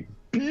is a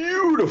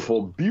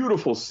beautiful,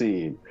 beautiful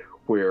scene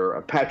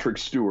where Patrick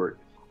Stewart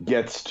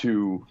gets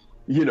to,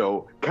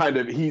 kind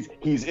of,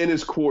 he's in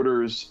his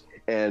quarters,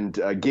 and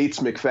Gates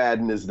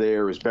McFadden is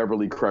there as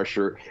Beverly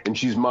Crusher, and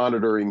she's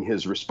monitoring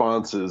his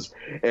responses,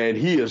 and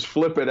he is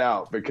flipping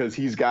out because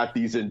he's got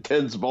these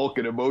intense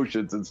Vulcan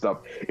emotions and stuff.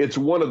 It's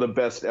one of the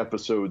best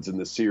episodes in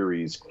the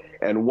series,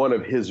 and one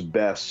of his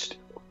best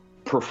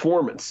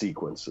performance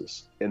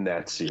sequences in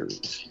that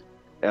series.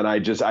 And I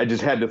just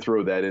had to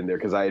throw that in there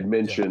because I had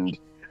mentioned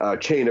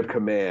Chain of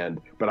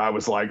Command, but I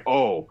was like,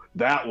 oh,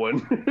 that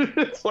one.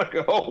 It's like,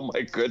 oh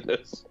my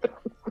goodness.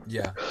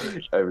 Yeah.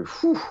 I mean,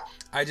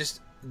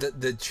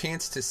 the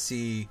chance to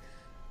see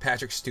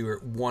Patrick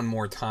Stewart one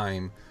more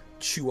time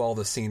chew all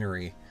the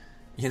scenery,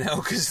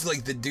 because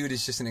like the dude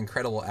is just an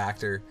incredible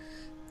actor,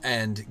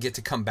 and get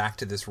to come back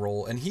to this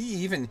role. And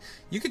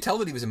you could tell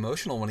that he was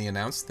emotional when he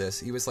announced this.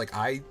 He was like,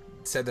 I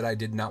said that I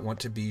did not want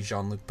to be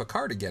Jean-Luc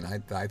Picard again.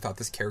 I thought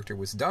this character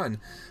was done.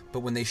 But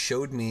when they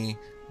showed me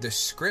the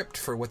script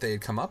for what they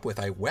had come up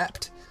with, I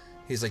wept.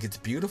 He's like, it's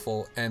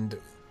beautiful, and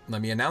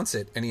let me announce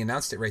it. And he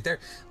announced it right there.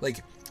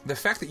 Like, the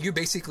fact that you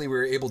basically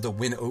were able to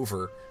win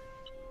over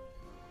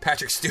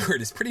Patrick Stewart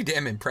is pretty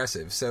damn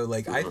impressive. So,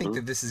 like, I think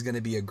that this is going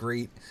to be a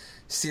great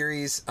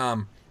series.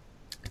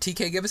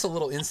 TK, give us a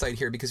little insight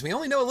here, because we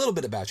only know a little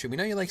bit about you. We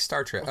know you like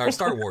Star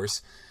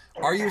Wars.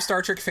 Are you a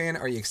Star Trek fan?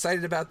 Are you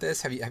excited about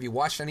this? Have you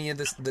watched any of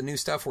the new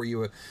stuff? Were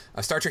you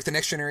a Star Trek The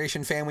Next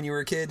Generation fan when you were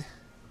a kid?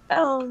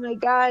 Oh my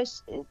gosh.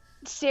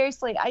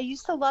 Seriously, I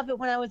used to love it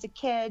when I was a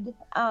kid.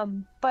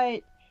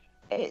 But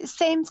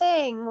same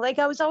thing. Like,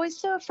 I was always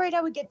so afraid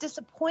I would get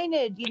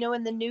disappointed,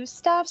 in the new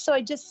stuff. So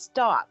I just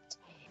stopped.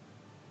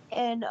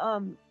 And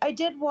I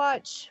did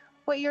watch,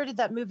 what year did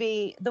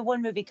the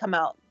one movie come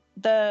out?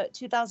 The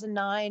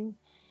 2009,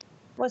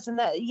 wasn't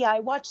that? Yeah,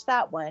 I watched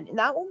that one, and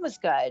that one was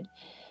good.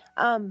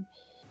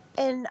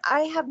 And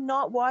I have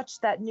not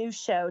watched that new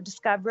show,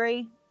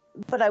 Discovery,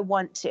 but I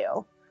want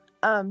to,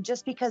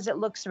 just because it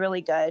looks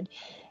really good.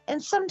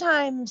 And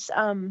sometimes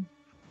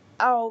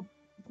I'll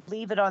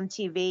leave it on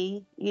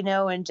TV,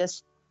 and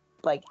just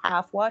like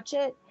half watch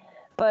it.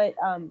 But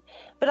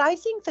I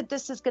think that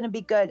this is going to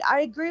be good.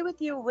 I agree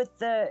with you with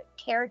the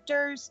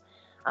characters,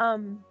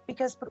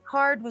 because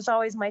Picard was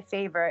always my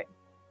favorite.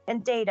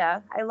 And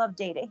Data, I love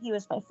Data. He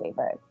was my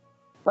favorite.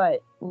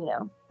 But,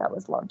 that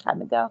was a long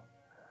time ago.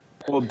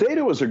 Well,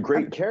 Data was a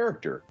great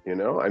character,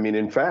 I mean,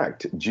 in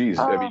fact, geez,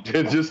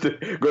 just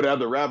to go down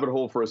the rabbit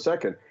hole for a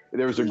second,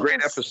 there was a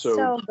great episode.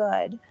 So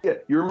good. Yeah,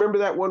 you remember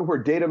that one where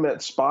Data met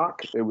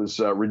Spock? It was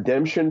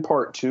Redemption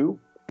Part 2.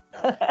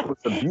 It was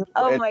a beautiful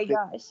oh my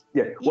gosh.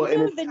 Yeah. Well, you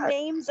know the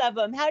names of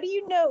them. How do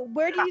you know?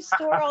 Where do you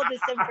store all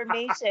this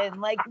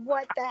information? Like,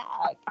 what the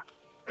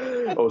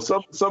heck? Oh,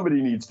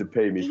 somebody needs to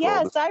pay me for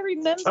Yes, I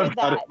remember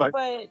that,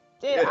 but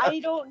Yeah. I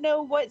don't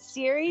know what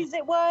series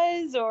it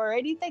was or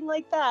anything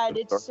like that.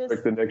 It's just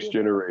like The Next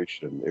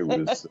Generation. It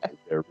was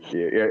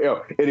yeah.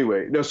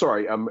 Anyway, no,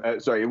 sorry.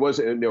 Sorry. It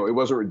wasn't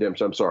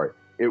Redemption. I'm sorry.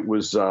 It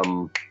was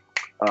oh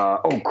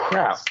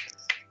crap.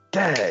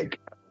 Dag.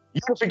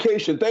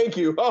 Unification. Thank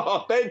you.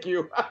 Oh, thank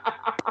you.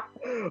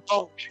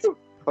 Oh, shoot.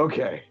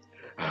 Okay.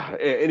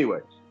 Anyway,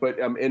 but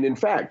and in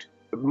fact,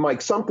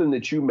 Mike, something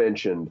that you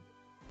mentioned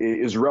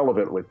is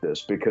relevant with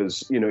this,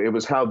 because it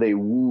was how they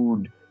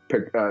wooed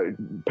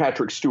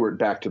Patrick Stewart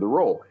back to the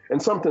role,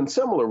 and something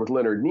similar with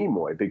Leonard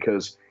Nimoy,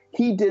 because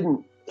he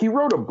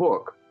wrote a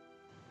book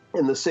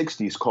in the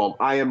 60s called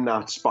I Am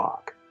Not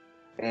Spock,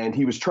 and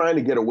he was trying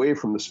to get away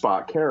from the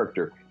Spock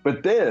character,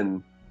 but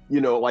then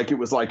like it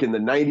was like in the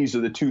 90s or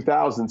the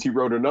 2000s, he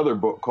wrote another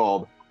book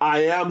called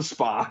I Am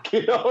Spock.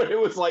 It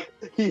was like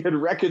he had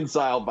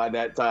reconciled by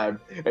that time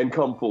and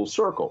come full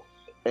circle.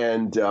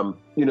 And,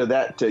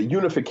 that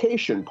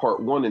Unification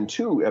Part 1 and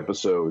 2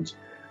 episodes,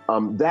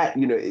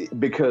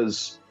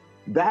 because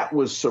that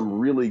was some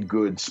really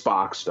good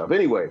Spock stuff.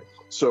 Anyway,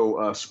 so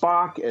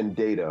Spock and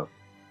Data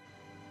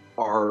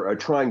are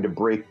trying to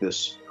break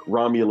this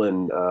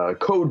Romulan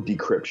code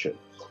decryption.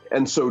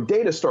 And so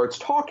Data starts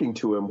talking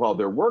to him while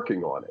they're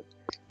working on it.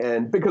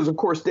 And because, of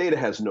course, Data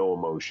has no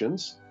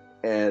emotions.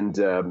 And,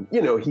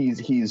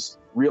 he's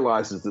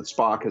realizes that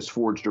Spock has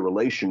forged a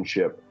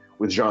relationship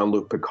with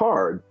Jean-Luc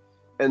Picard.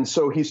 And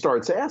so he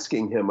starts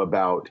asking him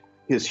about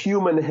his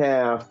human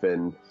half,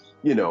 and,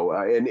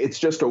 and it's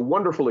just a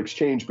wonderful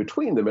exchange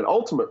between them. And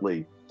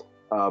ultimately,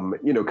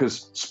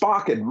 because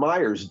Spock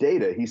admires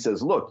Data. He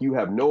says, look, you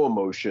have no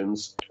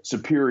emotions,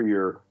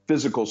 superior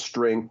physical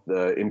strength,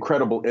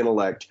 incredible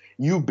intellect.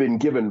 You've been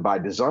given by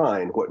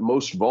design what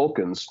most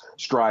Vulcans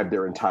strive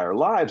their entire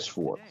lives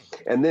for.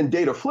 And then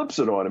Data flips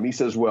it on him. He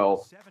says,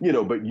 well,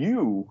 but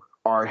you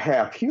are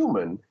half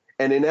human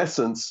and in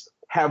essence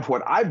have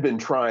what I've been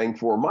trying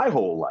for my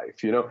whole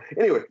life,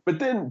 Anyway, but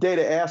then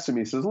Data asks him,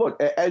 he says,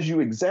 look, as you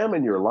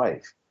examine your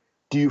life,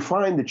 do you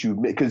find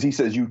that because he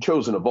says you've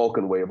chosen a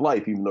Vulcan way of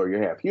life, even though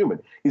you're half human.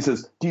 He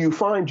says, do you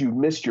find you've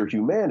missed your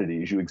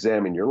humanity as you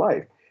examine your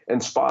life?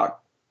 And Spock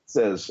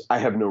says, I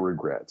have no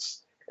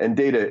regrets. And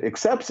Data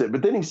accepts it,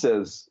 but then he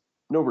says,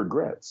 no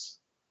regrets.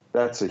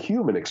 That's a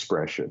human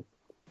expression.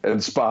 And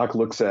Spock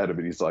looks at him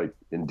and he's like,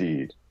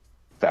 indeed,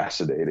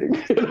 fascinating.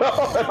 And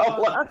I'm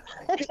like,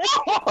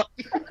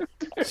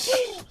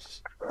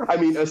 I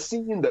mean, a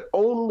scene that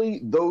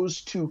only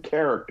those two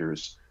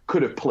characters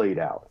could have played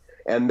out.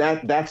 And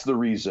that's the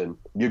reason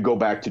you go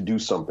back to do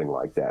something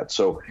like that.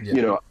 So,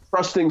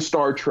 trusting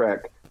Star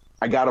Trek,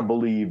 I got to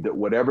believe that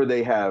whatever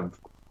they have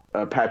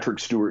Patrick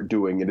Stewart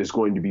doing, it is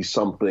going to be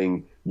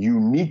something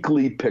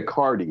uniquely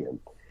Picardian.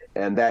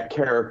 And that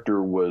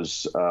character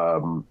was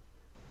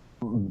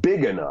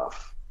big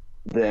enough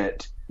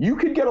that you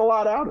could get a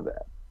lot out of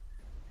that.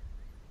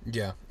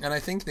 Yeah. And I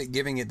think that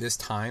giving it this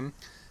time,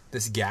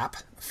 this gap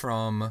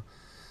from...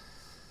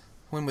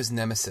 When was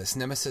Nemesis?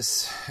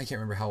 I can't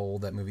remember how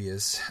old that movie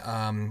is.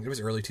 It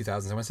was early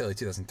 2000s. I want to say like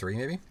 2003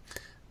 maybe.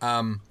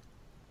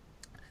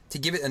 To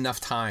give it enough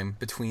time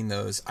between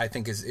those, I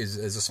think is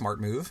a smart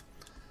move.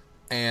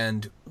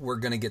 And we're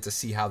going to get to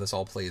see how this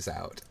all plays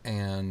out.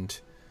 And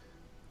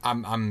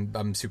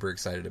I'm super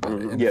excited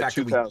about it. In fact,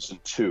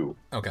 2002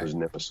 was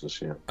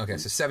Nemesis, yeah. Okay,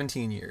 so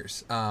 17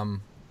 years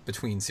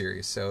between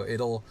series. So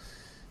it'll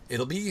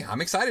be...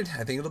 I'm excited.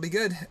 I think it'll be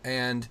good.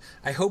 And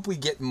I hope we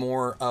get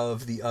more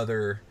of the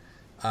other...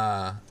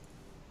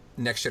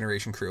 Next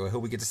Generation crew. I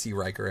hope we get to see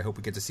Riker. I hope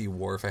we get to see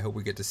Worf. I hope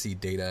we get to see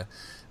Data.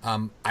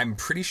 I'm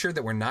pretty sure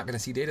that we're not going to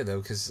see Data, though,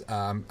 because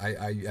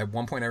I at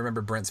one point I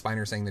remember Brent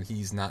Spiner saying that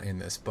he's not in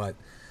this, but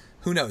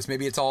who knows?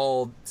 Maybe it's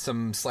all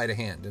some sleight of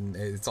hand, and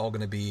it's all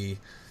going to be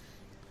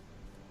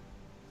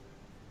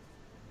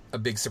a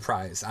big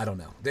surprise. I don't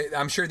know.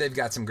 I'm sure they've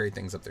got some great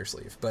things up their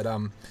sleeve. But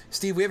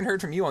Steve, we haven't heard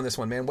from you on this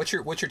one, man. What's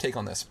your take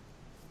on this?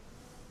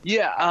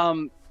 Yeah,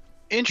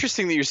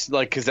 interesting that you're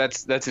like, because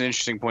that's an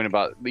interesting point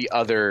about the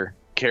other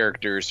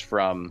characters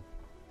from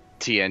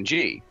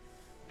TNG,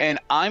 and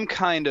I'm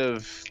kind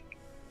of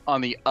on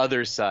the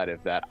other side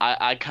of that.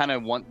 I kind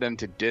of want them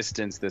to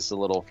distance this a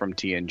little from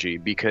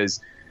TNG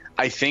because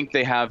I think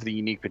they have the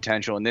unique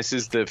potential, and this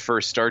is the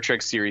first Star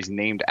Trek series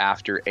named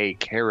after a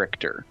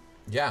character.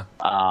 Yeah.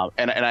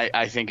 And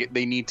I think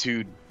they need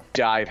to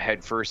dive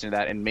headfirst into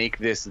that and make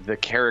this the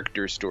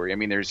character story. I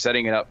mean, they're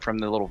setting it up from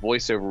the little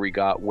voiceover we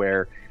got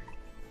where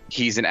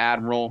he's an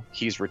admiral,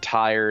 he's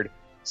retired,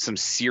 some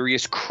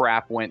serious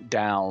crap went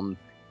down,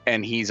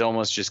 and he's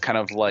almost just kind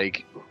of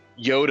like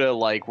Yoda,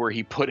 like where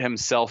he put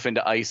himself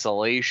into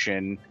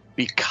isolation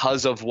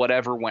because of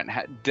whatever went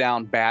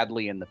down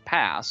badly in the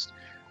past.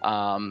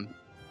 And,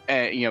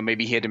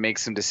 maybe he had to make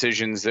some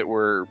decisions that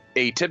were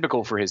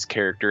atypical for his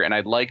character, and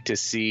I'd like to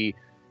see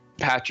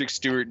Patrick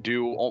Stewart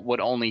do what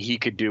only he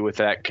could do with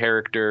that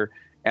character.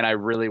 And I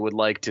really would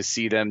like to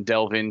see them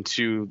delve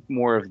into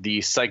more of the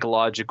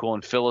psychological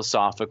and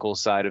philosophical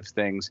side of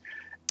things.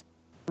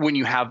 When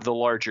you have the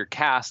larger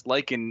cast,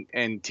 like in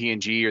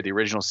TNG or the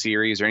original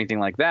series or anything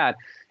like that,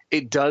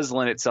 it does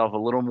lend itself a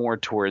little more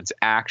towards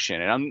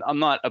action. And I'm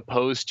not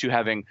opposed to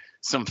having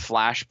some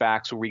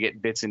flashbacks where we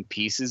get bits and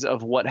pieces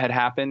of what had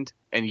happened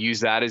and use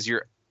that as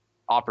your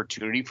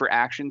opportunity for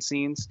action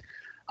scenes.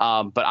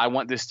 But I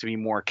want this to be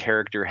more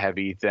character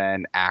heavy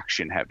than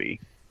action heavy.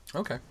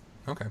 Okay.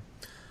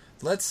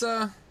 Let's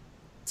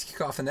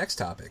kick off the next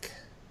topic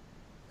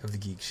of the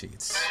Geek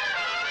Sheets.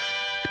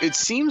 It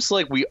seems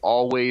like we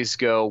always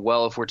go,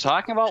 well, if we're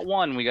talking about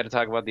one, we got to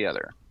talk about the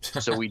other.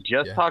 So we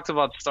just talked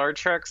about Star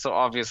Trek, so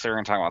obviously we're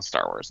going to talk about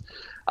Star Wars.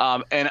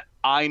 And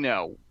I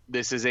know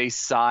this is a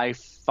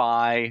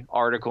sci-fi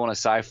article and a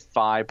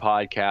sci-fi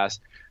podcast.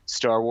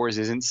 Star Wars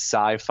isn't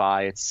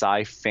sci-fi, it's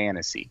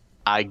sci-fantasy.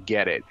 I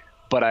get it.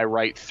 But I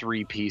write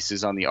 3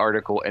 pieces on the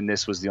article, and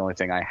this was the only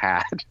thing I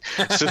had.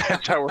 So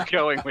that's how we're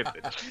going with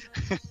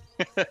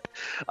it.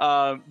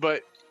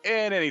 But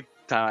any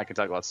time I can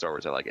talk about Star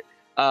Wars, I like it.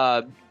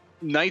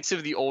 Knights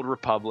of the Old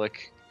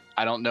Republic.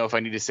 I don't know if I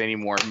need to say any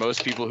more.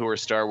 Most people who are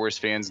Star Wars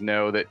fans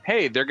know that,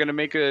 hey, they're going to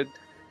make a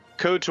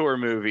KOTOR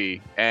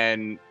movie,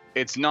 and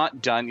it's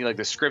not done. Like,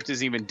 the script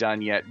isn't even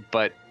done yet,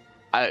 but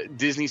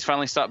Disney's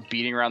finally stopped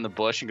beating around the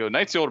bush and go,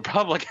 Knights of the Old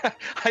Republic?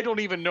 I don't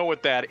even know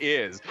what that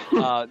is.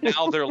 Now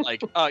they're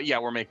like, yeah,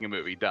 we're making a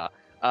movie, duh.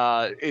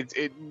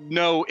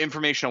 No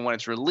information on when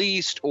it's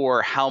released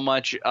or how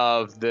much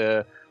of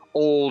the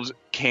old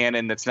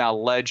canon that's now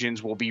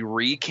Legends will be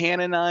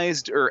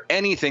recanonized or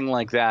anything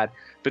like that.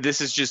 But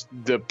this is just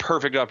the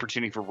perfect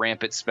opportunity for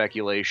rampant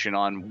speculation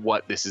on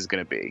what this is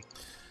going to be.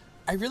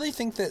 I really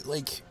think that,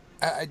 like,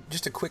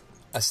 just a quick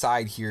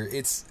aside here,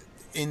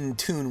 in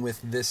tune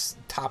with this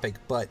topic,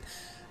 but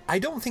I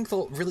don't think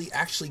they'll really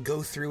actually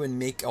go through and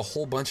make a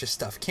whole bunch of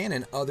stuff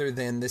canon other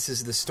than this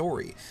is the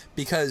story.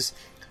 Because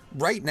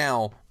right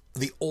now,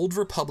 the Old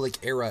Republic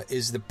era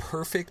is the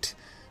perfect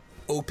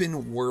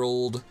open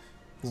world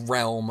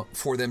realm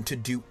for them to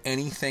do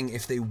anything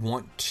if they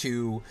want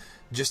to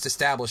just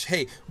establish,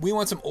 hey, we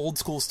want some old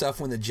school stuff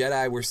when the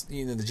Jedi were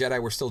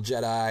still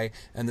Jedi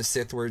and the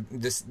Sith were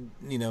this,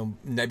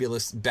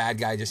 nebulous bad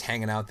guy just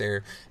hanging out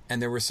there, and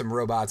there were some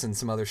robots and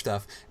some other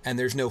stuff, and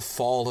there's no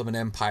fall of an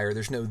empire,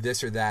 there's no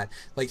this or that.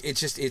 Like,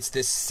 it's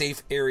this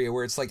safe area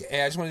where it's like,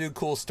 hey, I just want to do a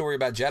cool story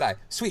about Jedi.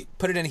 Sweet,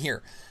 put it in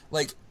here.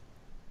 Like,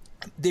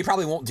 they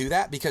probably won't do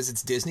that because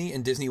it's Disney,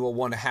 and Disney will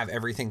want to have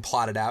everything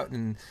plotted out.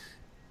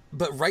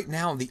 But right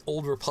now, the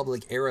Old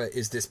Republic era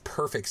is this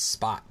perfect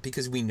spot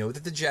because we know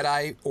that the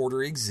Jedi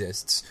Order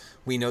exists.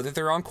 We know that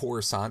they're on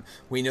Coruscant.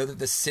 We know that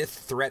the Sith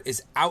threat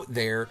is out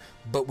there,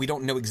 but we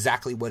don't know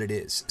exactly what it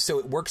is. So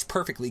it works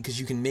perfectly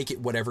because you can make it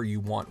whatever you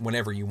want,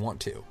 whenever you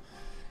want to.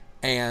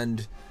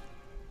 And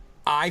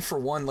I, for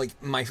one,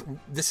 I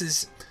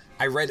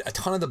read a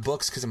ton of the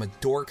books because I'm a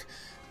dork.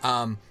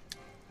 I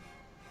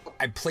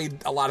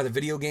played a lot of the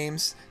video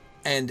games.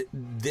 And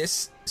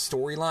this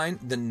storyline,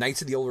 the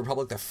Knights of the Old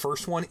Republic, the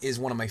first one, is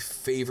one of my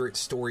favorite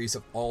stories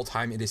of all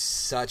time. It is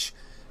such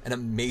an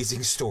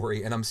amazing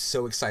story, and I'm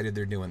so excited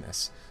they're doing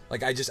this.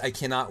 Like, I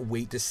cannot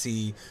wait to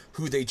see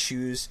who they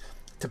choose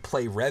to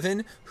play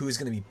Revan, who's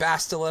going to be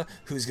Bastila,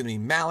 who's going to be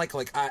Malak.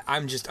 Like,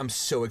 I'm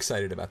so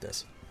excited about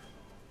this.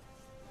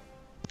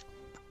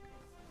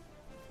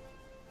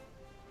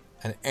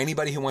 And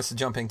anybody who wants to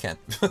jump in can.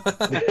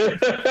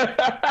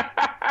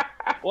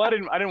 Well, I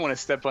didn't want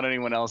to step on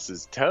anyone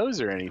else's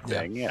toes or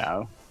anything,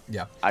 Yeah.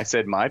 I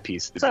said my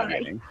piece at the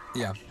beginning.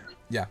 Yeah.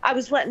 I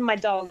was letting my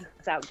dogs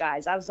out,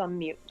 guys. I was on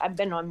mute. I've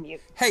been on mute.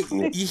 Hey,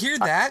 you hear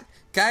that?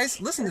 Guys,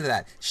 listen to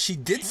that. She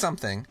did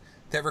something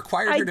that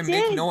required her to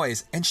make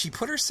noise, and she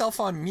put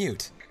herself on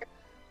mute.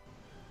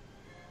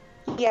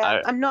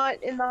 Yeah, I'm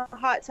not in the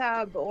hot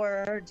tub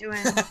or doing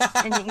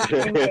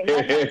anything.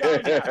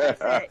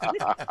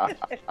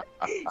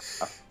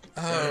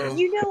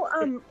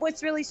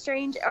 What's really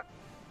strange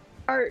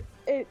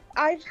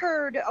I've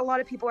heard a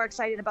lot of people are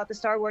excited about the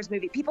Star Wars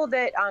movie. People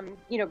that,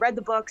 read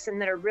the books and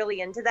that are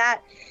really into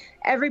that.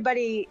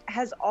 Everybody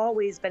has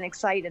always been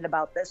excited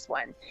about this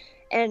one.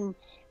 And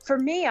for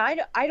me, I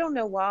don't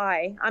know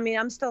why. I mean,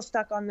 I'm still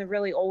stuck on the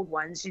really old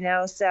ones,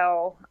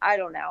 so I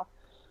don't know.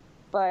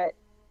 But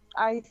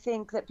I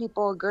think that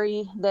people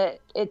agree that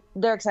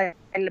they're excited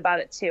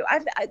about it too.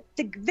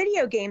 The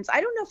video games,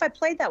 I don't know if I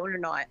played that one or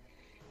not.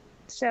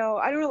 So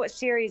I don't know what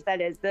series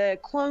that is. The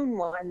Clone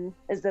one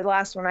is the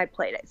last one I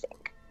played, I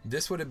think.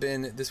 This would have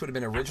been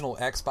original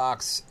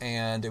Xbox,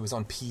 and it was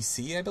on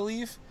PC, I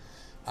believe.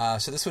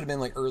 So this would have been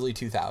like early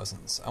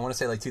 2000s. I want to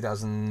say like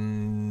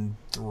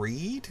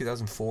 2003,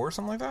 2004,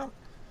 something like that.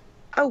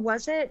 Oh,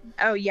 was it?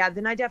 Oh, yeah.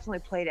 Then I definitely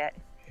played it.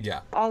 Yeah.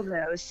 All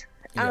those.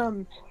 Yeah.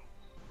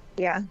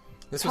 Yeah.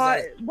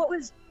 What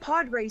was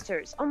Pod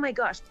Racers? Oh my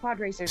gosh, Pod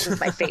Racers was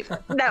my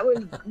favorite. That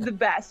was the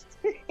best,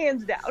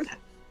 hands down.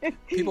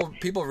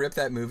 People rip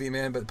that movie,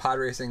 man, but pod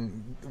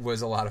racing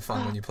was a lot of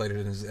fun when you played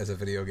it as a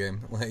video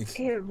game. Like,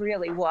 it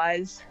really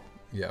was.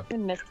 Yeah. I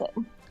missed it.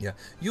 Yeah.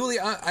 Yuli,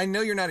 I know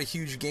you're not a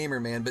huge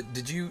gamer, man, but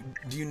do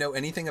you know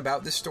anything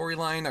about this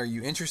storyline? Are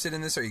you interested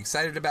in this? Are you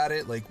excited about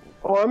it? Like,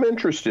 I'm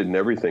interested in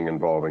everything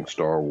involving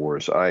Star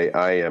Wars.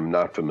 I am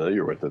not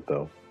familiar with it,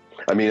 though.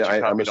 I mean,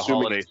 I'm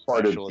assuming it's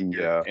part of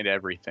the and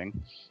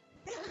everything.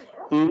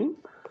 Hmm?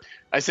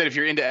 I said, if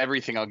you're into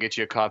everything, I'll get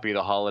you a copy of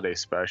the holiday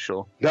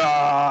special.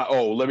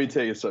 Let me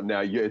tell you something. Now,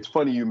 it's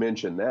funny you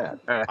mentioned that.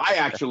 I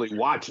actually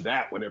watched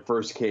that when it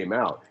first came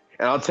out.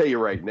 And I'll tell you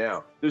right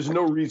now, there's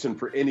no reason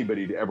for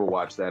anybody to ever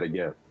watch that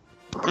again.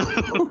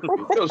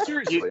 No,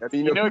 seriously. I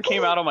mean, it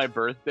came out on my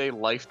birthday.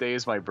 Life Day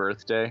is my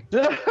birthday.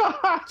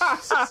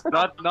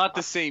 not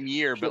the same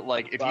year, but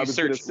like if you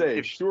search,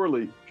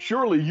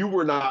 surely you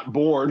were not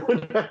born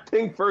when that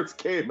thing first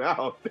came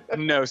out.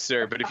 No,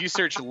 sir. But if you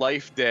search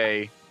Life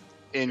Day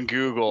in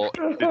Google,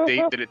 the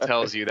date that it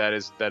tells you, that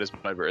is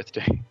my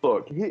birthday.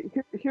 Look,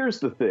 here's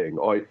the thing.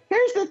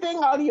 Here's the thing,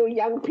 all you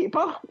young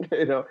people.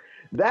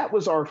 That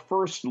was our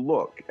first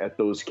look at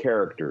those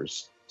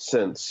characters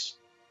since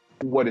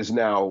what is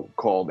now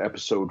called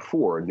Episode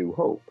 4, A New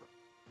Hope.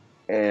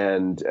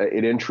 And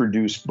it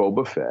introduced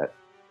Boba Fett.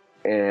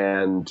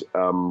 And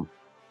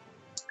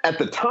at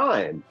the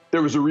time,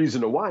 there was a reason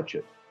to watch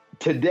it.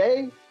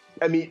 Today,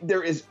 I mean,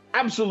 there is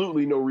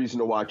absolutely no reason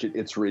to watch it.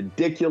 It's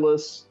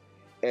ridiculous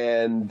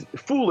and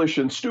foolish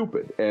and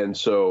stupid. And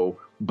so,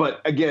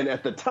 but again,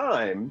 at the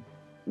time,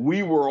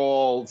 we were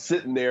all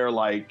sitting there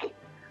like,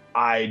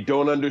 I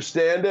don't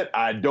understand it.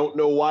 I don't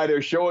know why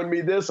they're showing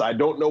me this. I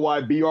don't know why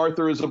B.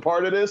 Arthur is a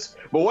part of this.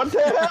 But what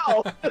the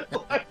hell?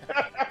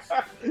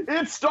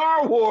 It's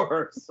Star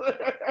Wars.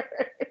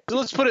 So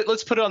let's put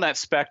it on that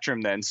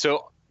spectrum then.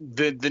 So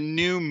the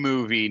new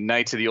movie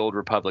Knights of the Old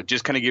Republic,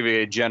 just kind of give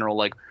you a general,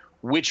 like,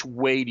 which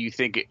way do you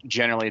think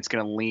it's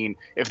going to lean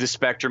if the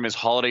spectrum is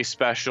holiday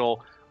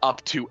special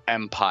up to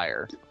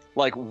Empire?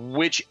 like,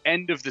 which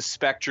end of the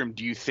spectrum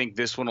do you think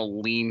this one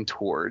will lean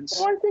towards?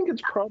 Well, I think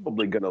it's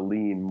probably going to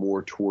lean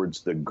more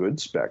towards the good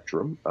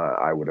spectrum,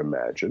 I would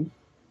imagine.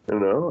 You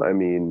know, I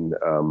mean,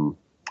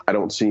 I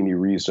don't see any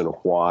reason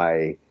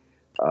why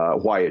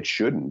it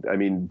shouldn't. I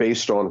mean,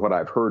 based on what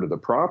I've heard of the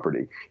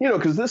property, you know,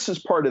 because this is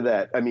part of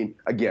that. I mean,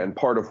 again,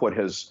 part of what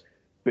has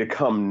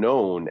become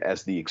known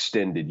as the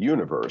extended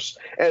universe.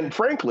 And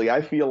frankly,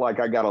 I feel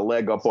like I got a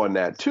leg up on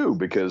that too,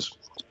 because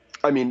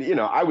I mean, you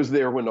know, I was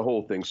there when the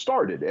whole thing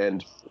started,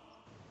 and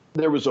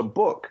there was a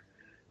book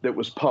that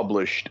was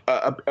published.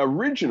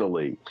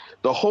 Originally,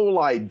 the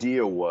whole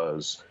idea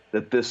was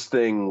that this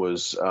thing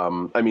was,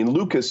 I mean,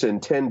 Lucas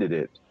intended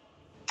it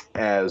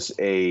as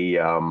a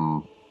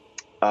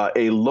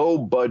low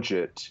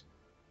budget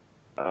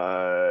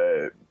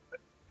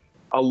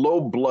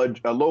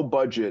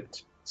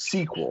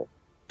sequel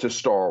to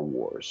Star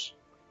Wars,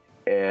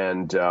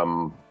 and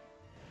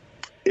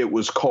it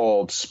was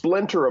called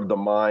Splinter of the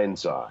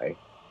Mind's Eye.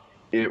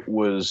 It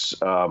was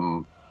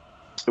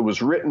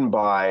written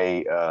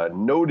by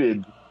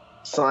noted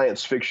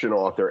science fiction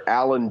author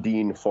Alan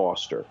Dean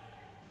Foster,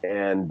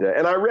 and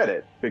I read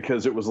it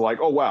because it was like,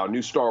 oh wow,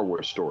 new Star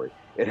Wars story.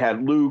 It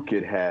had Luke,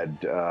 it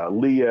had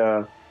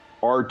Leia,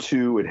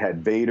 R2, it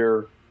had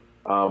Vader,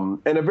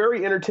 and a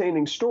very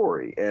entertaining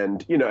story.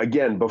 And you know,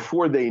 again,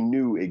 before they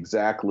knew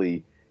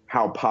exactly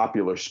how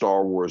popular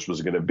Star Wars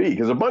was going to be,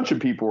 because a bunch of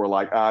people were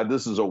like,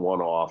 this is a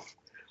one-off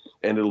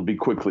and it'll be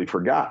quickly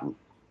forgotten.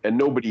 And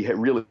nobody had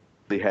really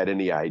had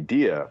any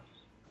idea,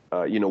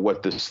 you know,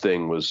 what this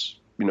thing was,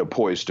 you know,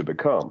 poised to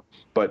become.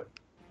 But,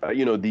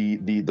 you know,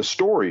 the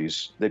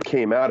stories that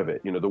came out of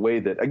it, you know, the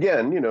way that,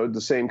 again, you know, the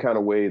same kind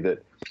of way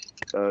that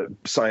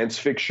science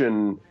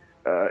fiction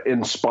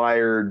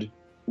inspired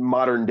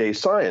modern day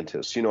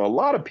scientists, you know, a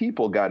lot of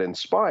people got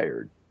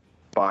inspired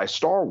by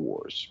Star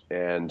Wars.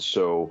 And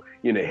so,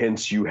 you know,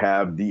 hence you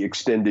have the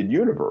extended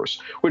universe,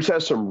 which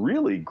has some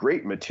really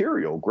great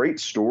material, great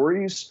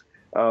stories,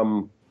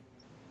 and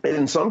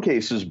in some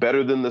cases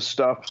better than the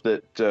stuff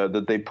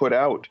that they put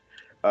out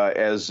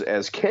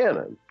as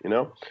canon, you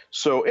know?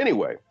 So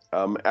anyway,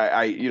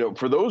 I you know,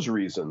 for those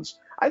reasons,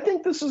 I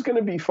think this is going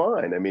to be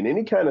fine. I mean,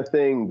 any kind of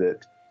thing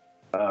that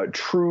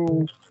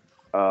true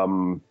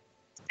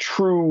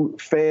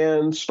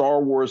fans, Star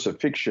Wars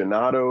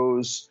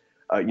aficionados,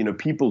 you know,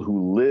 people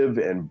who live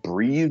and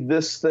breathe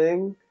this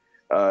thing,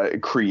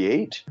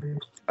 create.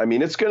 I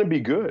mean, it's going to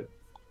be good.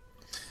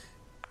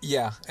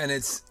 Yeah, and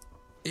it's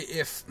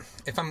if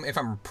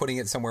I'm putting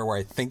it somewhere where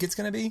I think it's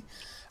going to be,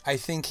 I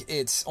think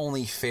it's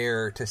only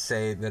fair to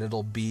say that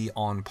it'll be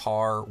on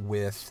par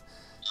with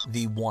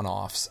the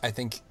one-offs. I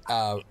think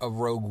a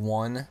Rogue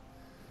One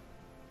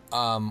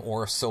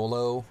or a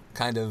Solo,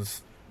 kind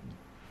of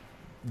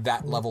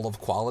that level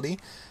of quality,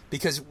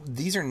 because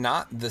these are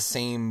not the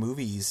same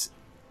movies.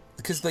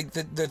 Because like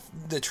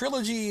the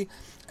trilogy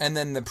and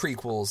then the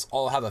prequels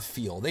all have a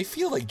feel. They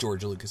feel like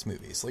George Lucas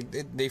movies. Like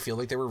they feel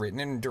like they were written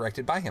and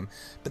directed by him.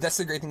 But that's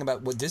the great thing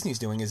about what Disney's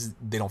doing, is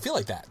they don't feel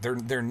like that.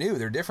 They're new.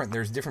 They're different.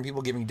 There's different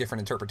people giving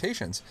different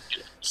interpretations.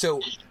 So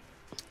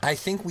I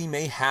think we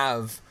may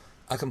have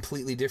a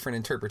completely different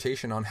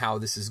interpretation on how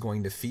this is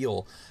going to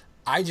feel.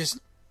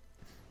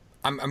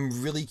 I'm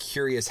really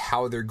curious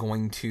how they're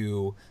going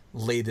to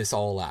lay this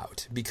all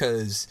out,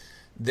 because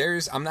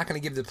I'm not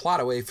going to give the plot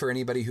away for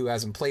anybody who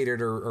hasn't played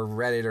it or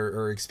read it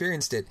or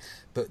experienced it,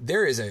 but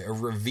there is a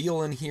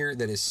reveal in here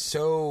that is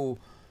so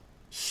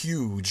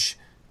huge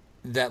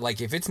that,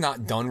 like, if it's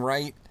not done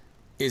right,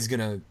 it's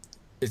gonna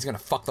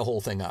fuck the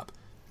whole thing up.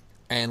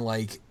 And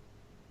like,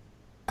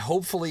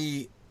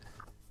 hopefully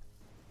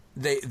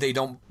they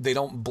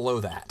don't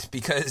blow that,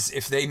 because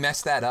if they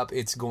mess that up,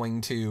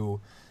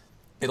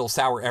 it'll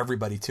sour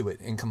everybody to it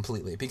and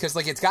completely, because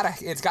like it's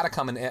gotta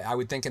come in, I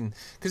would think,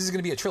 because it's going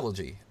to be a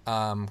trilogy,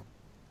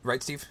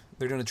 right, Steve?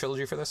 They're doing a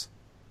trilogy for this.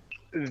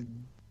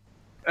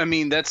 I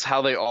mean, that's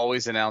how they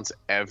always announce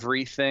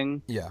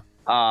everything. Yeah.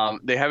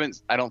 They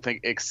haven't, I don't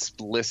think,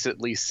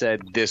 explicitly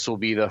said this will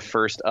be the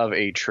first of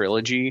a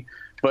trilogy,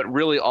 but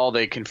really all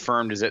they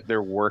confirmed is that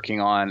they're working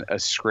on a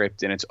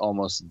script and it's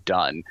almost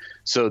done.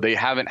 So they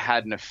haven't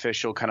had an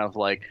official kind of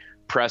like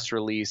press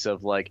release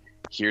of like,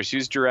 here's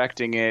who's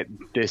directing it,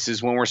 this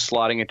is when we're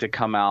slotting it to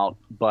come out.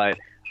 But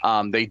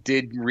they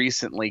did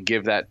recently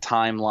give that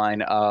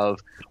timeline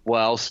of,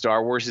 well,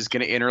 Star Wars is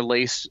going to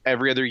interlace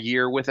every other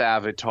year with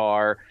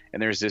Avatar,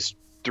 and there's this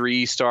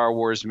 3 Star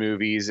Wars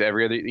movies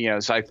every other, you know,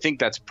 so I think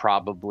that's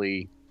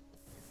probably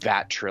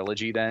that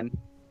trilogy then,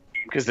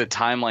 because the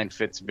timeline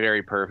fits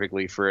very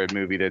perfectly for a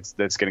movie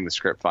that's getting the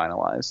script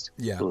finalized.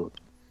 Yeah.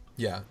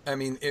 Yeah. I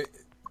mean,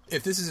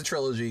 if this is a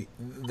trilogy,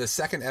 the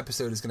second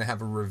episode is going to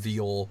have a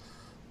reveal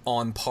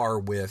on par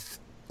with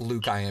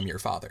Luke, I am your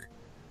father.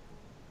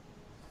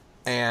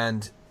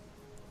 And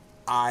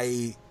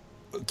I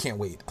can't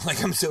wait.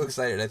 Like, I'm so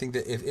excited. I think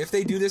that if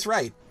they do this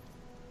right,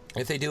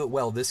 if they do it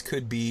well, this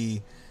could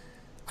be,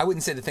 I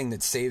wouldn't say the thing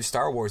that saves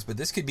Star Wars, but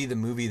this could be the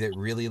movie that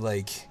really,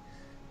 like,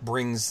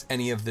 brings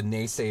any of the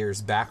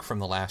naysayers back from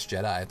The Last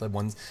Jedi. The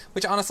ones,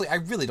 which honestly, I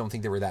really don't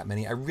think there were that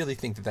many. I really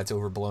think that that's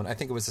overblown. I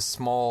think it was a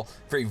small,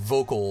 very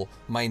vocal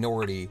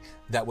minority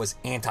that was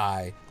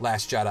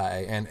anti-Last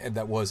Jedi and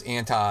that was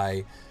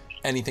anti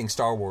anything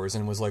Star Wars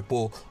and was like,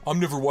 well, I'm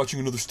never watching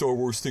another Star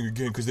Wars thing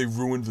again because they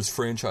ruined this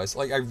franchise.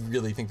 Like, I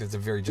really think that's a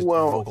very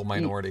vocal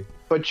minority.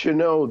 But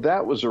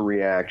that was a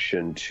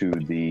reaction to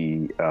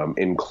the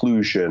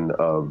inclusion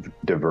of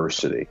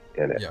diversity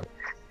in it. Yeah.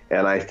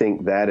 And I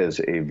think that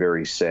is a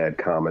very sad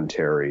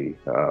commentary,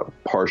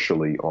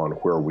 partially on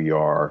where we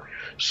are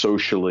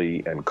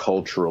socially and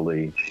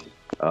culturally,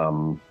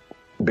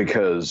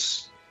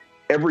 because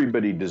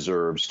everybody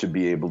deserves to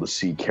be able to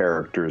see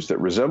characters that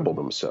resemble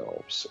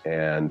themselves,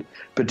 and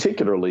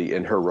particularly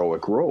in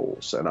heroic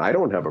roles. And I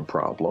don't have a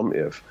problem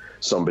if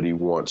somebody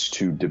wants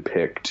to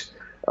depict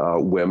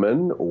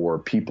women or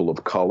people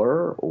of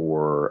color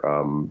or,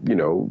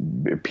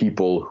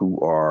 people who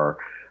are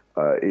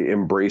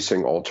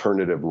embracing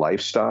alternative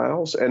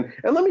lifestyles. And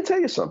let me tell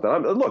you something.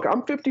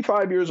 I'm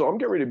 55 years old. I'm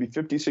getting ready to be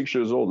 56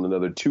 years old in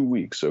another 2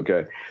 weeks.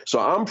 Okay. So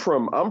I'm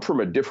from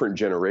a different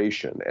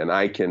generation, and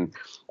I'll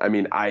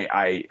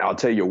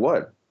tell you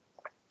what,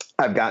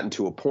 I've gotten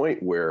to a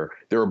point where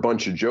there are a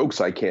bunch of jokes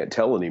I can't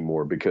tell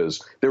anymore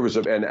because there was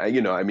I'm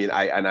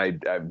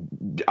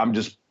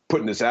just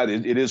putting this out.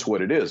 It is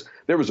what it is.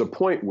 There was a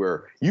point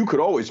where you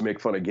could always make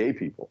fun of gay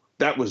people.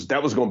 That was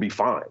going to be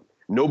fine.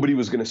 Nobody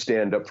was going to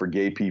stand up for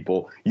gay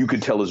people. You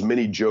could tell as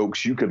many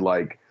jokes, you could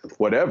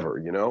whatever,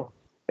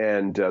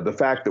 And the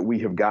fact that we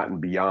have gotten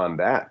beyond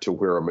that to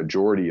where a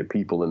majority of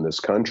people in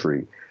this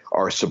country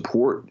are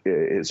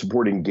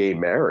supporting gay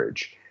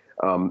marriage,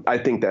 I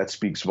think that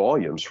speaks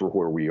volumes for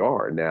where we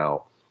are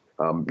now.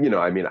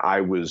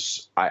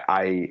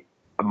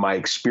 My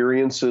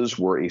experiences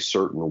were a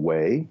certain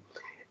way.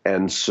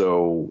 And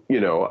so,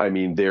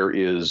 there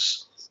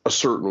is a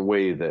certain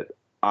way that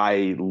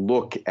I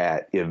look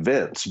at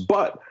events,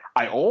 but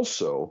I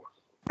also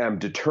am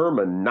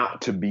determined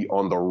not to be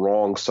on the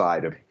wrong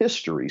side of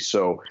history.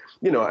 So,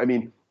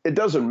 it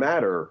doesn't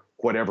matter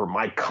whatever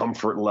my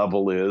comfort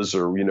level is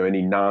or,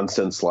 any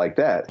nonsense like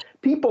that.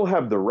 People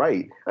have the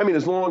right.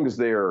 As long as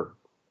they're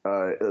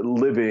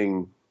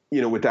living,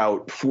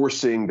 without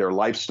forcing their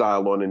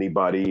lifestyle on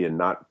anybody and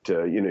not,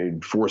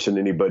 forcing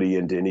anybody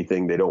into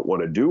anything they don't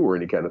want to do or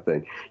any kind of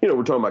thing.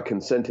 We're talking about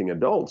consenting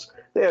adults.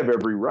 They have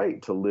every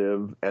right to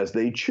live as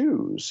they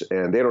choose,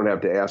 and they don't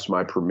have to ask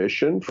my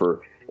permission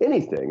for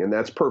anything, and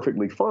that's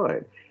perfectly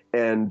fine.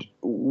 And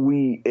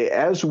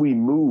as we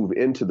move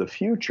into the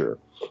future,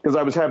 because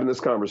I was having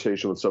this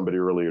conversation with somebody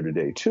earlier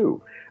today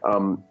too,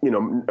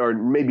 or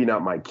maybe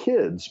not my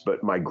kids,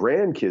 but my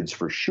grandkids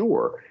for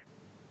sure,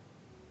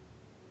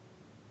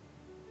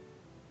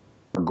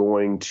 are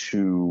going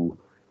to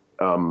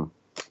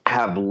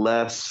have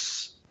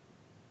less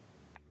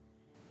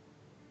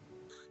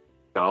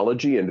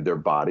technology into their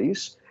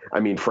bodies.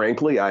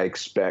 Frankly, I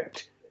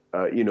expect,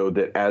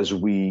 that as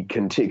we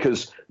continue,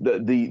 because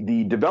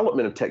the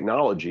development of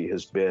technology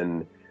has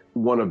been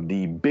one of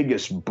the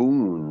biggest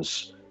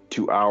boons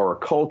to our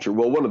culture.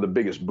 Well, one of the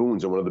biggest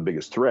boons and one of the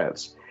biggest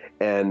threats.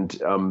 And,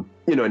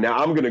 now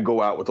I'm going to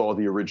go out with all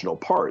the original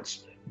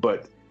parts,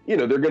 but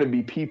there are going to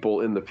be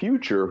people in the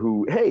future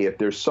who, hey, if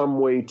there's some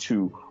way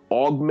to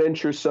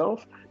augment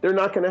yourself, they're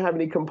not going to have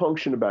any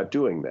compunction about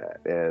doing that.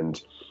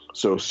 And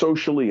so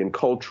socially and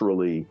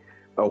culturally,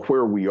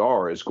 where we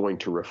are is going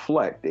to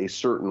reflect a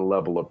certain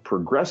level of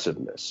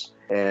progressiveness.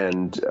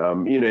 And,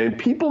 and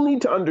people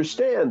need to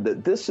understand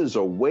that this is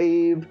a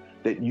wave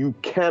that you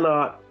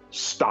cannot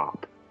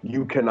stop.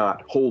 You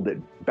cannot hold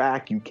it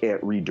back. You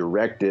can't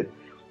redirect it.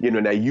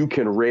 Now you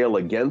can rail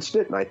against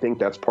it. And I think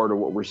that's part of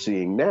what we're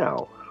seeing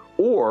now.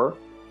 Or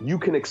you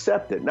can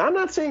accept it. Now, I'm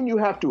not saying you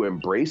have to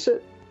embrace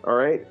it, all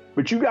right?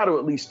 But you got to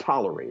at least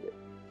tolerate it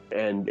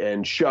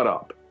and shut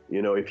up,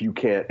 if you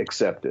can't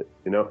accept it,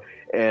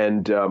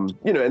 And,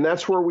 and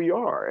that's where we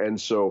are. And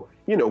so,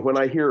 when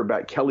I hear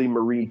about Kelly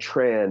Marie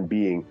Tran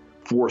being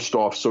forced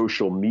off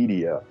social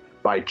media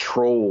by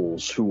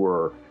trolls who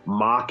are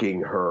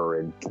mocking her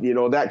and,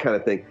 that kind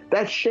of thing,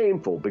 that's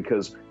shameful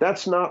because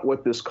that's not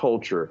what this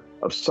culture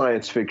of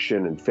science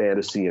fiction and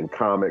fantasy and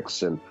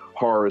comics and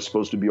horror is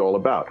supposed to be all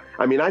about.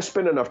 I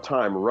spent enough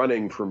time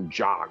running from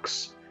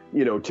jocks,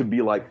 to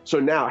be like, so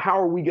now how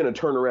are we going to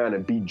turn around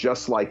and be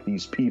just like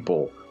these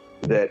people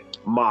that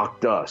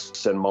mocked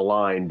us and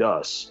maligned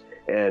us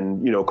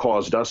and,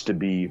 caused us to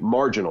be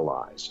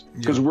marginalized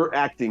because we're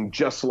acting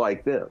just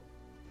like them,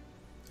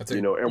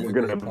 and we're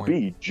going to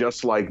be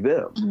just like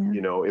them,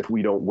 if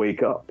we don't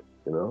wake up,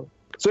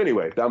 So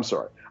anyway, I'm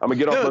sorry. I'm gonna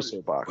get off my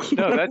soapbox.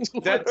 No,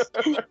 that's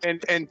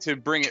and to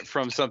bring it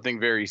from something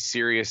very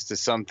serious to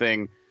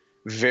something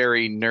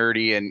very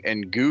nerdy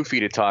and goofy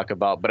to talk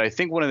about. But I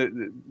think one of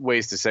the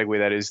ways to segue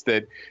that is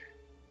that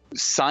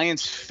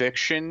science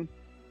fiction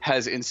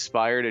has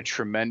inspired a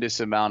tremendous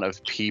amount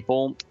of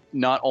people,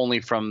 not only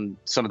from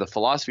some of the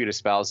philosophy it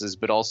espouses,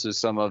 but also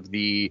some of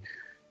the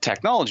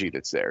technology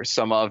that's there,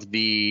 some of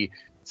the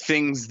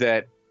things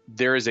that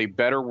there is a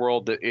better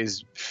world that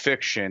is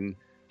fiction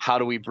how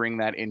do we bring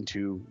that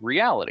into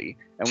reality?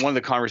 And one of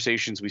the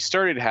conversations we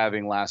started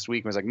having last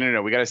week was like,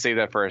 no, we got to save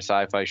that for our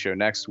sci-fi show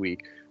next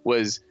week,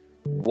 was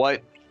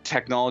what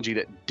technology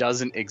that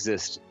doesn't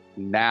exist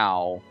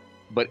now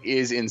but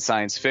is in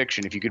science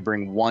fiction, if you could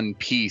bring one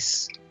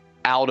piece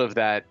out of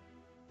that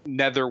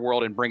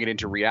netherworld and bring it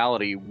into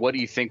reality, what do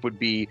you think would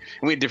be,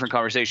 and we had different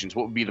conversations,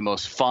 what would be the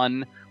most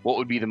fun, what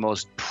would be the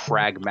most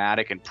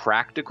pragmatic and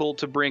practical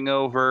to bring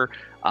over,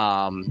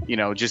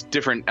 just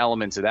different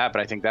elements of that.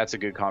 But I think that's a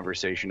good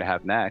conversation to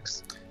have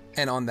next.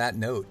 And on that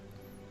note,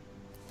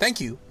 thank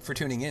you for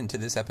tuning in to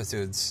this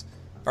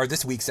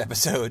week's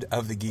episode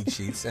of the Geek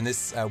Sheets and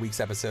this week's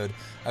episode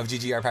of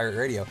GGR Pirate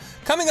Radio.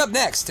 Coming up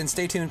next, and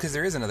stay tuned because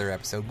there is another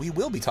episode, we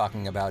will be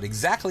talking about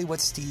exactly what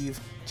Steve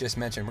just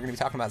mentioned. We're going to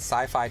be talking about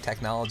sci-fi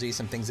technology,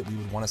 some things that we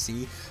would want to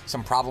see,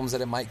 some problems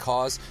that it might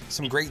cause,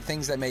 some great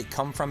things that may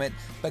come from it.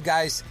 But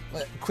guys,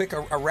 quick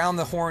around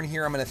the horn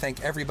here, I'm going to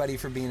thank everybody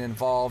for being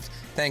involved.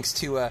 Thanks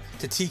to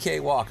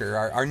TK Walker,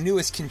 our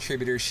newest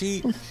contributor.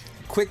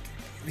 Quick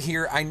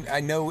here,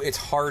 I know it's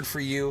hard for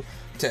you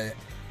to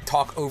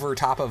talk over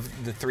top of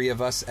the three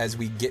of us as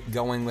we get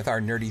going with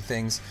our nerdy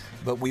things,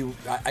 but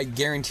I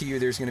guarantee you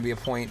there's going to be a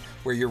point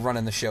where you're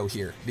running the show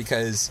here,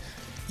 because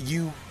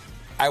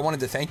I wanted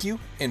to thank you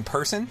in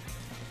person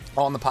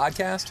on the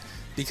podcast,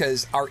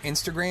 because our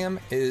Instagram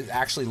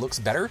actually looks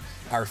better,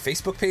 our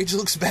Facebook page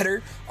looks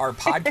better, our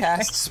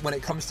podcasts when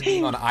it comes to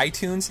being on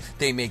iTunes,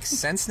 they make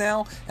sense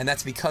now, and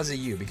that's because of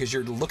you, because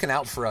you're looking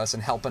out for us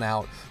and helping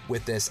out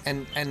with this,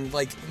 and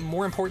like,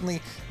 more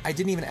importantly, I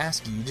didn't even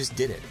ask you just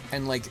did it,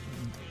 and like,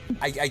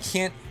 I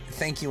can't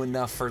thank you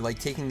enough for like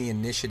taking the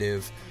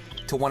initiative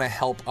to want to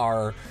help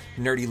our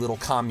nerdy little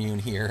commune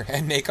here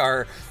and make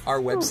our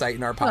website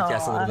and our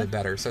podcast a little bit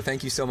better. So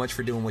thank you so much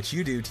for doing what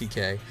you do,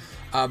 TK.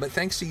 But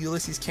thanks to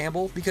Ulysses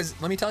Campbell, because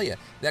let me tell you,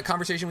 that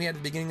conversation we had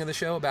at the beginning of the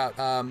show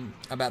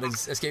about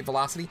escape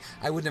velocity,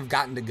 I wouldn't have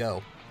gotten to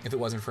go if it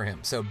wasn't for him.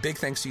 So big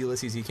thanks to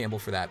Ulysses E. Campbell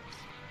for that.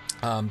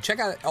 Check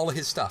out all of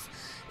his stuff.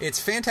 It's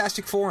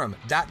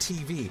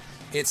fantasticforum.tv.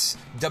 It's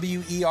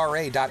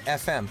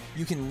WERA.FM.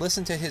 You can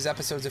listen to his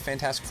episodes of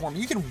Fantastic Forum.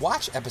 You can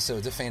watch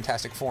episodes of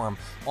Fantastic Forum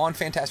on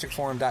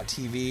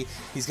fantasticforum.tv.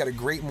 He's got a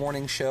great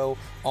morning show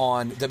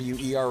on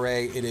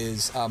WERA. It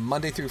is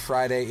Monday through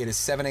Friday. It is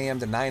 7 a.m.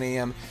 to 9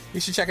 a.m. You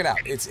should check it out.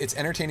 It's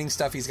entertaining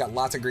stuff. He's got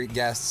lots of great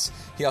guests.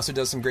 He also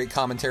does some great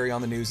commentary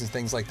on the news and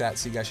things like that,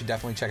 so you guys should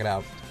definitely check it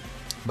out.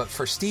 But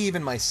for Steve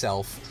and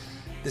myself,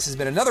 this has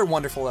been another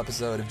wonderful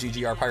episode of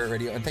GGR Pirate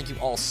Radio, and thank you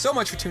all so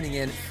much for tuning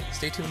in.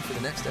 Stay tuned for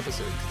the next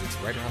episode, because it's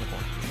right around the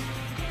corner.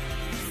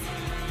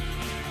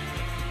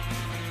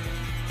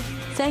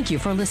 Thank you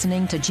for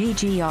listening to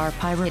GGR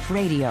Pirate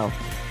Radio.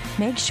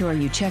 Make sure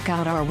you check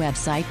out our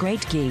website,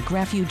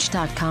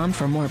 GreatGeekRefuge.com,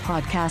 for more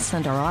podcasts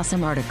and our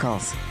awesome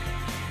articles.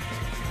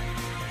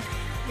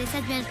 This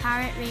has been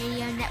Pirate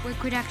Radio Network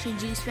production,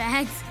 Juice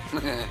Bags.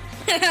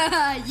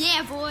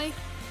 Yeah, boy.